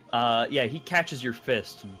right. Yeah, he catches your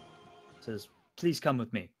fist and says, "Please come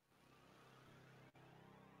with me."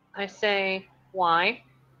 I say, why?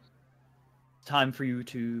 Time for you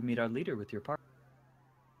to meet our leader with your party.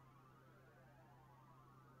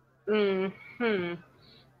 And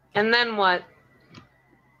then what?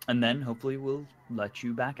 And then hopefully we'll let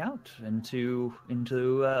you back out into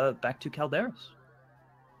back to Calderas.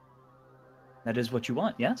 That is what you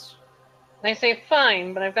want, yes? I say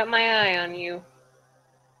fine, but I've got my eye on you.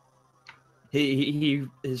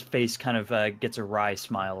 His face kind of gets a wry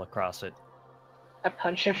smile across it. I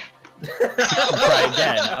punch him. Try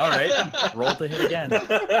again. All right, roll to hit again.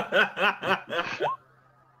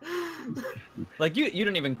 Like you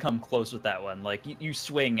don't even come close with that one. Like you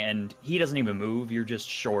swing and he doesn't even move. You're just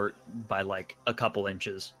short by like a couple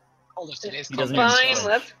inches. He doesn't Fine, even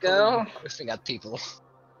let's go. Whiffing at people.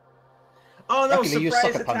 Oh no! Luckily, you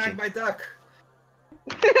Surprise suck at punching. attack by duck.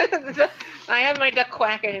 I have my duck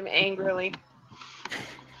quack at him angrily.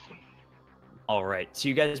 All right, so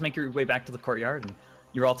you guys make your way back to the courtyard, and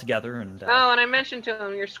you're all together. And Oh, and I mentioned to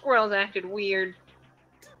him, your squirrels acted weird.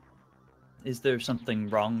 is there something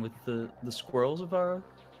wrong with the squirrels of our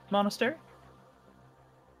monastery?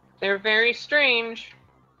 They're very strange.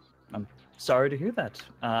 I'm sorry to hear that.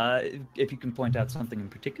 If you can point out something in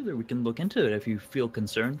particular, we can look into it if you feel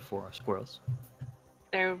concerned for our squirrels.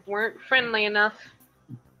 They weren't friendly enough.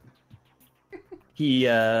 He's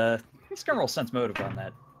gonna roll sense motive on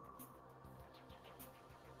that.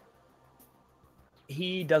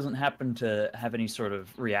 He doesn't happen to have any sort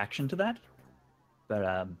of reaction to that,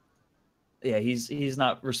 but yeah, he's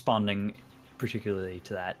not responding particularly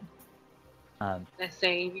to that. I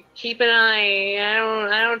say, keep an eye.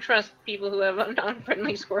 I don't trust people who have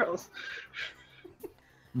non-friendly squirrels.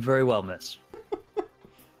 Very well, miss.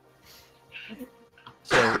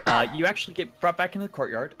 So you actually get brought back into the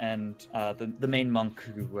courtyard, and the main monk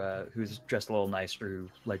who's dressed a little nicer, who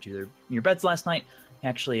led you to your beds last night,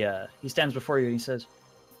 actually he stands before you and he says,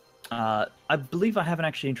 "I believe I haven't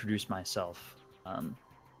actually introduced myself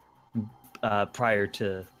prior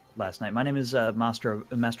to last night. My name is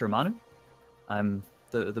Master Manu. I'm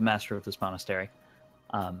the master of this monastery,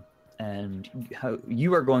 and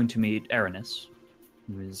you are going to meet Aranis,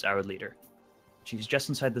 who is our leader. She's just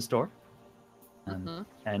inside this door."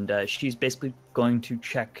 And she's basically going to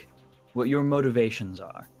check what your motivations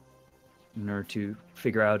are in order to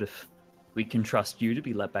figure out if we can trust you to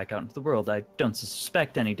be let back out into the world. I don't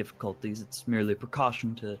suspect any difficulties. It's merely a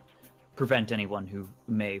precaution to prevent anyone who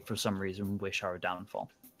may, for some reason, wish our downfall.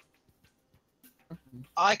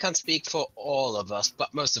 I can't speak for all of us,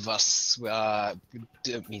 but most of us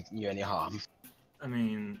don't mean you any harm. I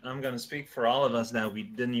mean, I'm gonna speak for all of us now. We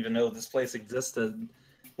didn't even know this place existed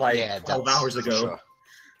like 12 hours ago. Sure.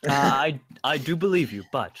 I do believe you,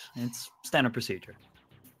 but it's standard procedure.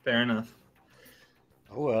 Fair enough.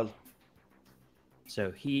 Oh well.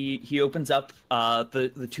 So he opens up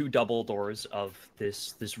the two double doors of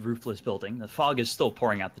this roofless building. The fog is still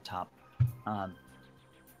pouring out the top,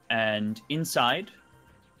 and inside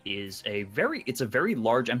is a very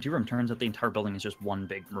large empty room. Turns out the entire building is just one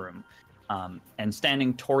big room, and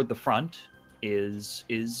standing toward the front is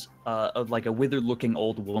like a withered-looking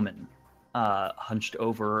old woman, hunched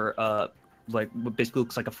over like what basically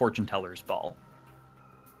looks like a fortune teller's ball.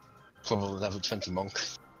 Probably level 20 monk.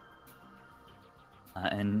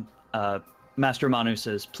 And Master Manu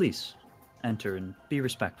says, "Please enter and be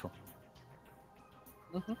respectful."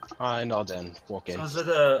 I nod and walk in. So is it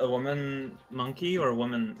a woman monkey or a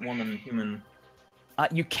woman human?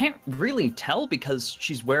 You can't really tell because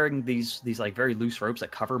she's wearing these like very loose robes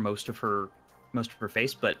that cover most of her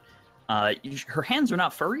face, but her hands are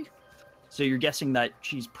not furry, so you're guessing that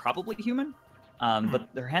she's probably human. But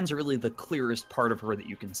her hands are really the clearest part of her that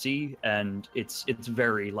you can see, and it's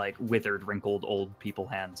very like withered, wrinkled, old people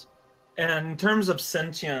hands. And in terms of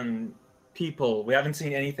sentient people, we haven't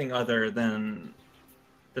seen anything other than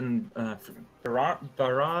Vanara.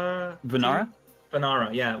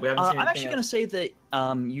 Vanara, yeah, we haven't seen anything I'm actually else. going to say that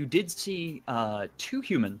you did see two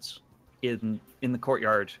humans in the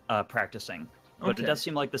courtyard practicing, but Okay. it does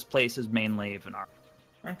seem like this place is mainly Vanara.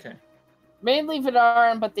 Okay. Mainly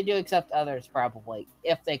Vidaran, but they do accept others probably,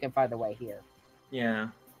 if they can find a way here. Yeah.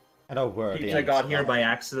 I know word. People that got here by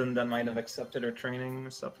accident that might have accepted our training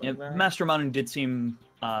and stuff like Yeah, that. Master Manu did seem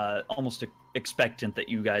almost expectant that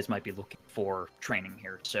you guys might be looking for training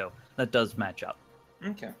here, so that does match up.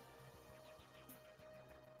 Okay.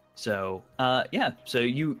 So, yeah, so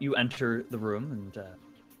you enter the room, and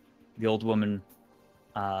the old woman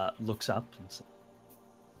looks up and says,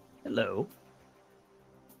 "Hello.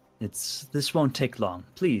 This won't take long.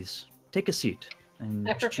 Please, take a seat." And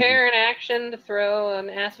I prepare an action to throw an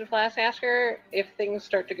acid flask at her if things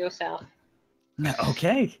start to go south.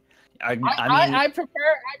 Okay. I mean, I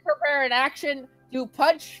prepare an action to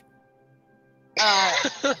punch.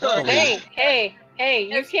 Hey, Hey, you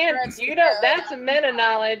Yes, can't. that's- You don't. That's a meta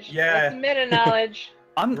knowledge. Yeah. That's meta knowledge.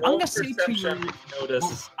 I'm Roll gonna say to perception you. if you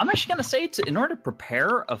notice. I'm actually gonna say in order to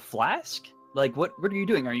prepare a flask, like what are you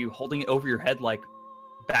doing? Are you holding it over your head like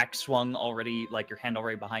back swung already, like your hand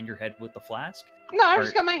already behind your head with the flask? No, I've Or-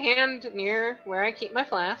 just got my hand near where I keep my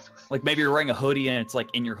flasks. Like maybe you're wearing a hoodie and it's like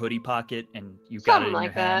in your hoodie pocket and you got it in Something your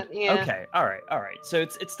like hand. that, yeah. Okay, all right. So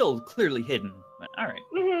it's still clearly hidden. But all right.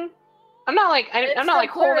 Mm-hmm. I'm not like It's I'm not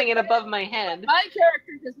like still clear- holding it above my head. My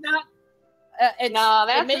character does not. No, it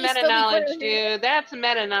that's may a meta still be knowledge, clear- dude. That's a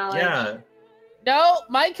meta knowledge. Yeah. No,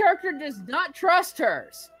 my character does not trust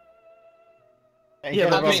hers. And Yeah,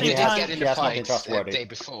 given but I wrong, mean, the we he same did has- get in he a has not been fight the trustworthy. day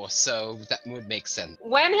before, so that would make sense.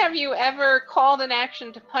 When have you ever called an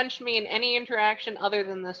action to punch me in any interaction other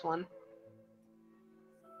than this one?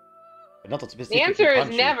 But not The specifically answer is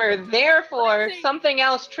punch you. never. Therefore, something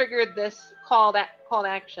else triggered this called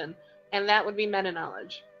action, and that would be meta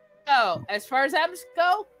knowledge. So, as far as apps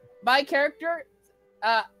go, my character,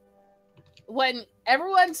 when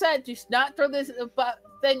everyone said to not throw this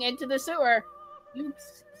thing into the sewer, you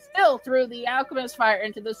still threw the alchemist fire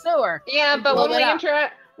into the sewer. Yeah, to but blow when it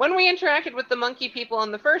up. when we interacted with the monkey people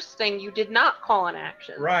on the first thing, you did not call an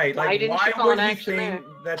action. Right. Why Like, didn't why you call would an he action think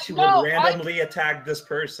there? that she No, would randomly attack this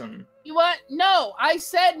person? You want? No, I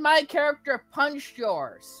said my character punched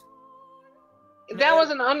yours. That was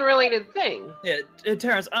an unrelated thing. Yeah,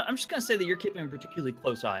 Terrence, I'm just gonna say that you're keeping a particularly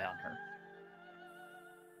close eye on her.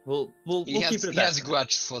 We'll He keep has it at he that. has a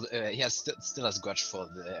grudge for the, he has still has a grudge for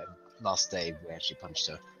the last day where she punched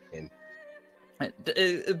her in.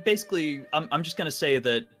 Basically, I'm just gonna say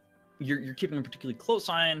that you're keeping a particularly close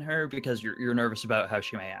eye on her because you're nervous about how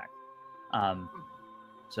she may act.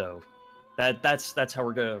 So that's how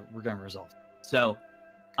we're gonna resolve it. So,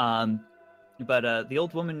 but the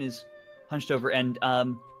old woman is hunched over, and I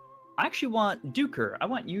actually want Duker. I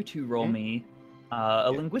want you to roll me a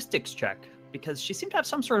linguistics check because she seemed to have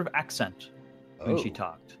some sort of accent when she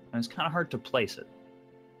talked, and it's kind of hard to place it.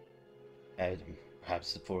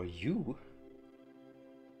 Perhaps for you.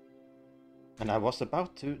 And I was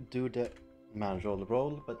about to do the man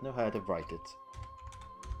roll, but no, I had to write it.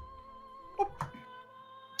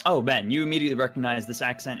 Oh, Ben, you immediately recognize this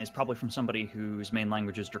accent is probably from somebody whose main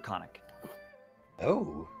language is Draconic.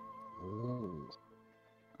 Oh.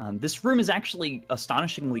 This room is actually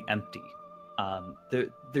astonishingly empty.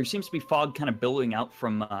 There seems to be fog kind of billowing out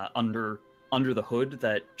from under the hood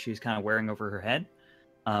that she's kind of wearing over her head.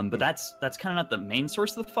 But that's kind of not the main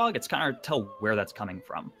source of the fog. It's kind of hard to tell where that's coming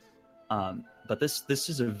from. But this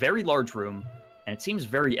is a very large room, and it seems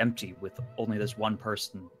very empty with only this one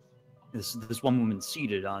person, this one woman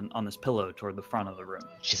seated on this pillow toward the front of the room.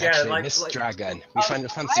 She's Yeah, actually like- Miss like- Dragon. We find the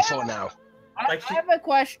fancy four now. I have a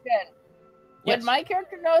question. Yes. Would my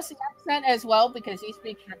character knows the accent as well because he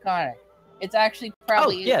speaks Draconic? It's actually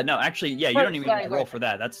probably. Oh yeah, no, actually, yeah, you don't even need to roll language. for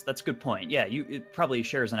that. That's a good point. Yeah, it probably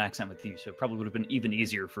shares an accent with you, so it probably would have been even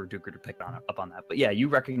easier for Duker to pick up on that. But yeah, you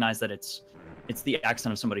recognize that it's the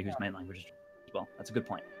accent of somebody whose main language is as well. That's a good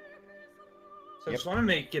point. So I just want to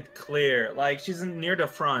make it clear, like, she's near the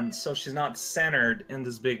front, so she's not centered in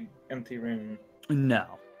this big empty room.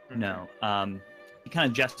 No. He kind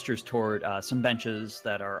of gestures toward some benches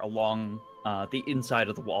that are along the inside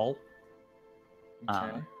of the wall.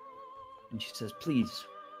 Okay. And she says, "Please,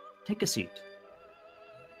 take a seat."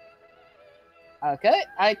 Okay,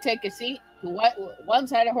 I take a seat to one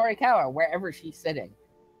side of Horikawa, wherever she's sitting.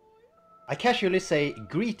 I casually say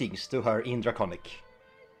greetings to her in Draconic.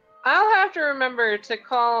 I'll have to remember to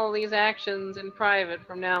call these actions in private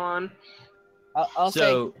from now on. I'll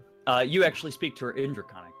So you actually speak to her in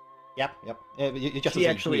Draconic. Yep. You just She say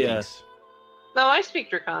actually, greetings. No, I speak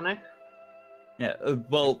Draconic. Yeah,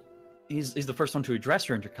 well, he's the first one to address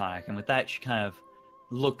her in Draconic, and with that, she kind of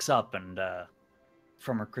looks up and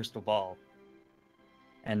from her crystal ball,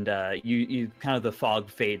 and you kind of the fog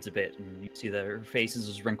fades a bit, and you see that her face is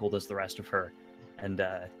as wrinkled as the rest of her, and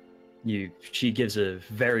she gives a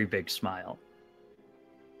very big smile,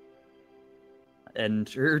 and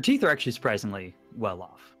her teeth are actually surprisingly well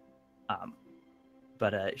off,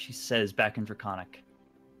 but she says back in Draconic,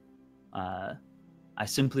 "I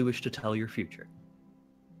simply wish to tell your future."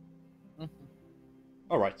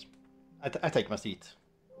 All right. I take my seat.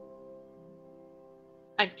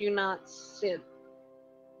 I do not sit.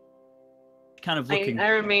 Kind of looking. I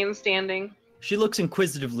remain standing. She looks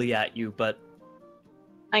inquisitively at you, but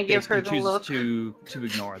I give her basically the chooses look. to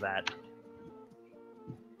ignore that.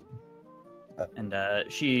 And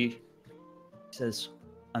she says,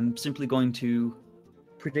 "I'm simply going to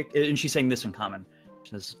predict," and she's saying this in common.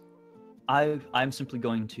 She says, I'm simply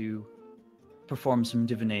going to perform some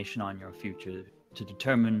divination on your future to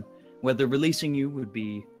determine whether releasing you would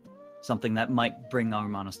be something that might bring our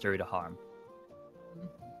monastery to harm.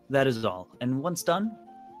 That is all. And once done,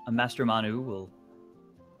 a Master Manu will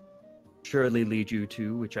surely lead you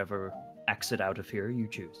to whichever exit out of here you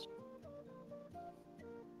choose.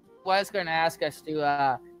 Was going to ask us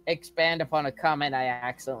to expand upon a comment I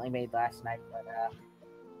accidentally made last night, but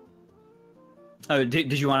Oh,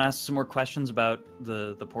 did you want to ask some more questions about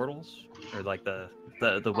the portals or like the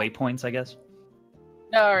waypoints? I guess.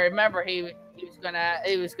 no. Remember, he was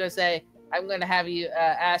gonna say, I'm gonna have you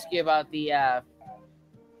ask you about the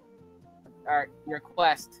or your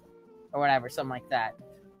quest or whatever, something like that.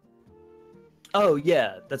 Oh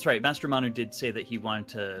yeah, that's right. Master Manu did say that he wanted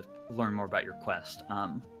to learn more about your quest,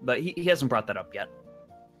 but he hasn't brought that up yet.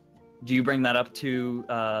 Do you bring that up to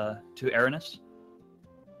Aranis?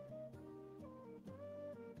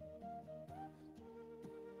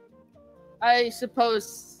 I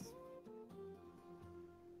suppose.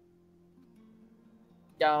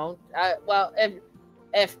 Don't. Well,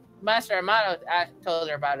 if Master Amano told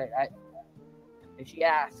her about it, if she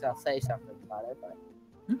asks, I'll say something about it. But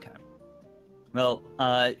Okay. Well,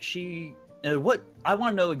 what I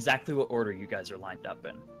want to know exactly what order you guys are lined up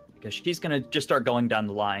in, because she's gonna just start going down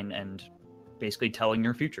the line and basically telling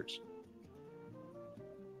your futures.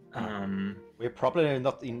 We're probably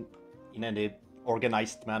not in any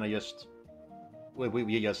organized manner.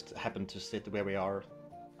 We just happen to sit where we are.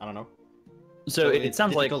 I don't know. So it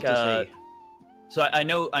sounds like. Difficult to say. So I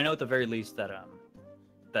know at the very least that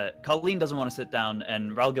that Colleen doesn't want to sit down,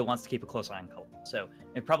 and Ralgil wants to keep a close eye on Colleen. So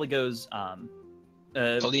it probably goes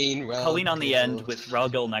Colleen on the end with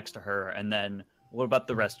Ralgil next to her, and then what about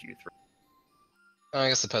the rest of you three?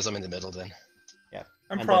 I suppose I'm in the middle then. Yeah.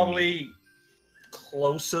 I'm And probably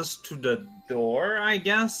closest to the door, I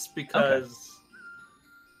guess, because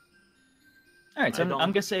All right, so I I'm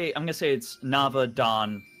don't- gonna say it's Nava,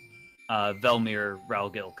 Dawn, Velmir,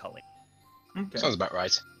 Ralgil, Colleen. okay. Sounds about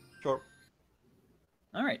right. Sure.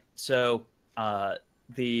 All right, so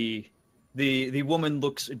the woman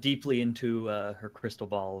looks deeply into her crystal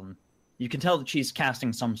ball, and you can tell that she's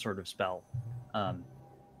casting some sort of spell.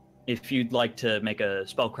 If you'd like to make a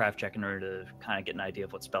spellcraft check in order to kind of get an idea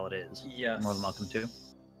of what spell it is, Yes. you're more than welcome to.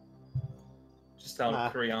 Just out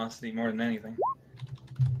of curiosity more than anything.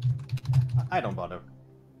 I don't bother.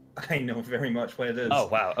 I know very much what it is. Oh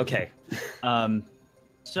wow, okay.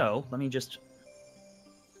 So let me just.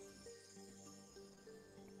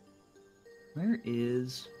 Where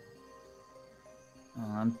is?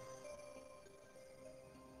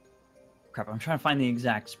 Crap! I'm trying to find the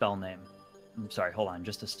exact spell name. I'm sorry. Hold on,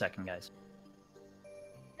 just a second, guys.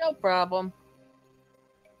 no problem.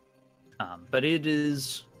 But it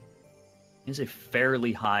is a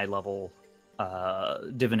fairly high level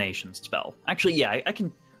divination spell. Actually, yeah, I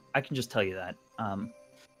can just tell you that. I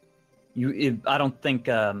don't think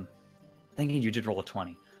thinking you did roll a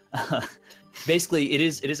 20. Basically, it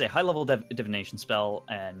is a high level divination spell,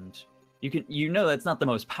 and you know that's not the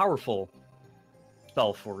most powerful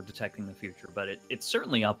spell for detecting the future, but it's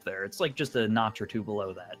certainly up there. It's like just a notch or two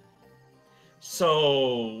below that.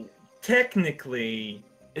 So technically,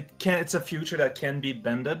 it's a future that can be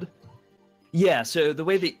bended. Yeah, so the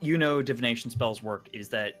way that divination spells work is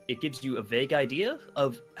that it gives you a vague idea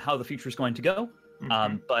of how the future is going to go,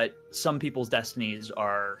 but some people's destinies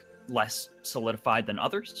are less solidified than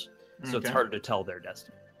others, so it's Okay. harder to tell their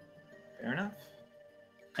destiny. Fair enough.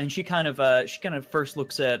 And she kind of first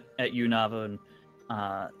looks at you, Nava, and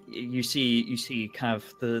you see kind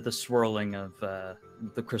of the swirling of the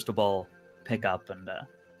crystal ball pick up, and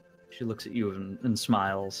she looks at you and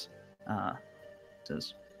smiles.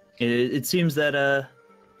 Says, "It seems that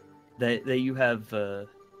that you have a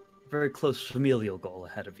very close familial goal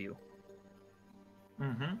ahead of you.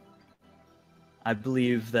 Mm-hmm. I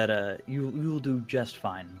believe that you will do just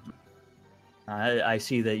fine. I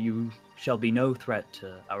see that you shall be no threat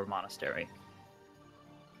to our monastery."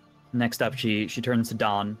 Next up, she turns to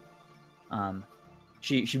Dawn.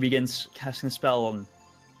 She begins casting a spell, and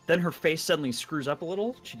then her face suddenly screws up a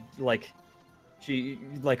little.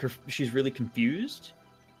 She's really confused,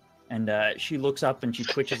 and she looks up and she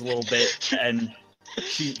twitches a little bit, and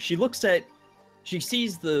she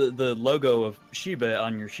sees the logo of Shiba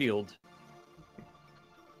on your shield.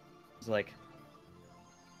 It's like,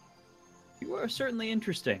 "You are certainly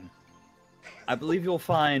interesting. I believe you'll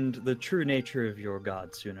find the true nature of your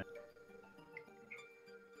god sooner."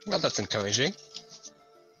 Well, that's encouraging.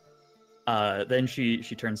 Then she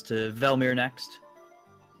turns to Velmir next,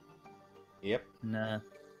 Yep. and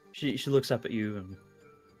she looks up at you, and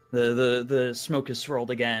the smoke is swirled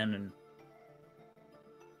again, and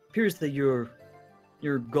appears that your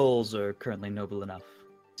goals are currently noble enough.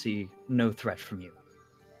 see no threat from you.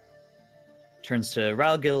 Turns to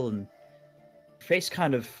Ralgil, and her face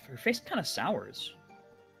kind of sours.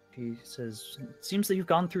 She says, "It seems that you've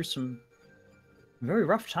gone through some very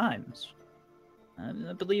rough times. And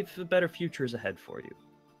I believe a better future is ahead for you."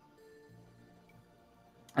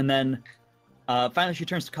 And then, finally, she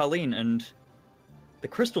turns to Colleen, and the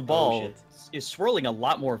crystal ball is swirling a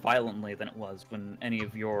lot more violently than it was when any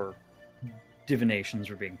of your divinations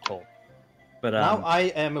were being told. But now I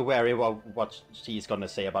am wary of what she's gonna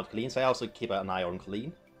say about Colleen, so I also keep an eye on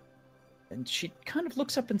Colleen. And she kind of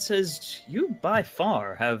looks up and says, "You by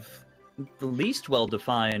far have the least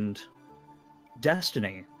well-defined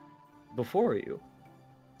destiny before you."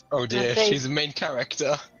 Oh dear, Okay. she's the main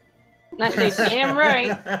character. I say, damn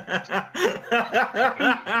right.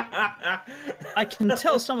 I can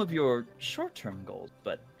tell some of your short-term goals,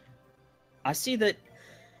 but I see that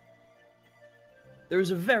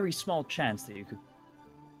there's a very small chance that you could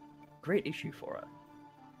great issue for us.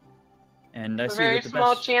 And I A see very that the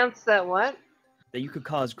small best chance that what? that you could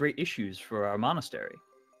cause great issues for our monastery.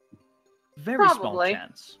 Very small Probably.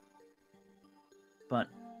 chance. But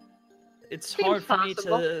it's Seems hard for me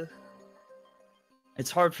possible. to it's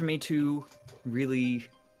hard for me to really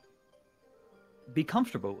be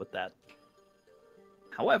comfortable with that.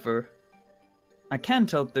 However, I can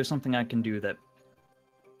tell that there's something I can do that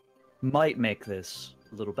might make this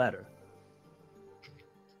a little better.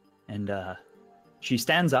 And she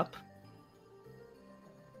stands up.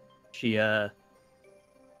 She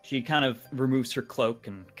kind of removes her cloak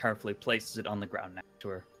and carefully places it on the ground next to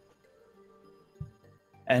her.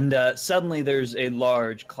 And suddenly there's a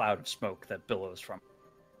large cloud of smoke that billows from her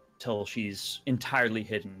till she's entirely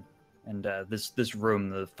hidden. And this room,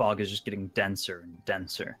 the fog is just getting denser and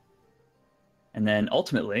denser. And then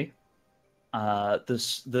ultimately,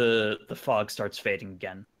 the fog starts fading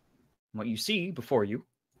again. What you see before you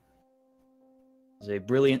is a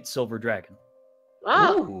brilliant silver dragon.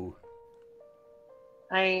 Oh, Ooh.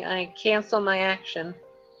 I cancel my action.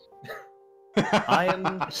 I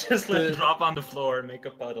am Just let it drop on the floor and make a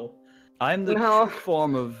puddle. I'm the No. true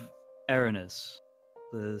form of Aranis,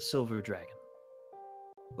 the silver dragon.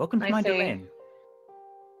 Welcome to I my see. domain.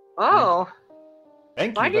 Oh,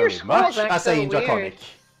 Thank Why you do your very scrolls much, act I say so in Draconic.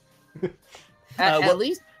 At well-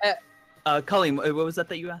 least, Colleen, what was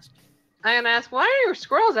that you asked? I'm gonna ask, why do your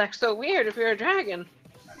squirrels act so weird if you're a dragon?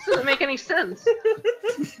 This doesn't make any sense.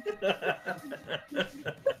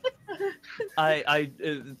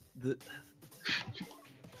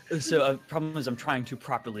 So problem is I'm trying to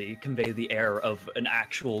properly convey the air of an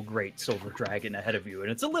actual great silver dragon ahead of you,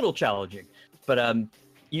 and it's a little challenging. But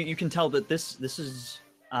you can tell that this is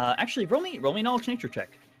actually roll me a knowledge nature check.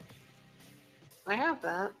 I have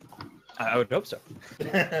that. I would hope so.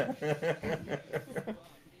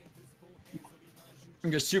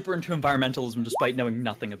 I'm just super into environmentalism despite knowing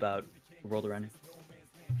nothing about the world around you.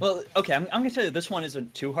 Well, okay, I'm gonna tell you this one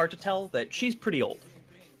isn't too hard to tell that she's pretty old.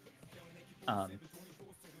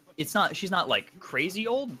 She's not like crazy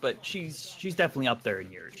old, but she's definitely up there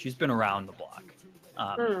in years. She's been around the block.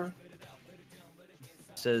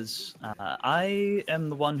 Says, I am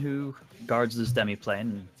the one who guards this demiplane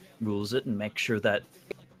and rules it and makes sure that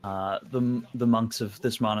the monks of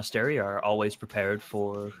this monastery are always prepared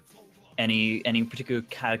for any particular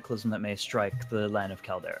cataclysm that may strike the land of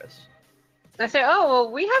Calderas. I say, oh,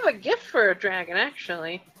 well, we have a gift for a dragon,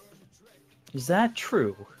 actually. Is that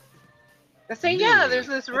true? I say, yeah, there's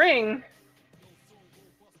this ring.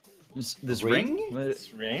 This Ring? ring?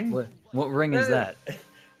 This ring? What ring is that?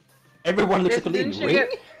 Everyone looks at Didn't Colleen.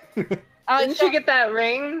 you Ring? Didn't you get that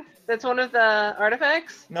ring? That's one of the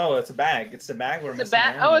artifacts? No, it's a bag. It's the bag we're It's the missing.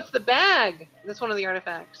 bag. Oh, it's the bag. That's one of the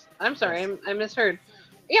artifacts. I'm sorry, I misheard.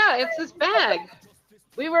 Yeah, it's this bag.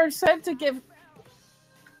 we were sent to give.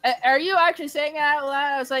 Are you actually saying it out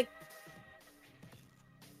loud? I was like,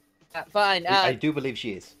 fine. I do believe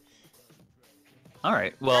she is. All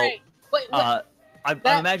right. Well, Alright, wait, I'm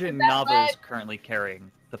that- imagining that Nava bag- is currently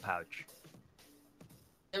carrying the pouch.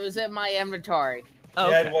 it was in my inventory. Oh,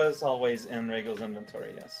 Yeah, okay. it was always in Regal's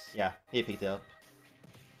inventory, yes. Yeah, he picked it up.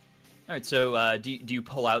 All right. So, do you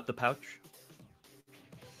pull out the pouch?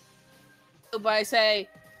 But I say,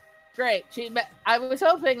 great. I was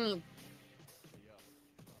hoping.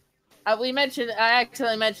 I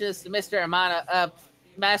actually mentioned this to Mr. Amano,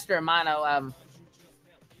 Master Amano.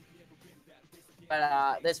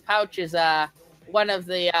 But this pouch is one of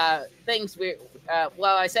the things we.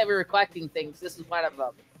 Well, I said we were collecting things. This is one of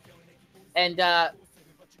them, and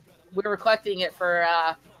we were collecting it for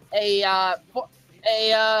we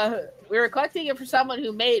were collecting it for someone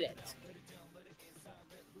who made it.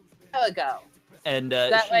 A while ago. And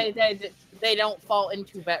That way, they don't fall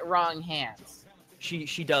into wrong hands.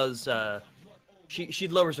 She does. She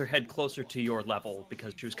lowers her head closer to your level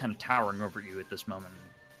because she was kind of towering over you at this moment.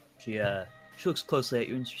 She looks closely at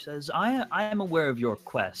you and she says, I am aware of your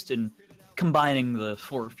quest in combining the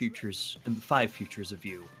 4 futures and the 5 futures of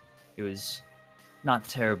you. It was not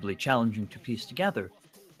terribly challenging to piece together.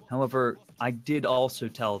 However, I did also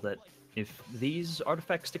tell that if these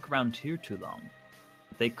artifacts stick around here too long,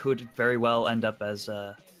 they could very well end up as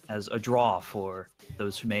a draw for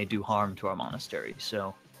those who may do harm to our monastery.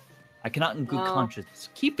 So I cannot in good conscience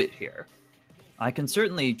keep it here. I can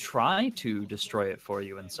certainly try to destroy it for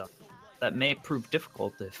you and stuff. That may prove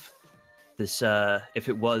difficult if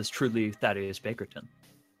it was truly Thaddeus Bakerton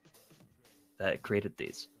that created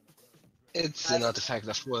these. It's an artifact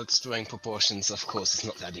of world-destroying proportions, of course, it's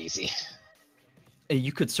not that easy.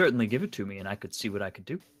 You could certainly give it to me and I could see what I could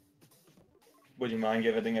do. Would you mind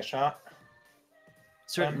giving it a shot?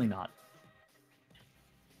 Certainly not.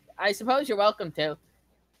 I suppose you're welcome to.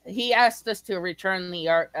 He asked us to return the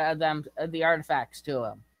artifacts to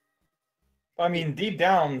him. I mean, deep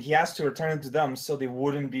down, he has to return it to them so they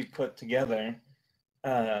wouldn't be put together.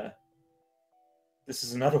 This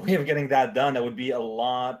is another way of getting that done that would be a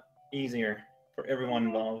lot easier for everyone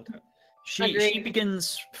involved. She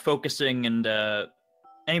begins focusing, and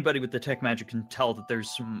anybody with detect magic can tell that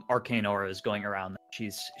there's some arcane auras going around.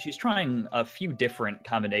 She's trying a few different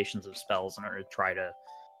combinations of spells in order to try to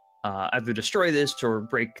either destroy this or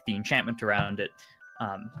break the enchantment around it.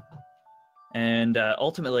 And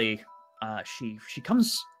ultimately, she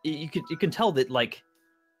comes. You can tell that like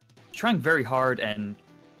trying very hard, and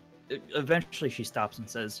eventually she stops and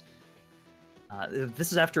says,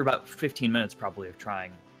 "This is after about 15 minutes probably of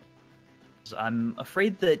trying. I'm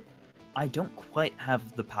afraid that I don't quite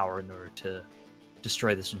have the power in order to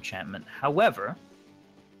destroy this enchantment. However,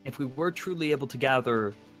 if we were truly able to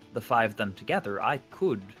gather the 5 of them together, I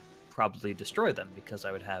could probably destroy them because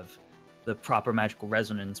I would have the proper magical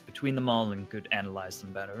resonance between them all and could analyze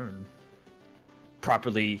them better and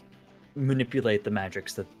properly manipulate the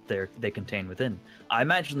magics that they contain within. I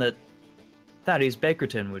imagine that Thaddeus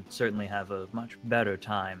Bakerton would certainly have a much better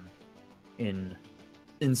time in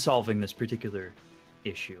solving this particular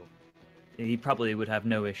issue. He probably would have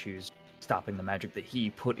no issues stopping the magic that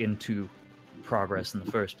he put into progress in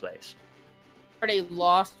the first place." Already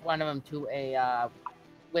lost one of them to a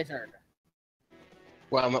wizard.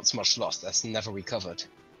 Well, not so much lost, that's never recovered.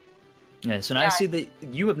 Yes, and I see that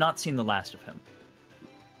you have not seen the last of him.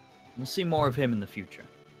 We'll see more of him in the future.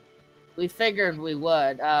 We figured we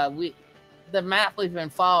would. The map we've been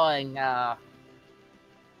following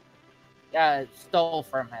stole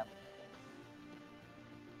from him.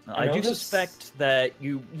 I do suspect that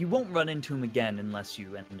you won't run into him again unless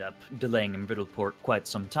you end up delaying in Riddleport quite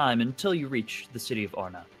some time until you reach the city of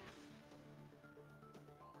Orna.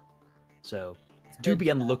 So, do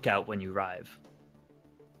be on the lookout when you arrive.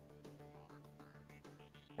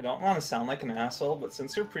 I don't want to sound like an asshole, but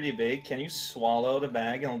since you're pretty big, can you swallow the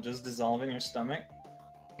bag and it'll just dissolve in your stomach?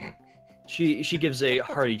 She gives a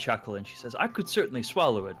hearty chuckle and she says, "I could certainly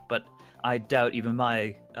swallow it, but I doubt even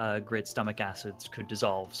my great stomach acids could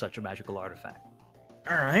dissolve such a magical artifact."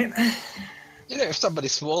 Alright. You know, if somebody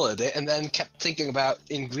swallowed it and then kept thinking about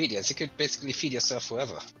ingredients, you could basically feed yourself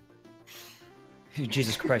forever.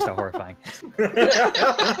 Jesus Christ, how horrifying.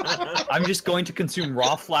 I'm just going to consume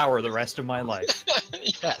raw flour the rest of my life.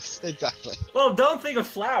 Yes, exactly. Well, don't think of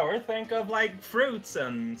flour, think of, like, fruits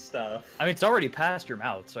and stuff. I mean, it's already past your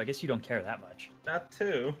mouth, so I guess you don't care that much. That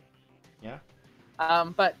too. Yeah.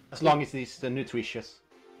 But As long as it's nutritious.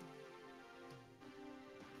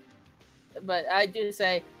 But I do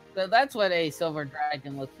say, so that's what a silver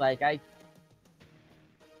dragon looks like.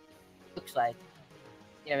 Looks like.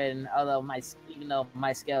 Even though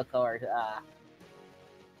my scale color,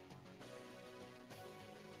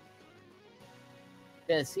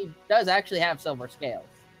 because he does actually have silver scales.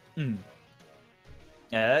 Hmm.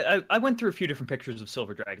 Yeah, I went through a few different pictures of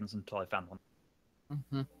silver dragons until I found one.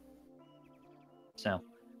 Mm-hmm. So,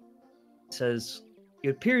 it says, it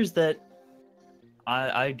appears that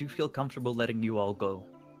I do feel comfortable letting you all go.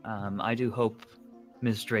 I do hope,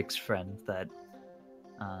 Ms. Drake's friend, that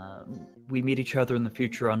we meet each other in the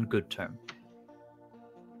future on good terms.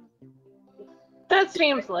 That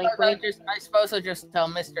seems likely. I suppose I'll just tell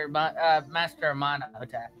Master Amano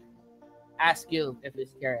to ask you if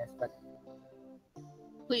he's curious, but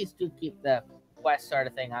please do keep the quest sort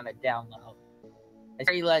of thing on a down low.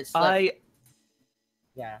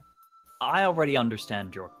 Yeah. I already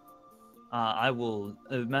understand your. I will.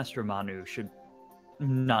 Master Manu should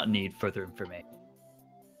not need further information.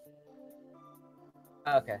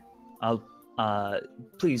 Okay. I'll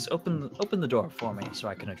Please open the door for me so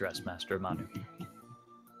I can address Master Manu.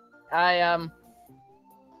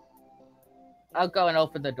 I'll go and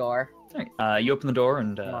open the door. All right. You open the door,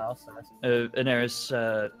 and Else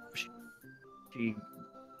Inaris, she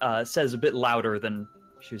says a bit louder than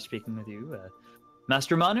she was speaking with you.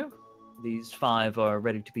 Master Manu, these 5 are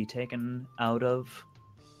ready to be taken out of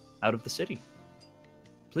the city.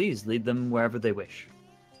 Please lead them wherever they wish.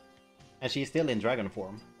 And she's still in dragon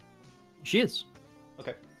form. She is.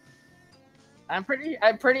 Okay. I'm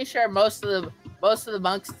pretty sure most of the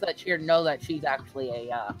monks that here know that she's actually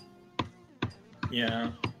a.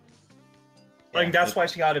 Yeah. Like that's why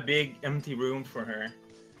she got a big empty room for her.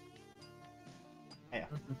 Yeah.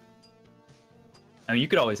 I mean, you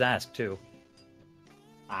could always ask too.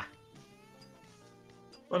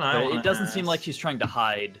 Well, it doesn't seem like she's trying to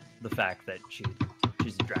hide the fact that she's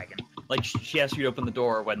a dragon. Like she asked you to open the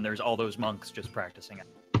door when there's all those monks just practicing it.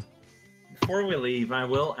 Before we leave, I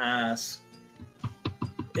will ask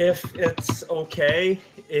if it's okay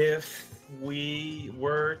if we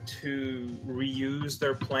were to reuse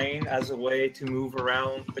their plane as a way to move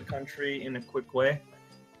around the country in a quick way.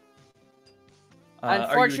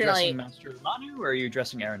 Unfortunately, are you addressing Master Manu or are you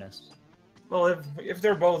addressing Aranis? Well, if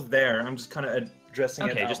they're both there, I'm just kind of addressing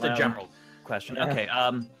it. Okay, out just loud. a general question. Yeah. Okay,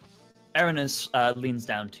 Aranis leans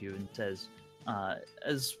down to you and says,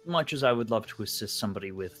 as much as I would love to assist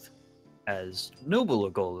somebody with as noble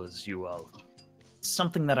a goal as you all, it's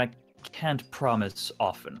something that I can't promise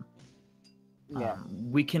often. Yeah.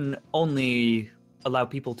 We can only allow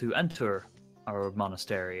people to enter our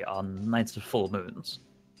monastery on nights of full moons.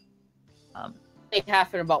 They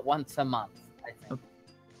happen about once a month, I think.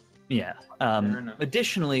 Yeah.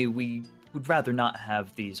 Additionally, we would rather not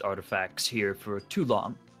have these artifacts here for too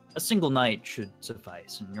long. A single night should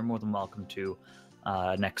suffice, and you're more than welcome to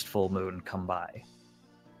next full moon come by.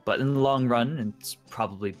 But in the long run, it's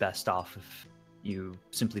probably best off if you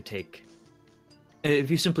simply take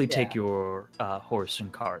your horse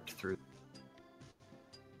and cart through.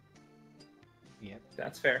 Yeah,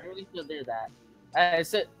 that's fair. We will do that.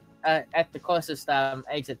 Sit at the closest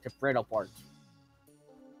exit to Riddleport.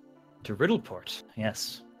 To Riddleport,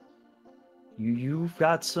 yes. You've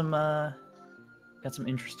got some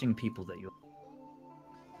interesting people that you.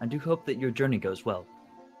 I do hope that your journey goes well.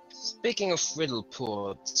 Speaking of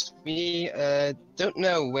Riddleport, we don't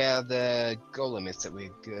know where the golem is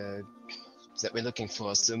that we're looking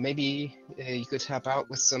for. So maybe you could help out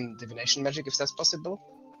with some divination magic if that's possible.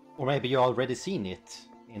 Or maybe you already seen it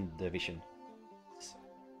in the vision.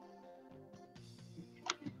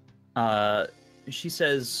 She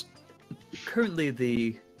says, currently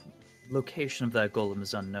the location of that golem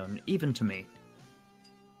is unknown, even to me.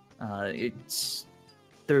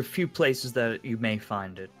 There are a few places that you may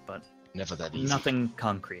find it, but never that easy. Nothing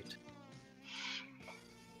concrete.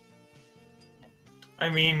 I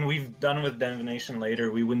mean, we've done with divination later.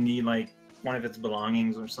 We would need like one of its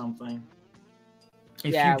belongings or something.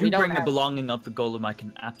 If you do bring the belonging of the golem, I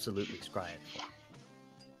can absolutely scry it.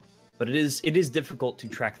 But it is difficult to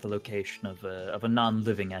track the location of a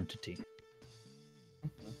non-living entity.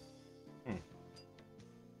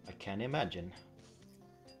 I can imagine.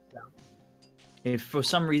 If for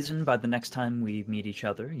some reason by the next time we meet each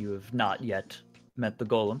other you have not yet met the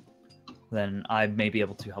golem, then I may be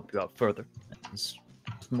able to help you out further. It's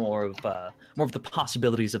more of the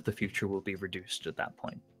possibilities of the future will be reduced at that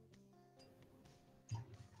point.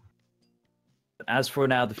 But as for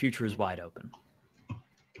now, the future is wide open.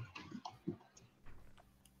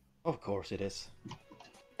 Of course it is.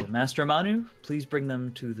 Master Manu, please bring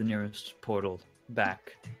them to the nearest portal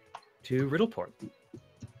back to Riddleport.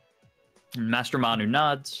 And Master Manu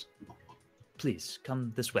nods. Please,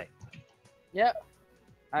 come this way. Yep.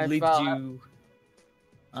 He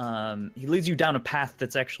leads you down a path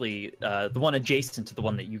that's actually the one adjacent to the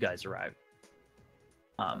one that you guys arrived.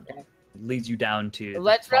 Leads you down to.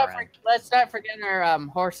 Let's not forget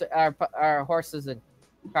our horses and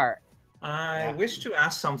cart. I wish to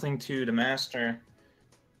ask something to the master.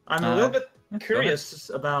 I'm a little bit curious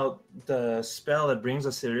about the spell that brings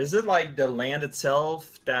us here. Is it like the land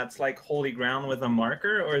itself that's like holy ground with a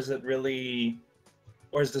marker, or is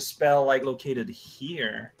the spell like located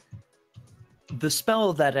here? The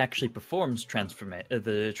spell that actually performs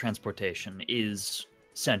the transportation is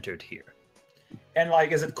centered here. And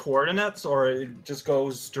like, is it coordinates, or it just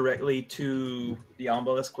goes directly to the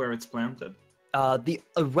obelisk where it's planted?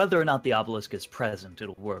 Whether or not the obelisk is present,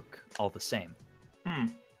 it'll work all the same.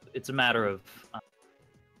 It's a matter of.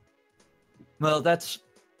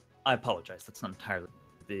 I apologize. That's not entirely.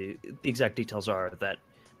 The exact details are that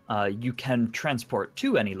you can transport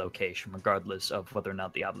to any location, regardless of whether or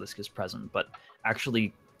not the obelisk is present. But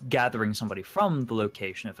actually gathering somebody from the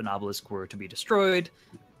location, if an obelisk were to be destroyed,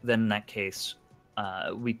 then in that case,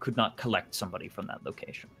 we could not collect somebody from that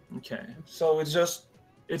location. Okay, so it's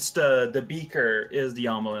the beaker is the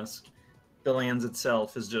obelisk. The lands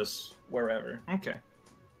itself is just wherever. Okay.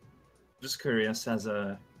 Just curious as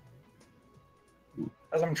I'm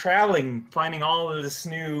traveling, finding all of this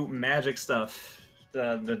new magic stuff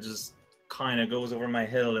that just kind of goes over my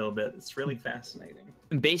head a little bit. It's really fascinating.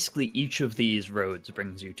 Basically, each of these roads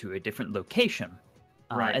brings you to a different location.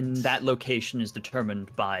 Right. And that location is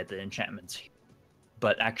determined by the enchantments.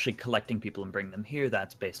 But actually collecting people and bringing them here,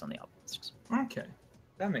 that's based on the obelisks. Okay.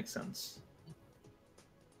 That makes sense.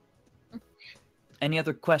 Any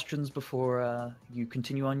other questions before you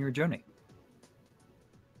continue on your journey?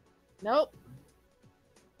 Nope.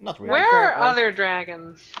 Not really. Where are other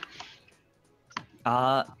dragons?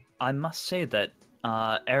 I must say that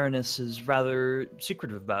Aranis is rather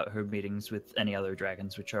secretive about her meetings with any other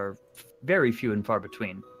dragons, which are very few and far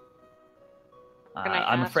between.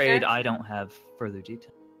 I'm afraid I don't have further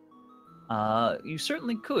detail. You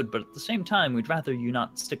certainly could, but at the same time, we'd rather you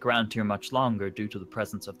not stick around here much longer due to the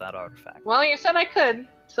presence of that artifact. Well, you said I could,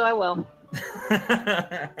 so I will.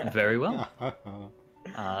 Very well.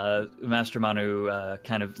 Master Manu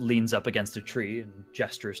kind of leans up against a tree and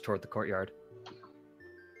gestures toward the courtyard.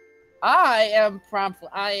 I am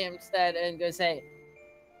instead and gonna say,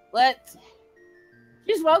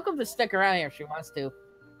 she's welcome to stick around here if she wants to.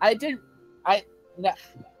 No,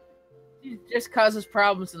 she just causes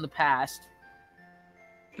problems in the past.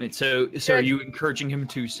 Wait, so are you encouraging him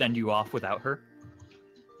to send you off without her?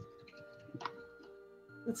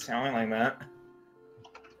 It's sounding like that.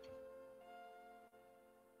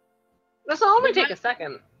 This will only take a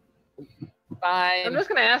second. Fine. I'm just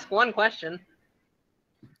gonna ask one question.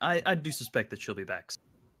 I do suspect that she'll be back.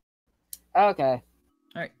 Okay.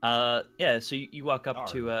 All right. Yeah. So you walk up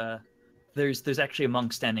to there's actually a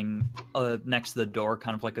monk standing next to the door,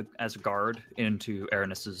 kind of like as a guard into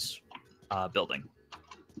Aranis's building.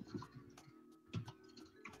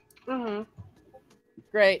 Mm-hmm.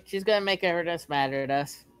 Great. She's gonna make Aranis mad at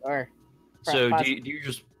us, or. So do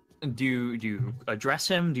you address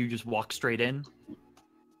him? Do you just walk straight in?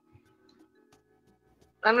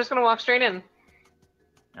 I'm just gonna walk straight in.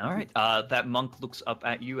 All right. That monk looks up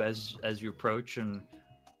at you as you approach, and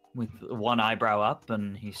with one eyebrow up,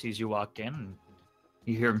 and he sees you walk in, and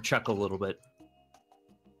you hear him chuckle a little bit.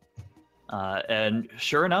 And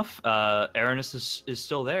sure enough, Aranis is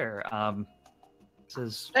still there.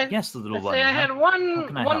 Says, "Yes, the little one." I had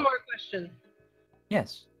one help? more question.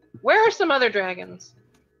 Yes. Where are some other dragons?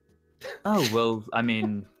 Oh well, I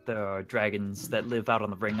mean, there are dragons that live out on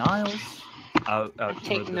the Ring Isles, out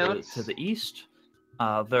to the east.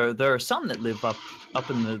 There are some that live up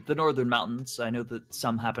in the northern mountains. I know that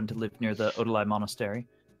some happen to live near the Odalai Monastery,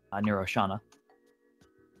 near Oshana.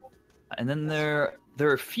 And then there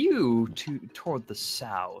are a few toward the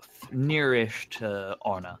south, nearish to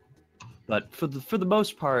Orna. But for the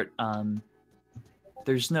most part,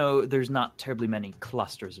 there's not terribly many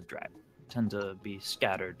clusters of dragons. They tend to be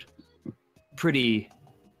scattered pretty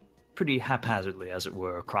haphazardly, as it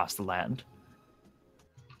were, across the land.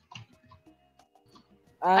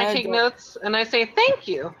 I take notes and I say thank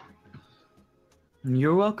you.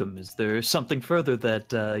 You're welcome. Is there something further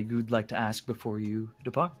that you'd like to ask before you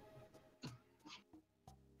depart?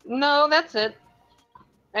 No, that's it.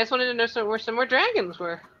 I just wanted to know where some more dragons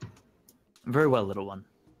were. Very well, little one.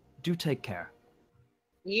 Do take care.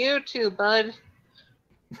 You too, bud.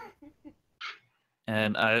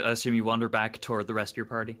 And I assume you wander back toward the rest of your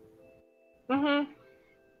party?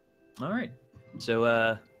 Mm-hmm. All right.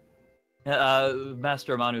 So,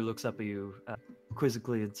 Master Amanu looks up at you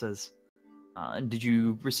quizzically and says, did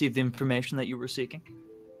you receive the information that you were seeking?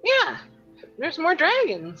 Yeah, there's more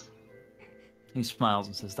dragons. He smiles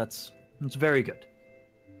and says, that's very good.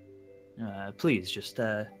 Please, just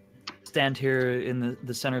stand here in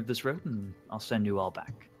the center of this road and I'll send you all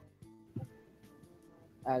back.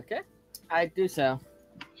 Okay, I do so.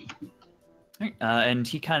 And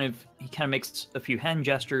he kind of makes a few hand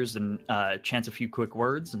gestures and chants a few quick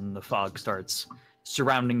words, and the fog starts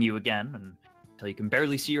surrounding you again until you can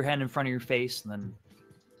barely see your hand in front of your face. And then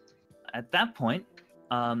at that point,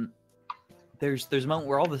 there's a moment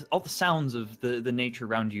where all the sounds of the nature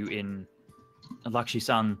around you in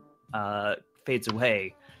Lakshi-san fades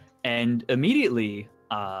away, and immediately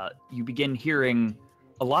you begin hearing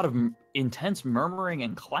a lot of intense murmuring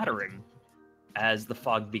and clattering as the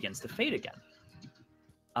fog begins to fade again.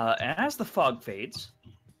 And as the fog fades,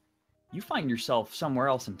 you find yourself somewhere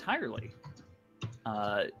else entirely.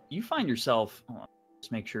 you find yourself. Hold on,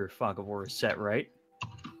 just make sure Fog of War is set right.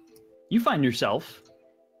 You find yourself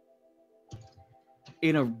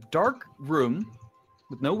in a dark room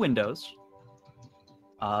with no windows,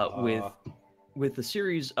 with a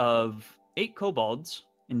series of 8 kobolds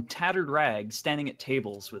in tattered rags standing at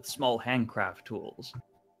tables with small handcraft tools.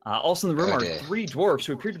 Also in the room are 3 dwarfs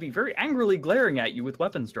who appear to be very angrily glaring at you with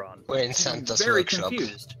weapons drawn. We're in Santa's very workshop.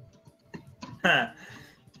 Confused.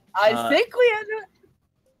 I think we had to...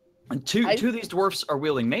 And two of these dwarfs are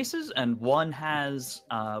wielding maces, and one has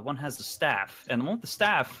a staff. And the one with the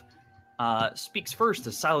staff speaks first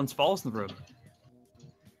as silence falls in the room.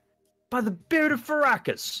 By the beard of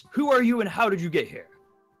Farrakis, who are you and how did you get here?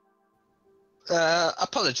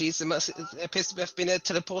 Apologies, it appears to have been a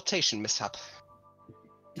teleportation mishap.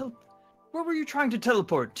 Where were you trying to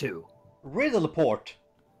teleport to? Riddleport.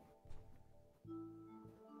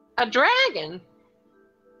 A dragon?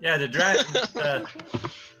 Yeah, the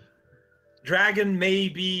dragon may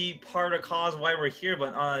be part of cause why we're here,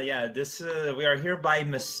 but yeah, we are here by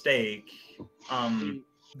mistake.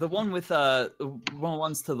 The one with one of the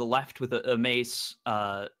ones to the left with a mace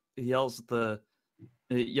yells the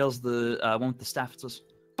one with the staff and says,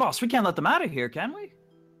 "Boss, we can't let them out of here, can we?"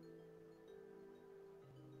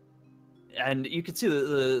 And you can see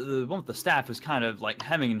the one with the staff is kind of like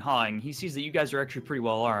hemming and hawing. He sees that you guys are actually pretty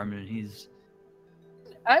well armed, and he's...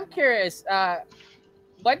 I'm curious, how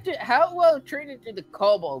well treated do the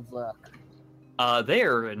kobolds look? They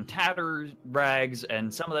are in tattered rags,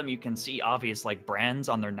 and some of them you can see obvious like brands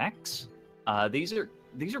on their necks. These are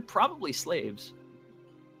probably slaves.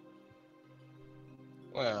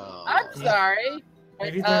 Well, I'm sorry.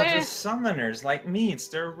 Maybe they're just summoners like me. It's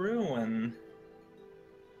their ruin.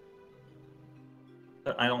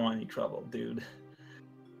 But I don't want any trouble, dude.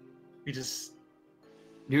 We just...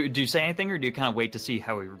 Do you say anything, or do you kind of wait to see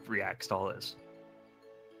how he reacts to all this?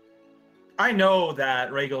 I know that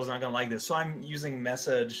Rhaegal's not gonna like this, so I'm using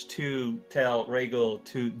message to tell Rhaegal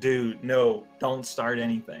to don't start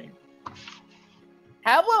anything.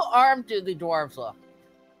 How well armed do the dwarves look?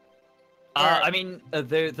 I mean,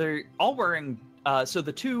 they're all wearing... so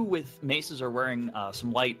the 2 with maces are wearing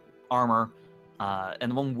some light armor,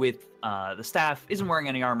 and the one with the staff isn't wearing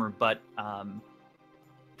any armor, but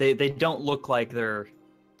they don't look like they're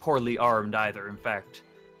poorly armed either. In fact,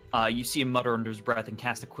 you see him mutter under his breath and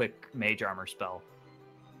cast a quick mage armor spell.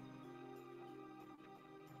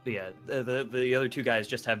 But yeah, the other 2 guys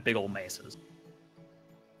just have big old maces.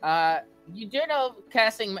 You do know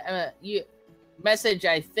casting message,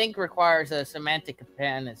 I think, requires a semantic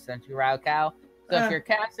companion, essentially raocow. So if you're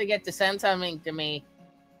casting it to send something to me...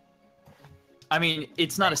 I mean,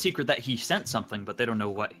 it's not a secret that he sent something, but they don't know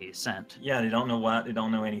what he sent. Yeah, they don't know what. They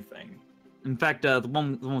don't know anything. In fact, the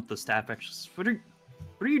one with the staff actually says, what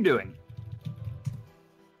are you doing?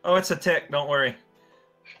 Oh, it's a tick. Don't worry.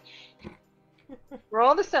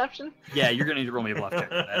 Roll deception. Yeah, you're gonna need to roll me a bluff check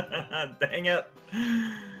for that. Dang it.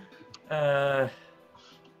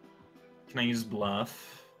 Can I use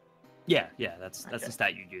bluff? Yeah, that's Okay. the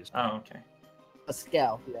stat you'd use. Oh, okay. A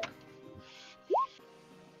skill, yeah.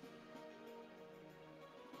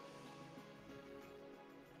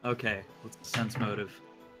 Okay, what's the sense motive?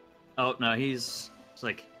 Oh no, he's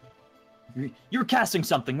like, you were casting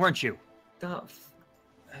something, weren't you?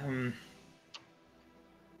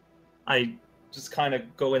 I just kind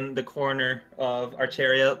of go in the corner of our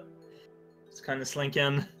chariot. Just kind of slink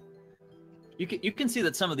in. You can see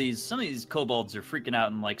that some of these kobolds are freaking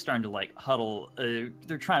out and like starting to like huddle.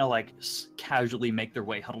 They're trying to like casually make their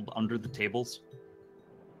way huddled under the tables.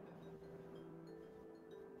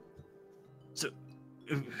 So,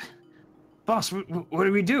 boss, what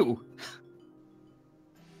do we do?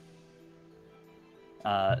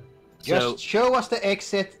 Just show us the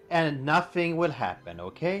exit and nothing will happen,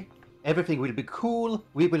 okay? Everything will be cool.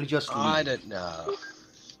 We will just leave. I don't know.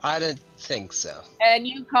 I don't think so. And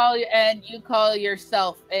you call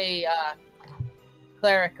yourself a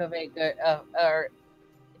cleric of a good or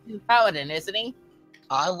he's a paladin, isn't he?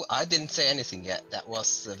 I didn't say anything yet. That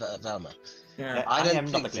was Velma. Yeah. I don't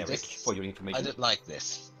am not a think cleric, this- for your information. I don't like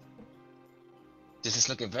this. This is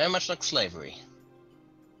looking very much like slavery.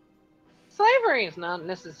 Slavery is not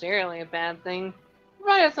necessarily a bad thing,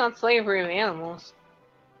 provided it's not slavery of animals.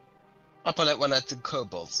 I'll put that one at the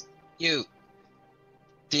kobolds.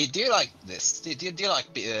 Do you like this? Do you like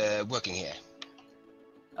working here?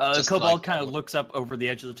 Just Kobold like- kind of looks up over the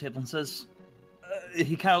edge of the table and says,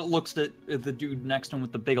 he kind of looks at the dude next to him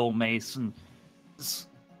with the big old mace and says,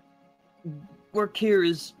 work here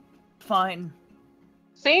is fine.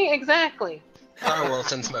 See, exactly. Firewall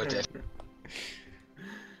sense motive.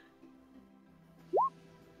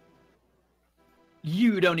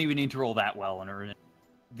 you don't even need to roll that well, and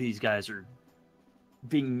these guys are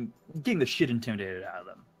getting the shit intimidated out of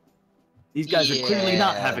them. These guys are clearly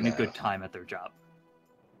not having a good time at their job.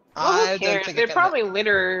 Well, who I don't cares? think They're I probably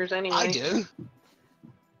litterers anyway. I do.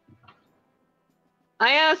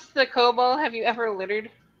 I asked the kobold, have you ever littered?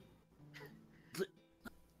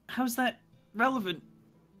 How's that relevant?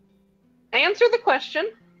 Answer the question.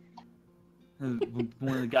 One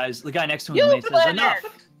of the guy next to him You says, littered! enough!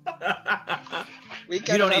 We You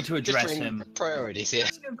don't gotta need to have address differing him. priorities here.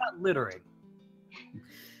 Ask him about littering.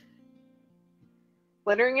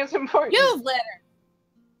 Littering is important. You've littered.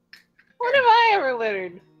 When have I ever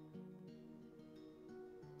littered?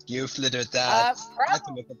 You've littered that. I Probably,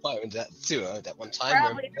 can make a point with that too. That one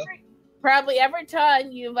time. probably every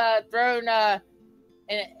time you've thrown an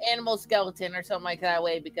animal skeleton or something like that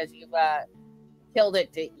away because you've killed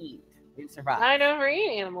it to eat and survive. I never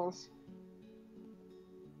eat animals.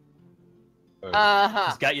 He's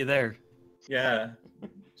got you there. Yeah.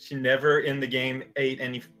 She never in the game ate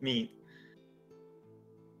any meat.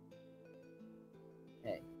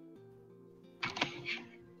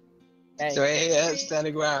 So here,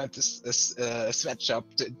 standing around this sweatshop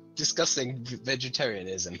discussing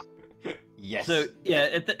vegetarianism. Yes. So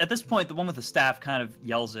yeah, at this point, the one with the staff kind of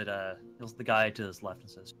yells at the guy to his left and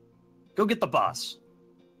says, "Go get the boss."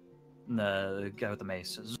 And the guy with the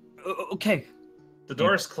mace says, "Okay." The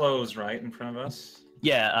door is closed, right, in front of us?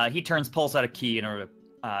 Yeah, he pulls out a key in order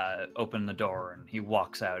to open the door, and he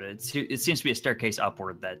walks out. It seems to be a staircase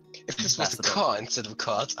upward that. If this was a car instead of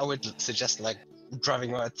carts, I would suggest like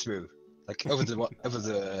driving right through, like over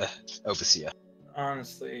the overseer.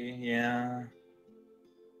 Honestly, yeah.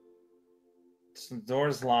 So the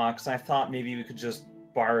door's locked, so I thought maybe we could just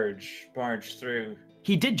barge through.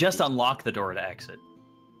 He did just unlock the door to exit.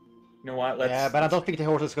 You know what? Yeah, but I don't think the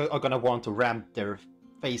horses are gonna want to ram their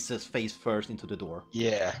faces face first into the door.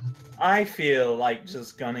 Yeah. I feel like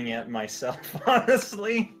just gunning it myself,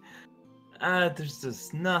 honestly. There's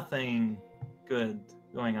just nothing good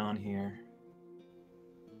going on here.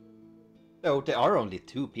 So there are only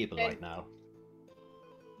 2 people right now.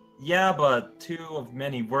 Yeah, but 2 of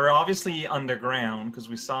many. We're obviously underground because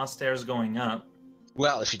we saw stairs going up.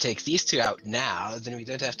 Well, if you take these 2 out now, then we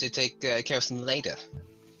don't have to take care of them later.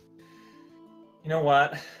 You know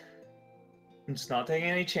what? I'm just not taking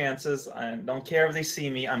any chances. I don't care if they see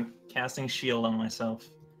me. I'm casting shield on myself.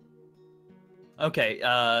 Okay,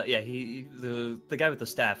 yeah, the guy with the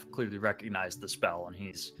staff clearly recognized the spell,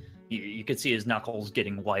 and you could see his knuckles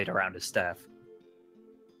getting white around his staff.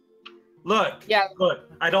 Look, Yeah. look,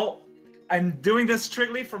 I'm doing this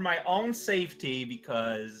strictly for my own safety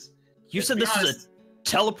because... You let's said be this is honest, a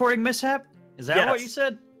teleporting mishap? Is that what Yes. you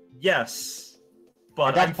said? Yes.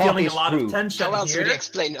 But that I'm part feeling a is lot true. of tension How else here. would you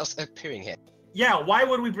explain us appearing here? Yeah, why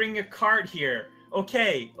would we bring a cart here?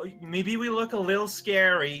 Okay, maybe we look a little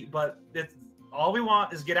scary, but all we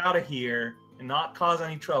want is get out of here and not cause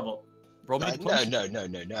any trouble. Roll me diplomacy.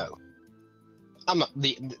 No. I'm not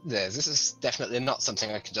this is definitely not something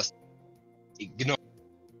I can just ignore.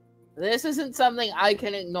 This isn't something I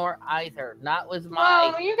can ignore either. Not with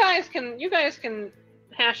my. Well, you guys can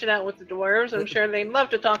hash it out with the dwarves. I'm sure they'd love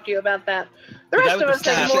to talk to you about that. The The guy rest with of the us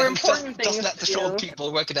have staff- more important Just things let the to short do.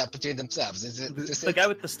 people work it out between themselves. Is it? The guy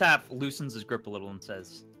with the staff loosens his grip a little and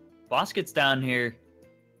says, "Boss gets down here.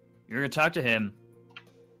 You're gonna talk to him,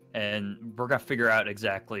 and we're gonna figure out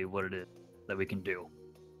exactly what it is that we can do.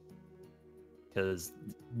 Because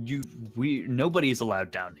nobody's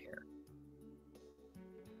allowed down here."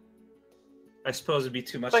 I suppose it'd be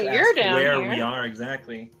too much But to you're ask down where here. we are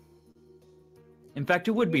exactly. In fact,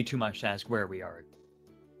 it would be too much to ask where we are.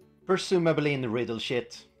 Presumably in the riddle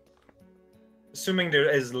shit. Assuming there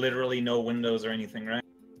is literally no windows or anything, right?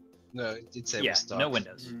 No, it did say it Yeah, was dark. no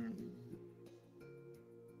windows.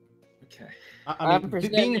 Okay. I mean,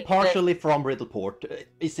 presuming being that- partially from Riddleport,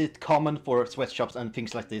 is it common for sweatshops and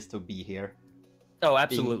things like this to be here? Oh,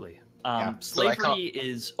 absolutely. Yeah. So I Slavery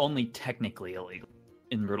is only technically illegal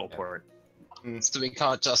in Riddleport. So we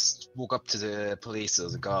can't just walk up to the police or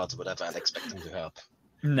the guards or whatever and expect them to help.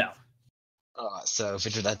 No. So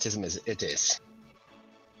vigilantism it is.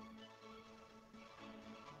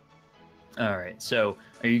 All right. So,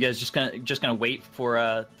 are you guys just gonna wait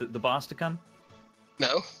for the boss to come?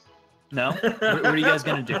 No. No. What are you guys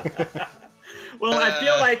gonna do? Well, I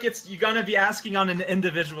feel like you're gonna be asking on an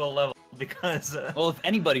individual level because. Well, if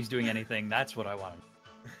anybody's doing anything, that's what I want.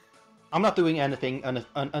 I'm not doing anything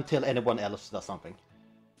until anyone else does something.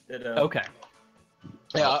 Okay.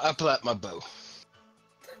 Yeah, I'll pull out my bow.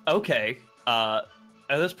 Okay. At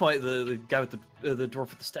this point, the guy with the dwarf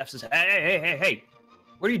with the staff says, "Hey!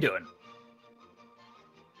 What are you doing?"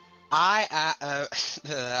 It's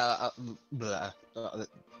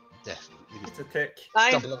a tick.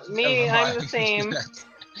 I'm Never the mind. same.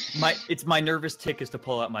 It's my nervous tick is to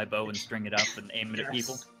pull out my bow and string it up and aim it at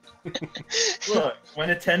people. Yes. Look,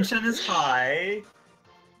 when attention is high, it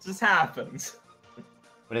just happens.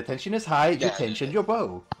 When attention is high, you tension your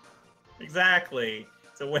bow. Exactly.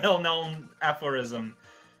 It's a well-known aphorism.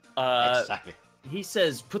 Exactly. He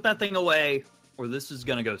says, "Put that thing away, or this is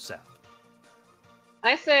gonna go south."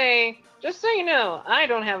 I say, just so you know, I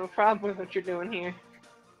don't have a problem with what you're doing here.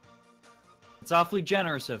 It's awfully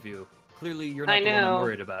generous of you. Clearly, you're not I the one I'm know.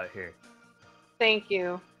 worried about here. Thank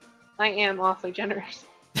you. I am awfully generous.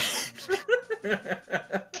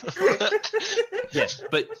 Yeah,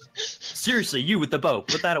 but seriously, you with the bow,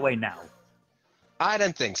 put that away now. I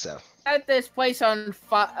don't think so. Set this place on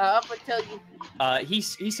fire up until you. He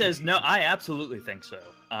says, "No, I absolutely think so."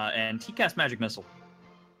 And he casts magic missile.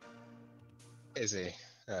 Is he?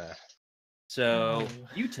 So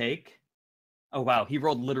you take. Oh wow, he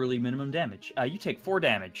rolled literally minimum damage. You take 4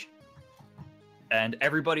 damage. And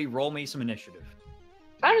everybody, roll me some initiative.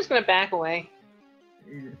 I'm just gonna back away.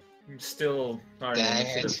 You still are an Dang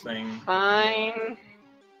initiative it. thing. Fine.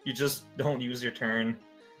 You just don't use your turn.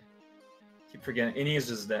 Keep forgetting. And he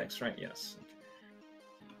uses Dex, right? Yes.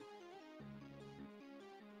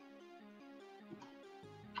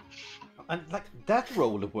 And like that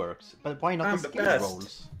roll works, but why not I'm the the skill best.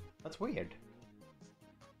 rolls? That's weird.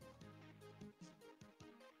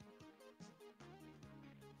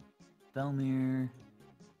 Velmir.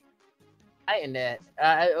 And it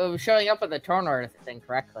was showing up on the turn order thing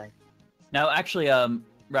correctly. Now, actually,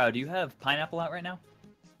 Rao, do you have pineapple out right now?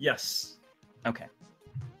 Yes. Okay.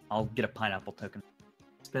 I'll get a pineapple token.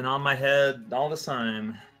 It's been on my head all the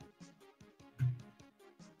time.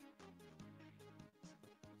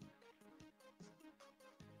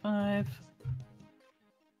 Five.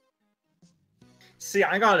 See,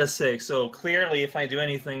 I got a 6, so clearly if I do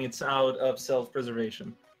anything, it's out of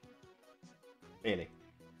self-preservation. Really.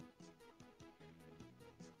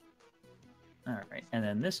 All right, and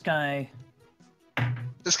then this guy.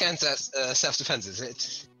 This can't self-defense, is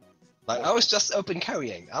it? Like, I was just open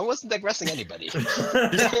carrying. I wasn't aggressing anybody.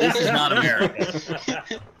 This is not America.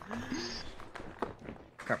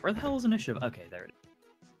 Crap, where the hell is initiative? Okay, there it is.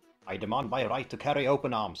 I demand my right to carry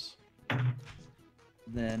open arms.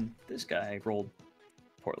 Then this guy rolled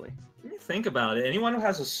poorly. When you think about it, anyone who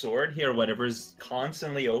has a sword here or whatever is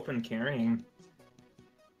constantly open carrying.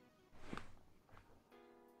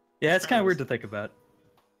 Yeah, it's kind of weird to think about.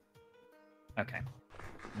 Okay.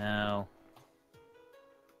 Now.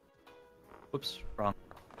 Whoops, wrong.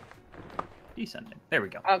 Descending. There we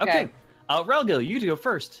go. Okay. Relgil, you go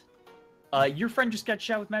first. Your friend just got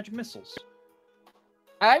shot with magic missiles.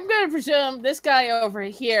 I'm gonna presume this guy over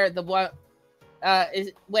here, the one,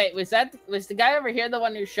 was the guy over here the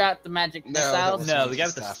one who shot the magic No, that missiles? was- No, the with guy the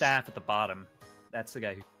with the staff. staff at the bottom. That's the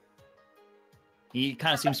guy who. He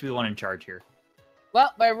kind of seems to be the one in charge here.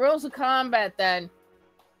 Well, by rules of combat, then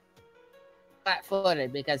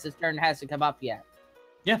flat-footed because his turn hasn't come up yet.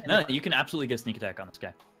 Yeah, no, you can absolutely get a sneak attack on this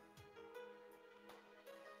guy.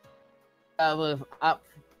 Move up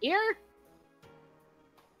here,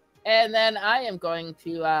 and then I am going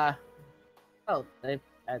to.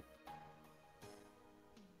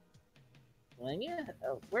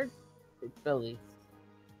 Where did Billy?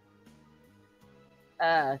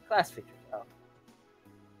 Class features. Oh.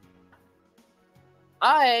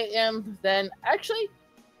 I am then actually.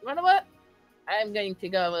 You know what? I'm going to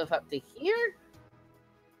go move up to here,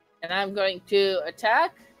 and I'm going to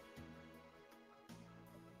attack.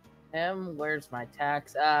 Where's my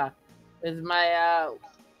attacks? Is my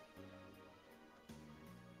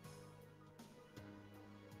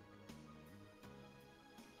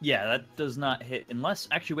Yeah, that does not hit unless.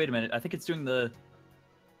 Actually, wait a minute. I think it's doing the.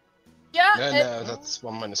 yeah. No, that's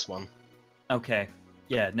 1 minus 1. Okay.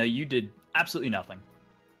 Yeah, no, you did absolutely nothing.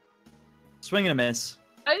 Swing and a miss.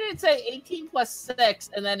 I didn't say 18 plus 6,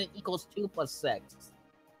 and then it equals 2 plus 6.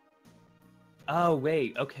 Oh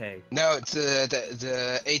wait, okay. No, it's,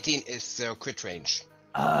 the 18 is the crit range.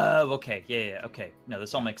 Oh, okay. Yeah, okay. No,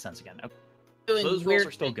 this all makes sense again. Okay. So Doing those rolls weird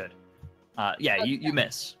are still things. good. Yeah, you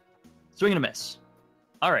miss. Swing and a miss.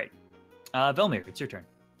 All right. Velmir, it's your turn.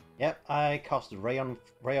 Yep, I cast Ray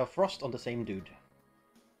of Frost on the same dude.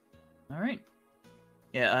 All right.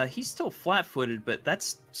 Yeah, he's still flat-footed, but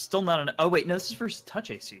that's still not an. Oh wait, no, this is versus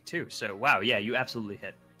touch AC too. So wow, yeah, you absolutely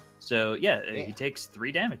hit. So yeah, he takes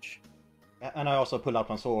 3 damage. And I also pull out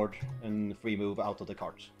my sword and free move out of the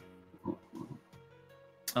cart.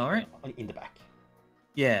 All right. In the back.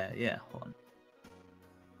 Yeah. Hold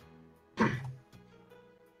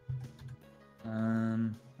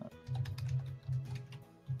on.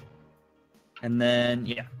 And then,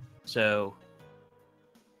 yeah. So,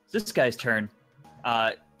 it's this guy's turn.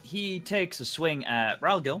 He takes a swing at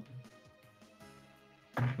Ralgil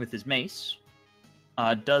with his mace.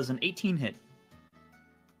 Does an 18 hit.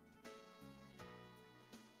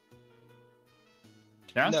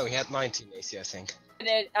 Terrence? No, he had 19 AC, I think.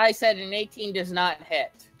 I said an 18 does not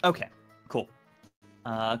hit. Okay, cool.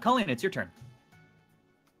 Colleen, it's your turn.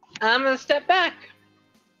 I'm gonna step back.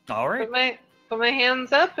 All right. Put my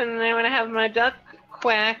hands up, and I'm gonna have my duck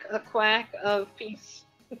quack a quack of peace.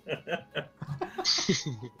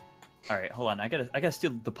 All right, hold on. I gotta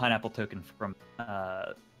steal the pineapple token from.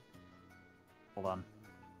 Hold on.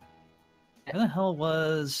 Where the hell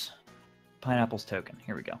was pineapple's token?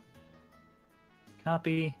 Here we go.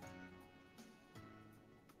 Copy.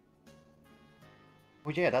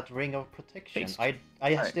 Oh yeah, that ring of protection. Paste. I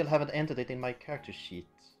Alright. still haven't entered it in my character sheet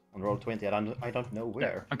on Roll20. I don't know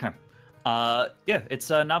where. Okay. Yeah, it's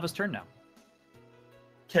Nava's turn now.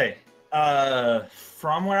 Okay.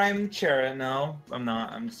 From where I'm chair, no, I'm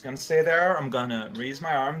not. I'm just gonna stay there. I'm gonna raise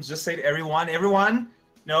my arms. Just say to everyone,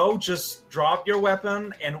 no, just drop your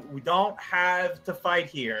weapon, and we don't have to fight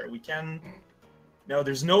here. We can. No,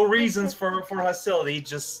 there's no reasons for hostility.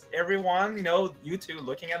 Just everyone, you two,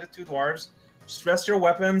 looking at the two dwarves, just rest your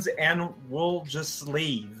weapons, and we'll just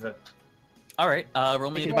leave. All right.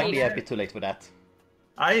 Roll me It a might be d8. a bit too late for that.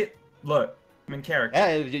 Look, I'm in character.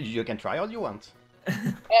 Yeah, you can try all you want.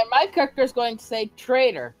 And my character is going to say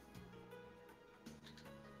traitor.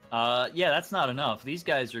 Yeah, that's not enough. These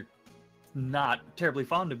guys are not terribly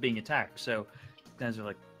fond of being attacked, so guys are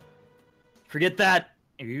like, forget that.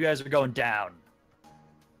 You guys are going down.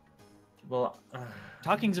 Well,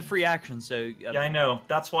 Talking's a free action, so yeah, I know.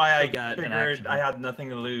 That's why I got an figured action. I had nothing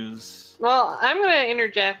to lose. Well, I'm gonna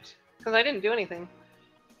interject because I didn't do anything.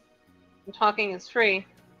 And talking is free,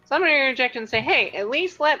 so I'm gonna interject and say, "Hey, at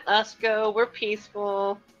least let us go. We're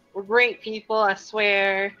peaceful. We're great people. I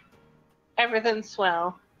swear. Everything's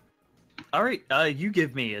swell." All right, you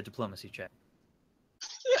give me a diplomacy check.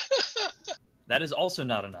 That is also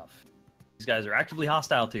not enough. These guys are actively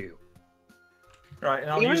hostile to you. Right,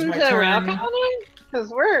 and I'll Even use to my turn. raocow,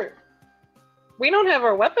 because we don't have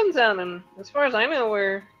our weapons out, and as far as I know,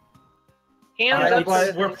 we're hands up.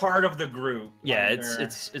 But we're part of the group. Yeah, Like,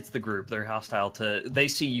 it's the group. They're hostile to. They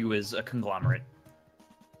see you as a conglomerate.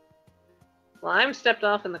 Well, I'm stepped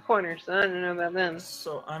off in the corner, so I don't know about them.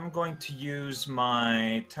 So I'm going to use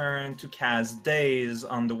my turn to cast Daze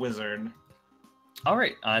on the wizard. All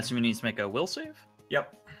right, so we need to make a will save.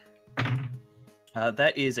 Yep.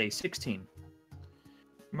 That is a 16.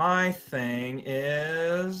 My thing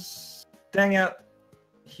is... Dang it.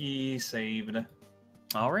 He saved.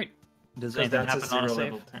 All right. Does 'Cause anything that's happen a on a zero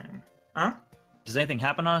save? level turn. Huh? Does anything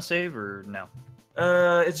happen on a save or no?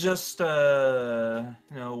 It's just, do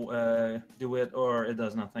it or it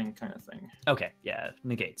does nothing kind of thing. Okay, yeah,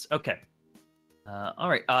 negates. Okay. All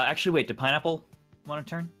right. Actually, wait. Did Pineapple want to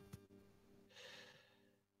turn?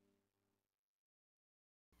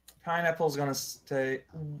 Pineapple's gonna stay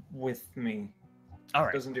with me. All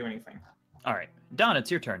right. Doesn't do anything. All right. Don,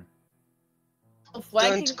 it's your turn.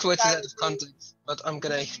 Don't quote it out of context, but I'm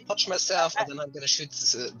gonna touch myself and then I'm gonna shoot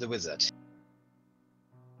the wizard.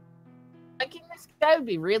 Flanking this guy would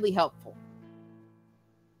be really helpful.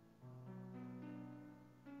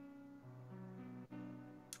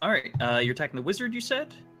 All right. You're attacking the wizard. You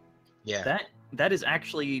said Yeah. that is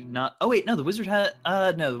actually not. Oh wait, no. The wizard had.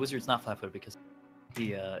 No, the wizard's not flat-footed because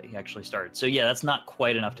he actually started. So yeah, that's not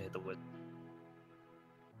quite enough to hit the wizard.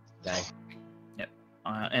 Dang.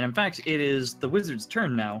 And in fact, it is the wizard's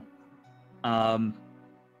turn now.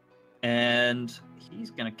 And he's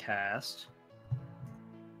gonna cast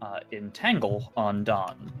Entangle on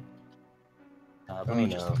Don. Let me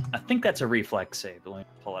just. no. I think that's a reflex save. Let me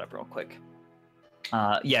pull it up real quick.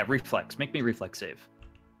 Yeah, reflex. Make me a reflex save.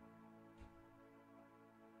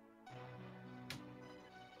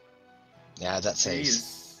 Yeah, that saves.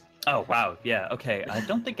 Jeez. Oh wow, yeah, okay. I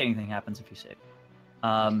don't think anything happens if you save.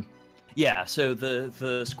 Yeah, so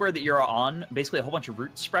the square that you're on, basically a whole bunch of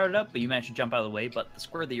roots sprouted up, but you managed to jump out of the way, but the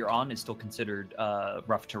square that you're on is still considered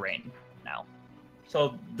rough terrain now.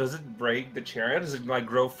 So does it break the chariot? Does it like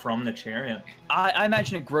grow from the chariot? I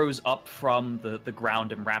imagine it grows up from the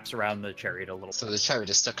ground and wraps around the chariot a little. So the chariot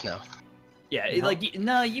is stuck now. Yeah,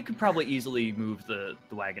 no, you could probably easily move the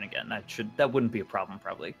wagon again. That wouldn't be a problem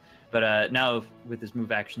probably. But now with his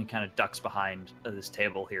move action, he kind of ducks behind this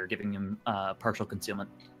table here, giving him partial concealment.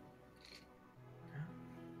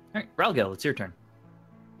 All right, Ralgil, it's your turn.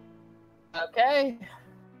 Okay.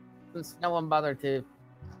 Since no one bothered to.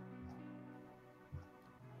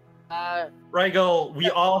 Rigel, we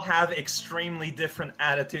all have extremely different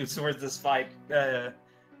attitudes towards this fight.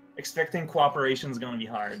 Expecting cooperation is going to be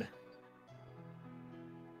hard.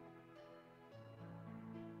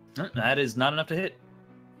 That is not enough to hit.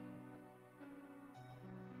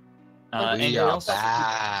 We Anything are else?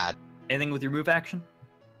 bad. Anything with your move action?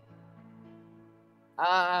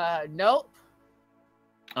 Nope.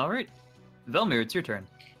 All right. Velmir, it's your turn.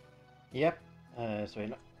 Yep.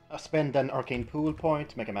 I spend an arcane pool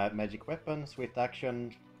point, make a magic weapon, swift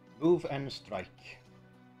action, move and strike.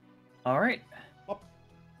 All right. Whoop.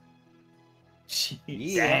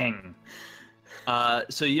 Yeah. Dang.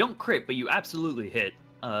 So you don't crit, but you absolutely hit.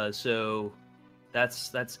 So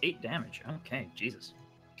that's 8 damage. Okay, Jesus.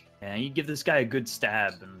 And you give this guy a good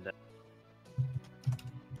stab, and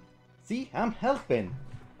See, I'm helping.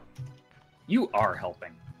 you are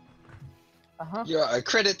helping. You're a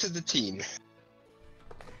credit to the team.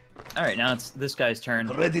 All right, now it's this guy's turn.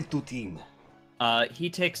 Ready to team. He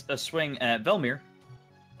takes a swing at Velmir.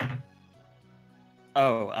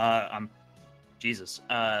 Oh, Jesus.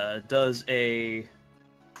 Does a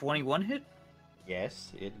 21 hit?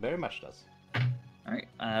 Yes, it very much does. All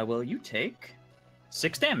right. Well, you take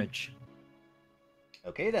 6 damage.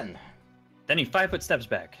 Okay then. Then he 5-foot steps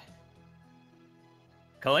back.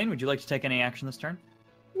 Colleen, would you like to take any action this turn?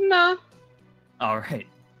 No. All right.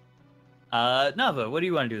 Nava, what do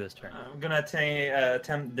you want to do this turn? I'm gonna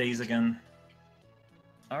attempt daze again.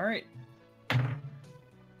 All right.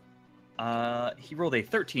 He rolled a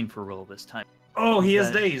 13 for roll this time. Oh, he is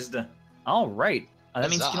Okay. dazed. All right. That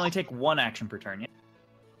means he Huzzah. can only take 1 action per turn. Yeah.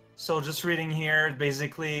 So just reading here, it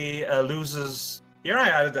basically loses. Here I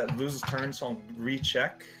added that loses turn, so I'll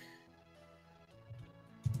recheck.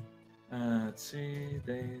 Let's see,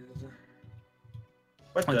 daze.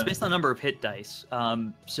 What Well, it's the? based on the number of hit dice.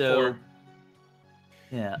 So. 4.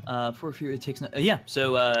 Yeah, for fear it takes. Yeah,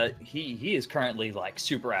 so he is currently like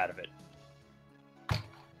super out of it.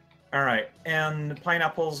 All right, and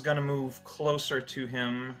Pineapple's gonna move closer to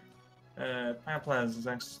him. Pineapple has his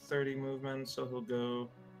next 30 movement, so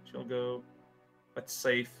she'll go, but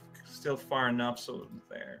safe, still far enough, so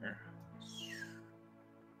there.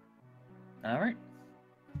 All right.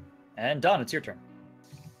 And Don, it's your turn.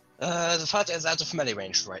 The fighter is out of melee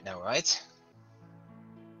range right now, right?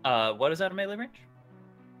 What is out of melee range?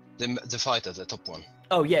 The fighter, the top one.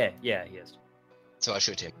 Oh yeah, he is. So I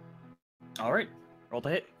shoot him. All right, roll to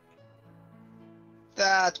hit.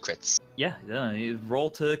 That crits. Yeah, you roll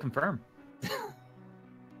to confirm. Okay,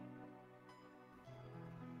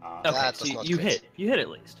 That so does not you crit. hit at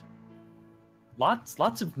least.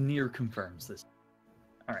 Lots of near confirms this.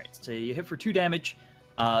 All right, so you hit for 2 damage.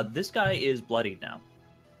 This guy is bloodied now.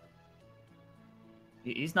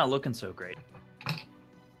 He's not looking so great.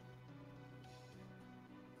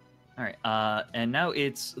 All right, and now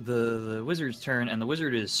it's the wizard's turn, and the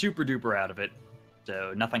wizard is super duper out of it,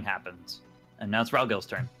 so nothing happens. And now it's Ralgil's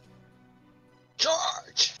turn.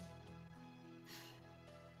 Charge!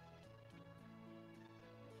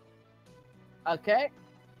 Okay.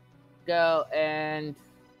 Go and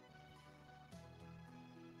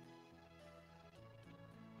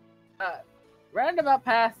roundabout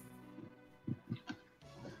path.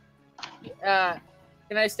 Can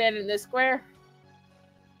I stand in this square?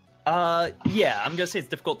 Yeah, I'm gonna say it's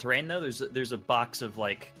difficult terrain though. There's a box of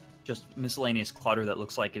like just miscellaneous clutter that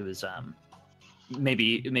looks like it was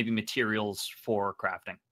maybe materials for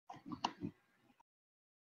crafting.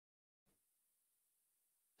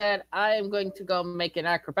 And I am going to go make an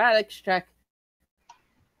acrobatics check.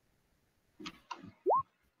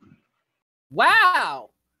 Wow!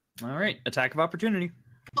 All right, attack of opportunity.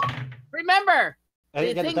 Remember,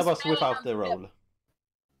 Yeah, things that was failing without on the the roll.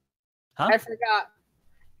 Huh? I forgot.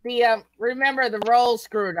 The remember the roll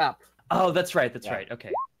screwed up. Oh, that's right. Yeah.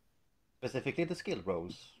 Okay. Specifically the skill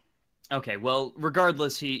rolls. Okay. Well,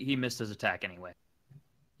 regardless, he missed his attack anyway.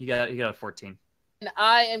 He got a 14. And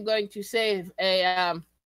I am going to save a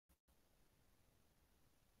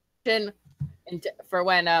for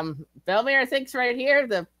when Velmir thinks right here.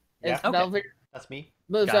 Yeah. Okay. Velmir That's me.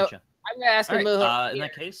 moves up. Gotcha. I'm gonna ask All him to move right. up In here.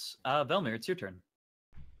 that case, Velmir, it's your turn.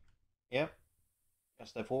 Yeah.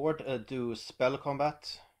 Step forward, do spell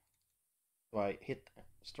combat. So I hit,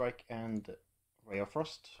 strike, and ray of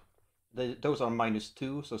frost. Those are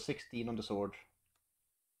 -2, so 16 on the sword.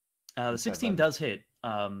 The 16 then. does hit.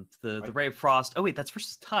 The Right. ray of frost. Oh wait, that's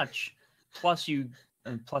versus touch. Plus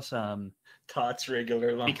Tots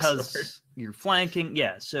regular long sword. because you're flanking.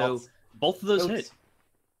 Yeah. So Dots. both of those Notes. hit.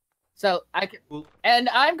 So I can, Cool. and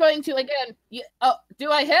I'm going to again.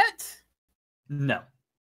 Do I hit No.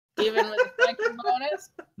 even with the flanking bonus?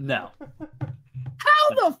 No. How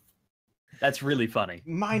the? That's really funny.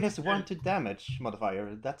 -1 to damage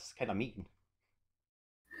modifier. That's kind of mean.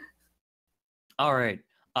 All right.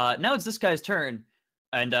 Now it's this guy's turn,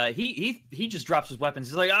 and he just drops his weapons.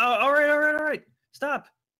 He's like, "Oh, all right. Stop.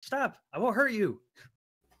 I won't hurt you."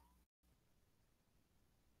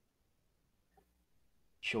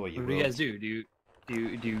 Sure, you What will. do you guys do?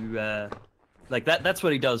 Do you like that? That's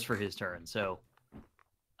what he does for his turn. So,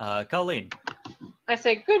 Colleen, I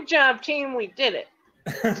say, good job, team. We did it.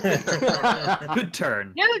 good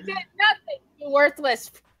turn. You did nothing, you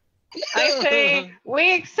worthless. I say,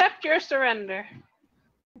 we accept your surrender.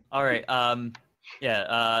 All right.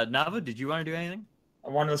 Yeah. Nava, did you want to do anything? I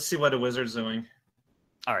want to see what the wizard's doing.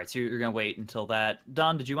 All right. So you're gonna wait until that.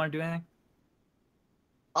 Don, did you want to do anything?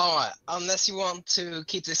 Alright, unless you want to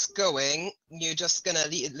keep this going, you're just gonna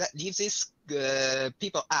leave these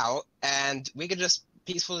people out, and we can just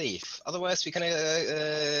peacefully leave. Otherwise, we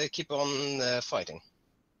can keep on fighting.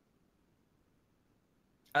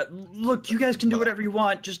 Look, you guys can do whatever you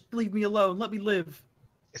want. Just leave me alone. Let me live.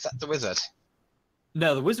 Is that the wizard?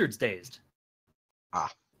 No, the wizard's dazed. Ah.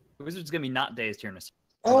 The wizard's gonna be not dazed here in a second.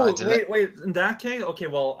 Oh, Right, wait. In that case, okay.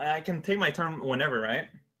 Well, I can take my turn whenever, right?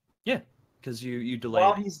 Yeah, because you delayed.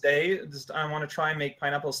 While he's dazed, I want to try and make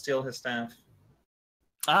Pineapple steal his staff.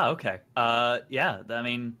 Ah, okay. Yeah. I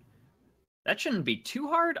mean, that shouldn't be too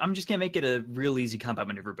hard. I'm just gonna make it a real easy combat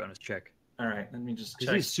maneuver bonus check. All right, let me just Because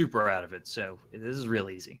check. he's super out of it, so this is real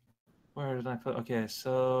easy. Where did I put? Okay,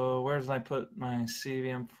 so where did I put my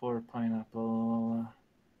CVM for Pineapple?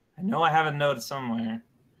 I know I have a note somewhere.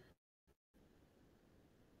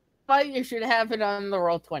 But you should have it on the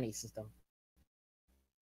Roll20 system.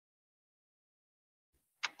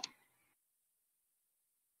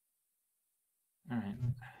 All right.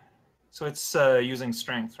 So it's using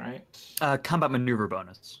strength, right? Combat maneuver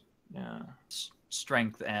bonus. Yeah.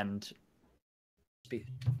 Strength and speed.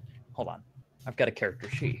 Hold on. I've got a character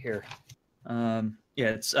sheet here. Yeah,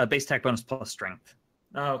 it's base attack bonus plus strength.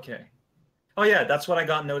 Oh, okay. Oh yeah, that's what I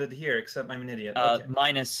got noted here. Except I'm an idiot. Okay.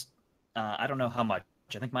 Minus, I don't know how much.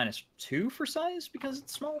 I think -2 for size because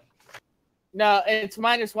it's small. No, it's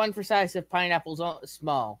 -1 for size if Pineapple's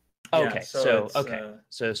small. Yeah, Okay, so so it's,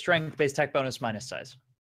 so strength, base attack bonus minus size.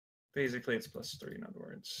 Basically, it's +3 in other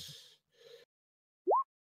words.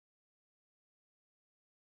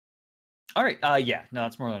 All right. Yeah. No,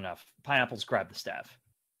 that's more than enough. Pineapple's grab the staff.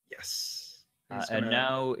 Yes. And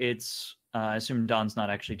now it's. I assume Don's not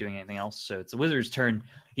actually doing anything else, so it's the wizard's turn.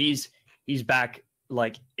 He's back.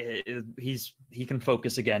 Like he can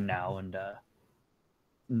focus again now, and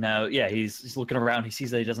now yeah, he's looking around. He sees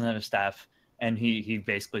that he doesn't have a staff, and he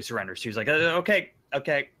basically surrenders. He's like, okay,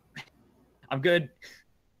 I'm good.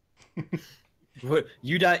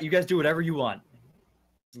 You guys do whatever you want.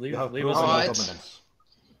 Leave us alone.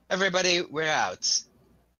 Everybody, we're out.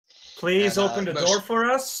 Please And, open the door for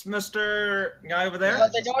us, Mr. Guy over there. Well,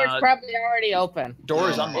 the door's probably already open. Door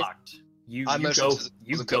is Yeah. unlocked. You I motion go. to the-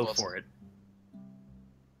 You to the go kobolds. for it.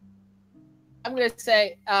 I'm gonna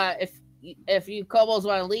say, if you kobolds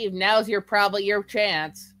want to leave, now's probably your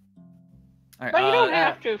chance. All right, But you don't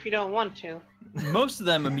have to if you don't want to. most of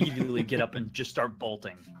them immediately get up and just start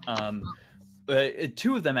bolting.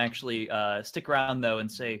 Two of them actually stick around though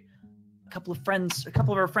and say, a couple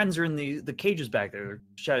of our friends are in the cages back there. They're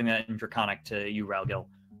shouting that in Draconic to you, Ralgil.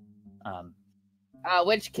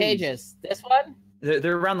 Which cages? This one?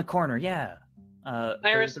 They're around the corner. Yeah.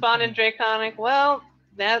 I respond in Draconic, well,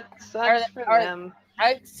 that sucks for them.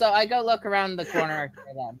 So I go look around the corner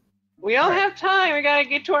for them. We don't have time. We gotta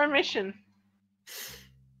get to our mission.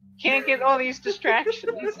 Can't get all these distractions.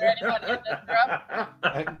 Is there anyone in this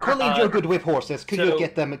room? Colleen, you're good with horses. Could you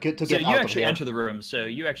get them to get So out you of actually here? enter the room. So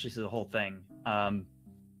you actually see the whole thing.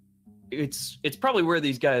 It's probably where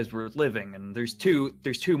these guys were living, and there's two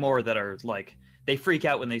more that are like they freak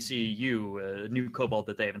out when they see you, a new kobold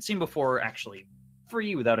that they haven't seen before, actually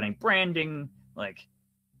free without any branding. Like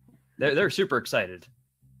they're super excited.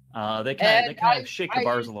 They kind of shake the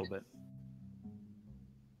bars a little bit.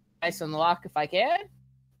 Ice on the lock if I can.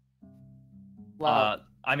 Well,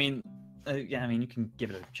 I mean, yeah, I mean, you can give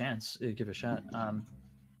it a chance, give it a shot.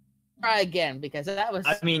 try again because that was.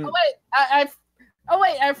 I mean, oh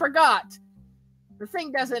wait, I forgot. The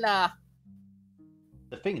thing doesn't.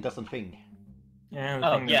 The thing doesn't thing. Yeah.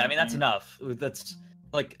 oh yeah, I mean that's enough. That's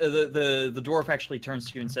like the dwarf actually turns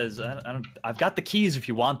to you and says, I've got the keys if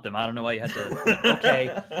you want them. I don't know why you had to.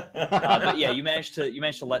 Okay, but yeah, you managed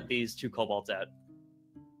to let these two kobolds out.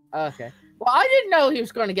 Okay. Well, I didn't know he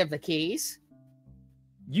was going to give the keys.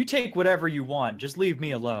 You take whatever you want. Just leave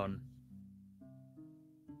me alone.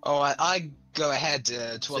 Oh, I go ahead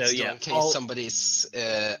towards the door in case I'll- somebody's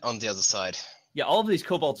on the other side. Yeah, all of these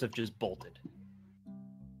kobolds have just bolted.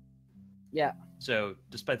 Yeah. So,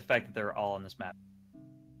 despite the fact that they're all on this map,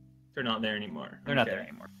 They're not there anymore. they're not there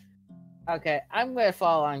anymore. Okay, I'm gonna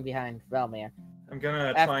follow along behind Velmir. I'm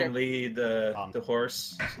gonna try and lead the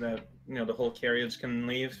horse so that the whole carriage can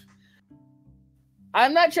leave.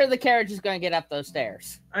 I'm not sure the carriage is gonna get up those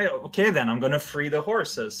stairs. Okay, then I'm gonna free the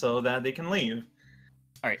horses so that they can leave.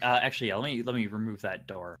 All right. Actually, yeah, let me remove that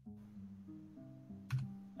door.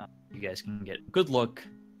 You guys can get a good look.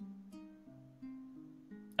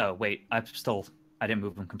 Oh wait, I didn't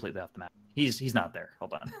move him completely off the map. He's not there.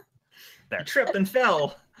 Hold on. There. He tripped and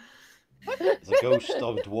fell. The ghost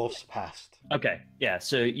of dwarfs past. Okay, yeah.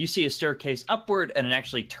 So you see a staircase upward, and it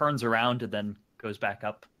actually turns around and then goes back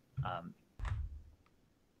up.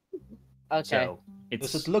 Okay. So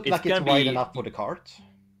Does it look like it's wide enough for the cart?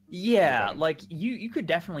 Yeah, Okay. like you could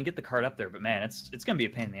definitely get the cart up there, but man, it's gonna be a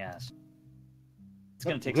pain in the ass. It's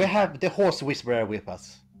gonna take. We some have time. the horse whisperer with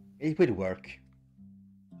us. It will work.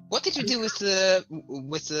 What did you do with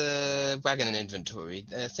the wagon in inventory?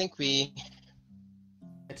 I think we.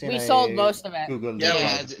 It's in We a sold most of it. Google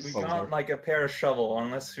Yeah, we folder. got like a pair of shovel,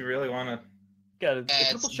 unless you really want to. Got a couple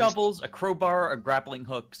it's- shovels, a crowbar, a grappling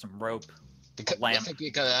hook, some rope. Because I lamp. think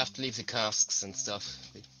we're gonna have to leave the casks and stuff.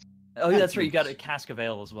 Oh, yeah, that's right. You got a cask of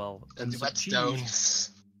ale as well. And the some cheese. whetstones.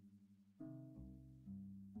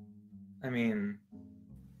 I mean,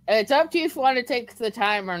 It's up to you if you want to take the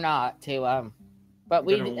time or not to But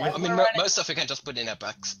we. Then I mean, we're running- most stuff we can just put in our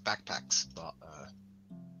backpacks, but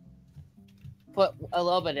put a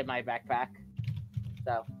little bit in my backpack.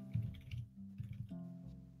 So.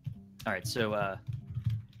 All right, so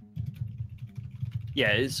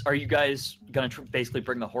yeah, are you guys gonna basically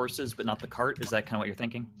bring the horses but not the cart? Is that kind of what you're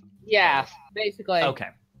thinking? Yeah, basically. Okay.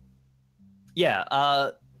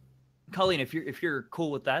 Yeah, Colleen, if you're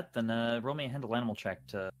cool with that, then roll me a handle animal check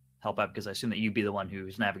to help out, because I assume that you'd be the one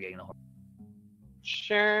who's navigating the horse.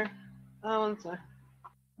 Sure. Oh, one sec.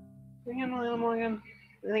 We handle animal again?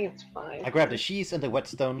 I think it's 5. I grab the cheese and the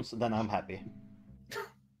whetstones, then I'm happy.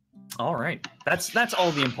 All right, that's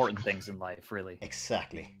all the important things in life, really.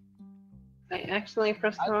 Exactly. I accidentally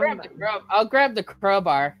pressed the I'll wrong grab the button. I'll grab the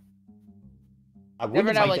crowbar. I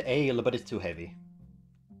wouldn't know, mind like- the ale, but it's too heavy.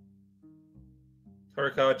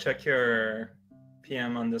 Toriko, check your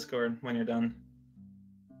PM on Discord when you're done.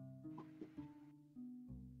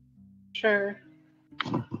 Sure.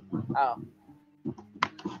 Oh.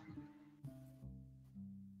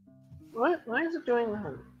 What? Why is it doing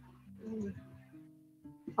that?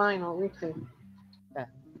 Fine, I'll repeat.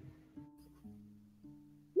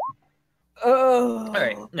 Oh. All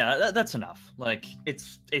right, no, that's enough. Like,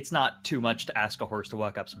 it's not too much to ask a horse to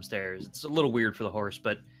walk up some stairs. It's a little weird for the horse,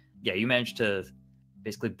 but yeah, you managed to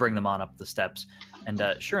basically bring them on up the steps. And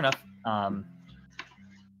sure enough,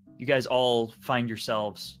 you guys all find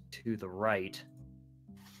yourselves to the right.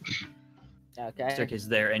 Okay. Staircase is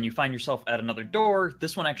there, and you find yourself at another door.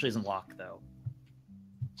 This one actually isn't locked, though.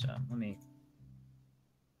 So let me.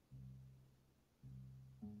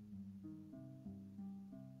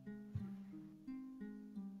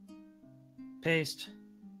 Paste.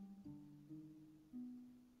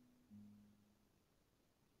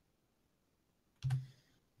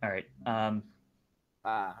 All right.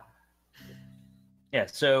 Yeah,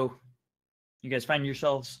 so you guys find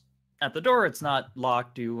yourselves at the door. It's not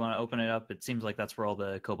locked. Do you want to open it up? It seems like that's where all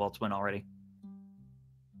the kobolds went already.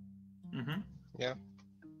 Mm-hmm. yeah.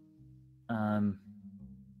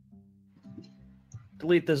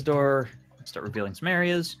 Delete this door. Start revealing some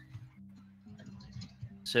areas.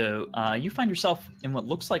 So you find yourself in what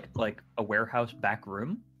looks like a warehouse back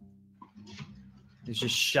room. There's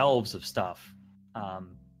just shelves of stuff.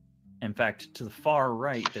 In fact, to the far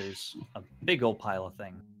right, there's a big old pile of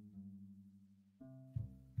things.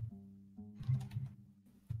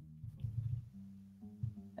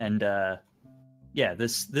 And yeah,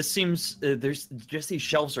 this seems there's just these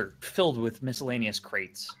shelves are filled with miscellaneous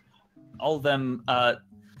crates. All of them,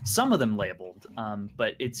 some of them labeled,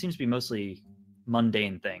 but it seems to be mostly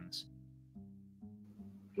mundane things.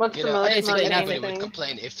 What's You the know, I most don't think mundane anybody would thing?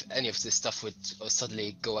 complain if any of this stuff would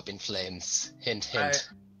suddenly go up in flames. Hint, hint.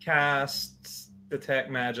 Cast detect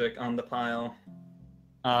magic on the pile.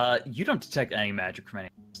 You don't detect any magic from any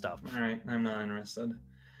stuff. All right, I'm not interested.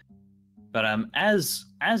 But as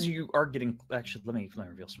you are getting, actually, let me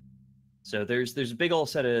reveal some. So there's a big old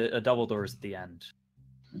set of double doors at the end,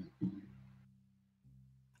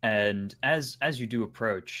 and as you do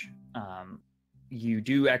approach, you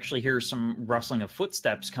do actually hear some rustling of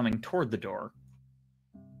footsteps coming toward the door.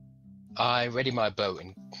 I ready my bow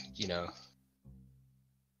and,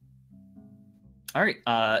 All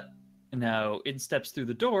right, now in steps through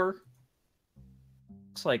the door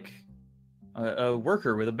looks like a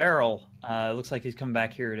worker with a barrel. Looks like he's come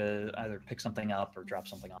back here to either pick something up or drop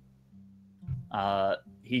something off.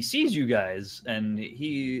 He sees you guys, and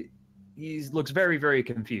he looks very, very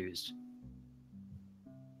confused.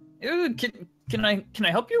 Can I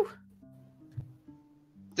help you?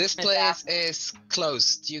 This place is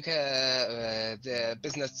closed. You can. The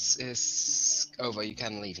business is over. You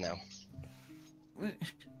can leave now.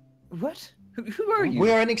 What? Who are you?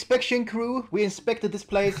 We are an inspection crew. We inspected this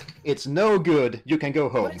place. It's no good. You can go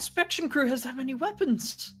home. What inspection crew has that many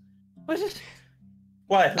weapons? What is...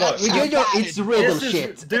 What? Look, It's riddle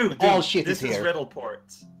shit. Dude, all shit this is is here.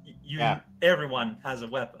 Riddleport. Everyone has a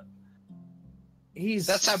weapon.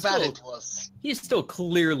 That's how bad it was. He's still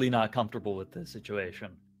clearly not comfortable with this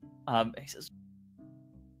situation. He says,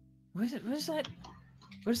 What is that?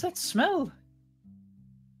 What does that smell?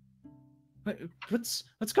 What's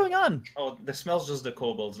going on? Oh, the smell's just the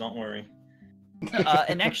kobolds. Don't worry.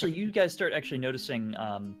 And actually, you guys start noticing.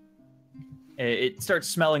 It starts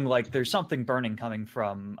smelling like there's something burning coming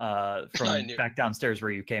from back downstairs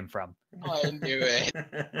where you came from. I knew it.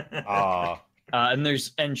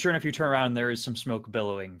 And sure enough, you turn around and there is some smoke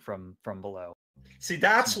billowing from below. See,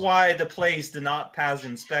 that's why the place did not pass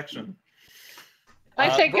inspection.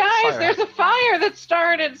 I say, guys, there's a fire that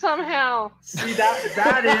started somehow. See,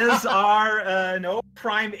 that is our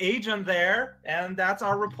prime agent there, and that's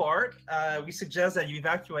our report. We suggest that you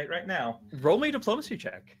evacuate right now. Roll me a diplomacy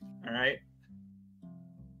check. All right.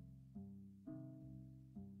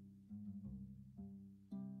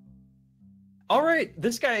 All right,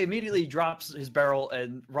 this guy immediately drops his barrel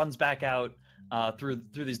and runs back out through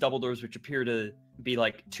these double doors, which appear to be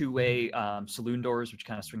like two-way saloon doors, which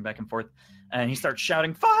kind of swing back and forth. And he starts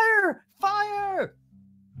shouting, "Fire! Fire!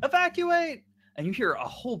 Evacuate!" And you hear a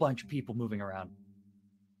whole bunch of people moving around.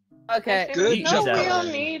 Okay. Good job. We all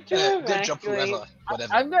need to evacuate. Good job, whoever.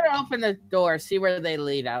 Whatever. I'm gonna open the door, see where they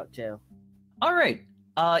lead out to. All right,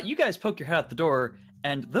 you guys poke your head out the door,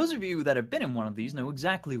 and those of you that have been in one of these know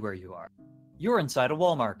exactly where you are. You're inside a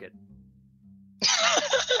wall market.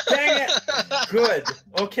 Dang it! Good.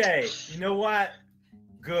 Okay. You know what?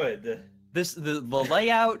 Good. The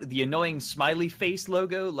layout, the annoying smiley face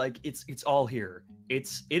logo, like it's all here. It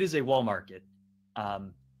is a wall market,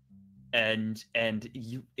 and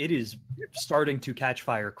it is starting to catch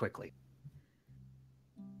fire quickly.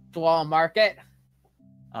 The wall market.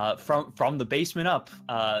 From the basement up,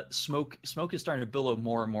 smoke is starting to billow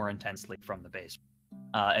more and more intensely from the basement.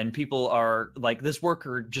 And people are like, this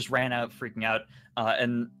worker just ran out, freaking out,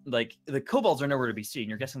 and like the kobolds are nowhere to be seen.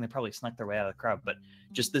 You're guessing they probably snuck their way out of the crowd, but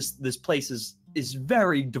just this place is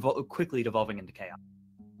very quickly devolving into chaos.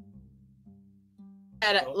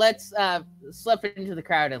 And let's slip into the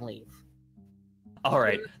crowd and leave. All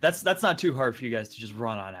right, that's not too hard for you guys to just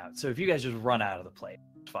run on out. So if you guys just run out of the place,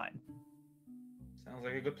 it's fine. Sounds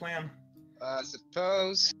like a good plan. I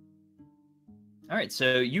suppose. All right,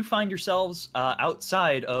 so you find yourselves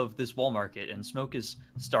outside of this wall market, and smoke is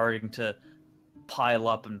starting to pile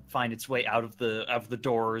up and find its way out of the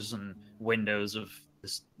doors and windows of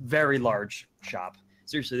this very large shop.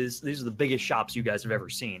 Seriously, these are the biggest shops you guys have ever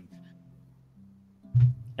seen.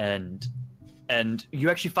 And you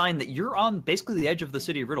actually find that you're on basically the edge of the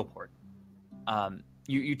city of Riddleport.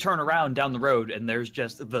 You turn around down the road, and there's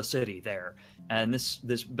just the city there. And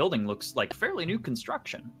this building looks like fairly new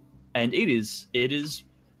construction. And it is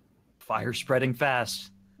fire spreading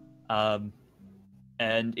fast, and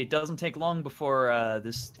it doesn't take long before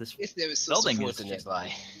this building is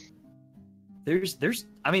nearby. There's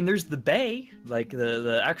the bay, like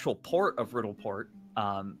the actual port of Riddleport,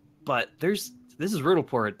 but this is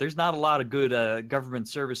Riddleport. There's not a lot of good government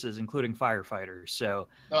services, including firefighters. So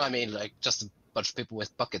no, I mean like just a bunch of people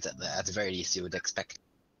with buckets at the very least you would expect.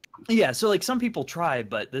 Yeah, so like some people try,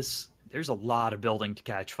 but there's a lot of building to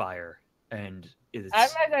catch fire, and I'm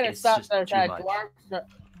not going to stop those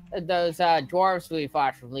dwarves we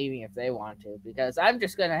fought from leaving if they want to, because I'm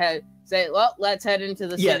just going to say, well, let's head into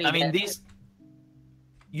the city. Yeah, I mean,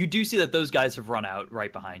 you do see that those guys have run out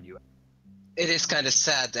right behind you. It is kind of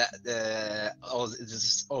sad that this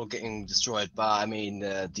is all getting destroyed, but I mean,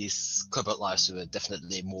 these kobold lives were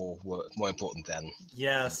definitely more important than.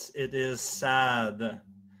 Yes, it is sad.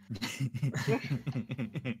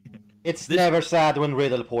 It's never sad when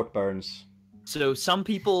Riddleport burns. So some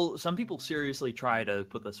people seriously try to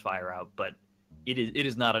put this fire out, but it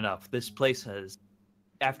is not enough. This place has,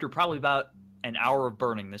 after probably about an hour of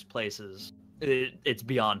burning, this place it's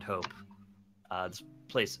beyond hope. This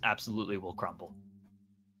place absolutely will crumble.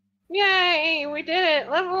 Yay, we did it!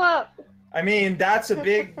 Level up! I mean, that's a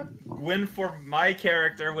big win for my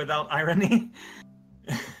character without irony.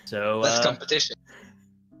 So that's competition.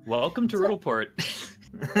 Welcome to Riddleport.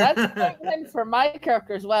 That's a big win for my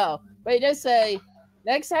character as well. But he does say,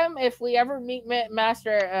 next time if we ever meet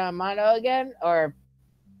Master Mono again, or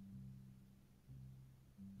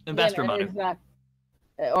Ambassador Manu.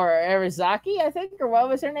 Or Arizaki, I think, or what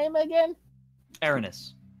was her name again?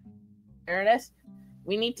 Aranis. Aranis.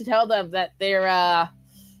 We need to tell them that their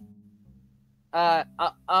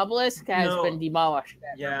obelisk has been demolished.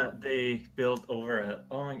 Yeah, they built over it.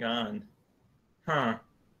 Oh my god. Huh.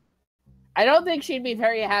 I don't think she'd be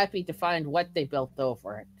very happy to find what they built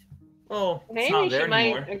over it. Well, it's Maybe not she there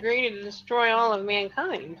might anymore. agree to destroy all of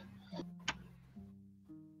mankind.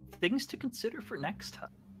 Things to consider for next time.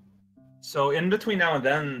 So in between now and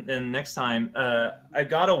then, and next time, I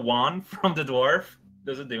got a wand from the dwarf.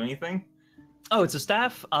 Does it do anything? Oh, it's a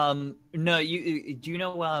staff. No, you do you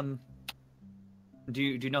know do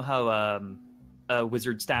you know how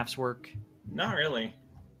wizard staffs work? Not really.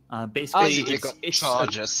 Basically, They got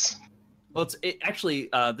charges. Actually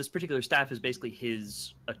this particular staff is basically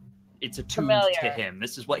his. It's attuned Familiar. to him.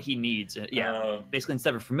 This is what he needs. Yeah. Oh. Basically,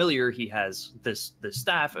 instead of familiar, he has this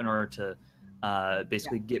staff in order to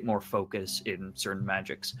basically get more focus in certain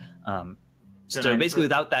magics. So basically,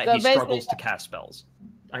 without that, So he struggles to cast spells.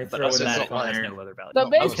 I But throw other it than in that, the it has fire. no other value. So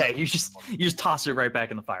basically- Okay, you just toss it right back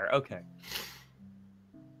in the fire. Okay.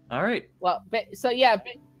 All right. Well,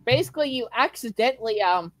 basically, you accidentally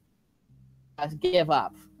give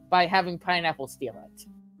up by having Pineapple steal it.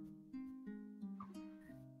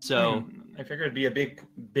 So I figured it'd be a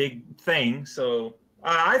big thing. So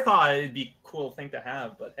I thought it'd be a cool thing to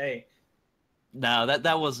have. But hey, no,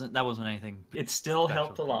 that wasn't anything. it still Special.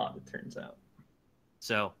 helped a lot. It turns out.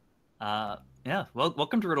 So, yeah. Well,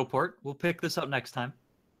 welcome to Riddleport. We'll pick this up next time.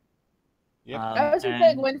 Yep. That was a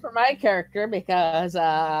big win for my character because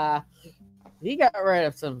he got rid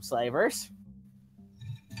of some slavers.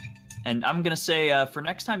 And I'm gonna say for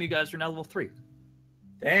next time, you guys are now level 3.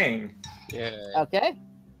 Dang. Yeah. Okay.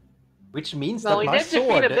 Which means Well, that we my did defeat a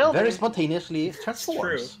sword building. very spontaneously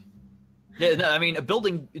transforms. Yeah, no, I mean,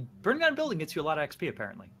 burning down a building gets you a lot of XP,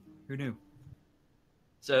 apparently. Who knew?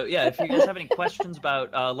 So, yeah, if you guys have any questions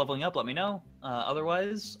about leveling up, let me know.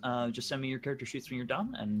 Otherwise, just send me your character sheets when you're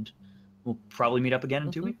done, and we'll probably meet up again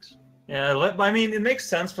in 2 weeks. Yeah. I mean, it makes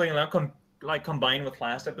sense playing that combined with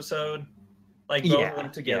last episode. Like both of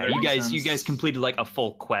them together. Yeah, makes you sense. guys completed like a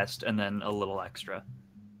full quest and then a little extra.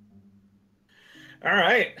 All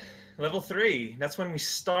right. Level 3. That's when we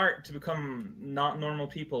start to become not normal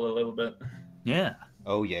people a little bit. Yeah.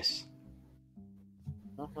 Oh yes.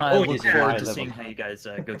 I Oh, look yeah. forward High to level. seeing how you guys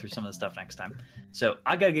go through some of the stuff next time. So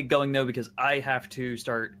I gotta get going though because I have to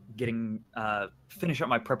start getting finish up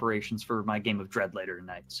my preparations for my game of Dread later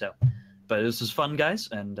tonight. So, but this was fun, guys,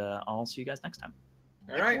 and I'll see you guys next time.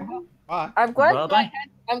 All right. Bye. I'm glad Bye-bye.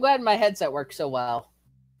 I'm glad my headset works so well.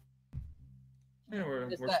 Yeah,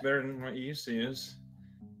 Just works that- better than what you used to use.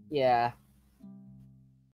 Yeah.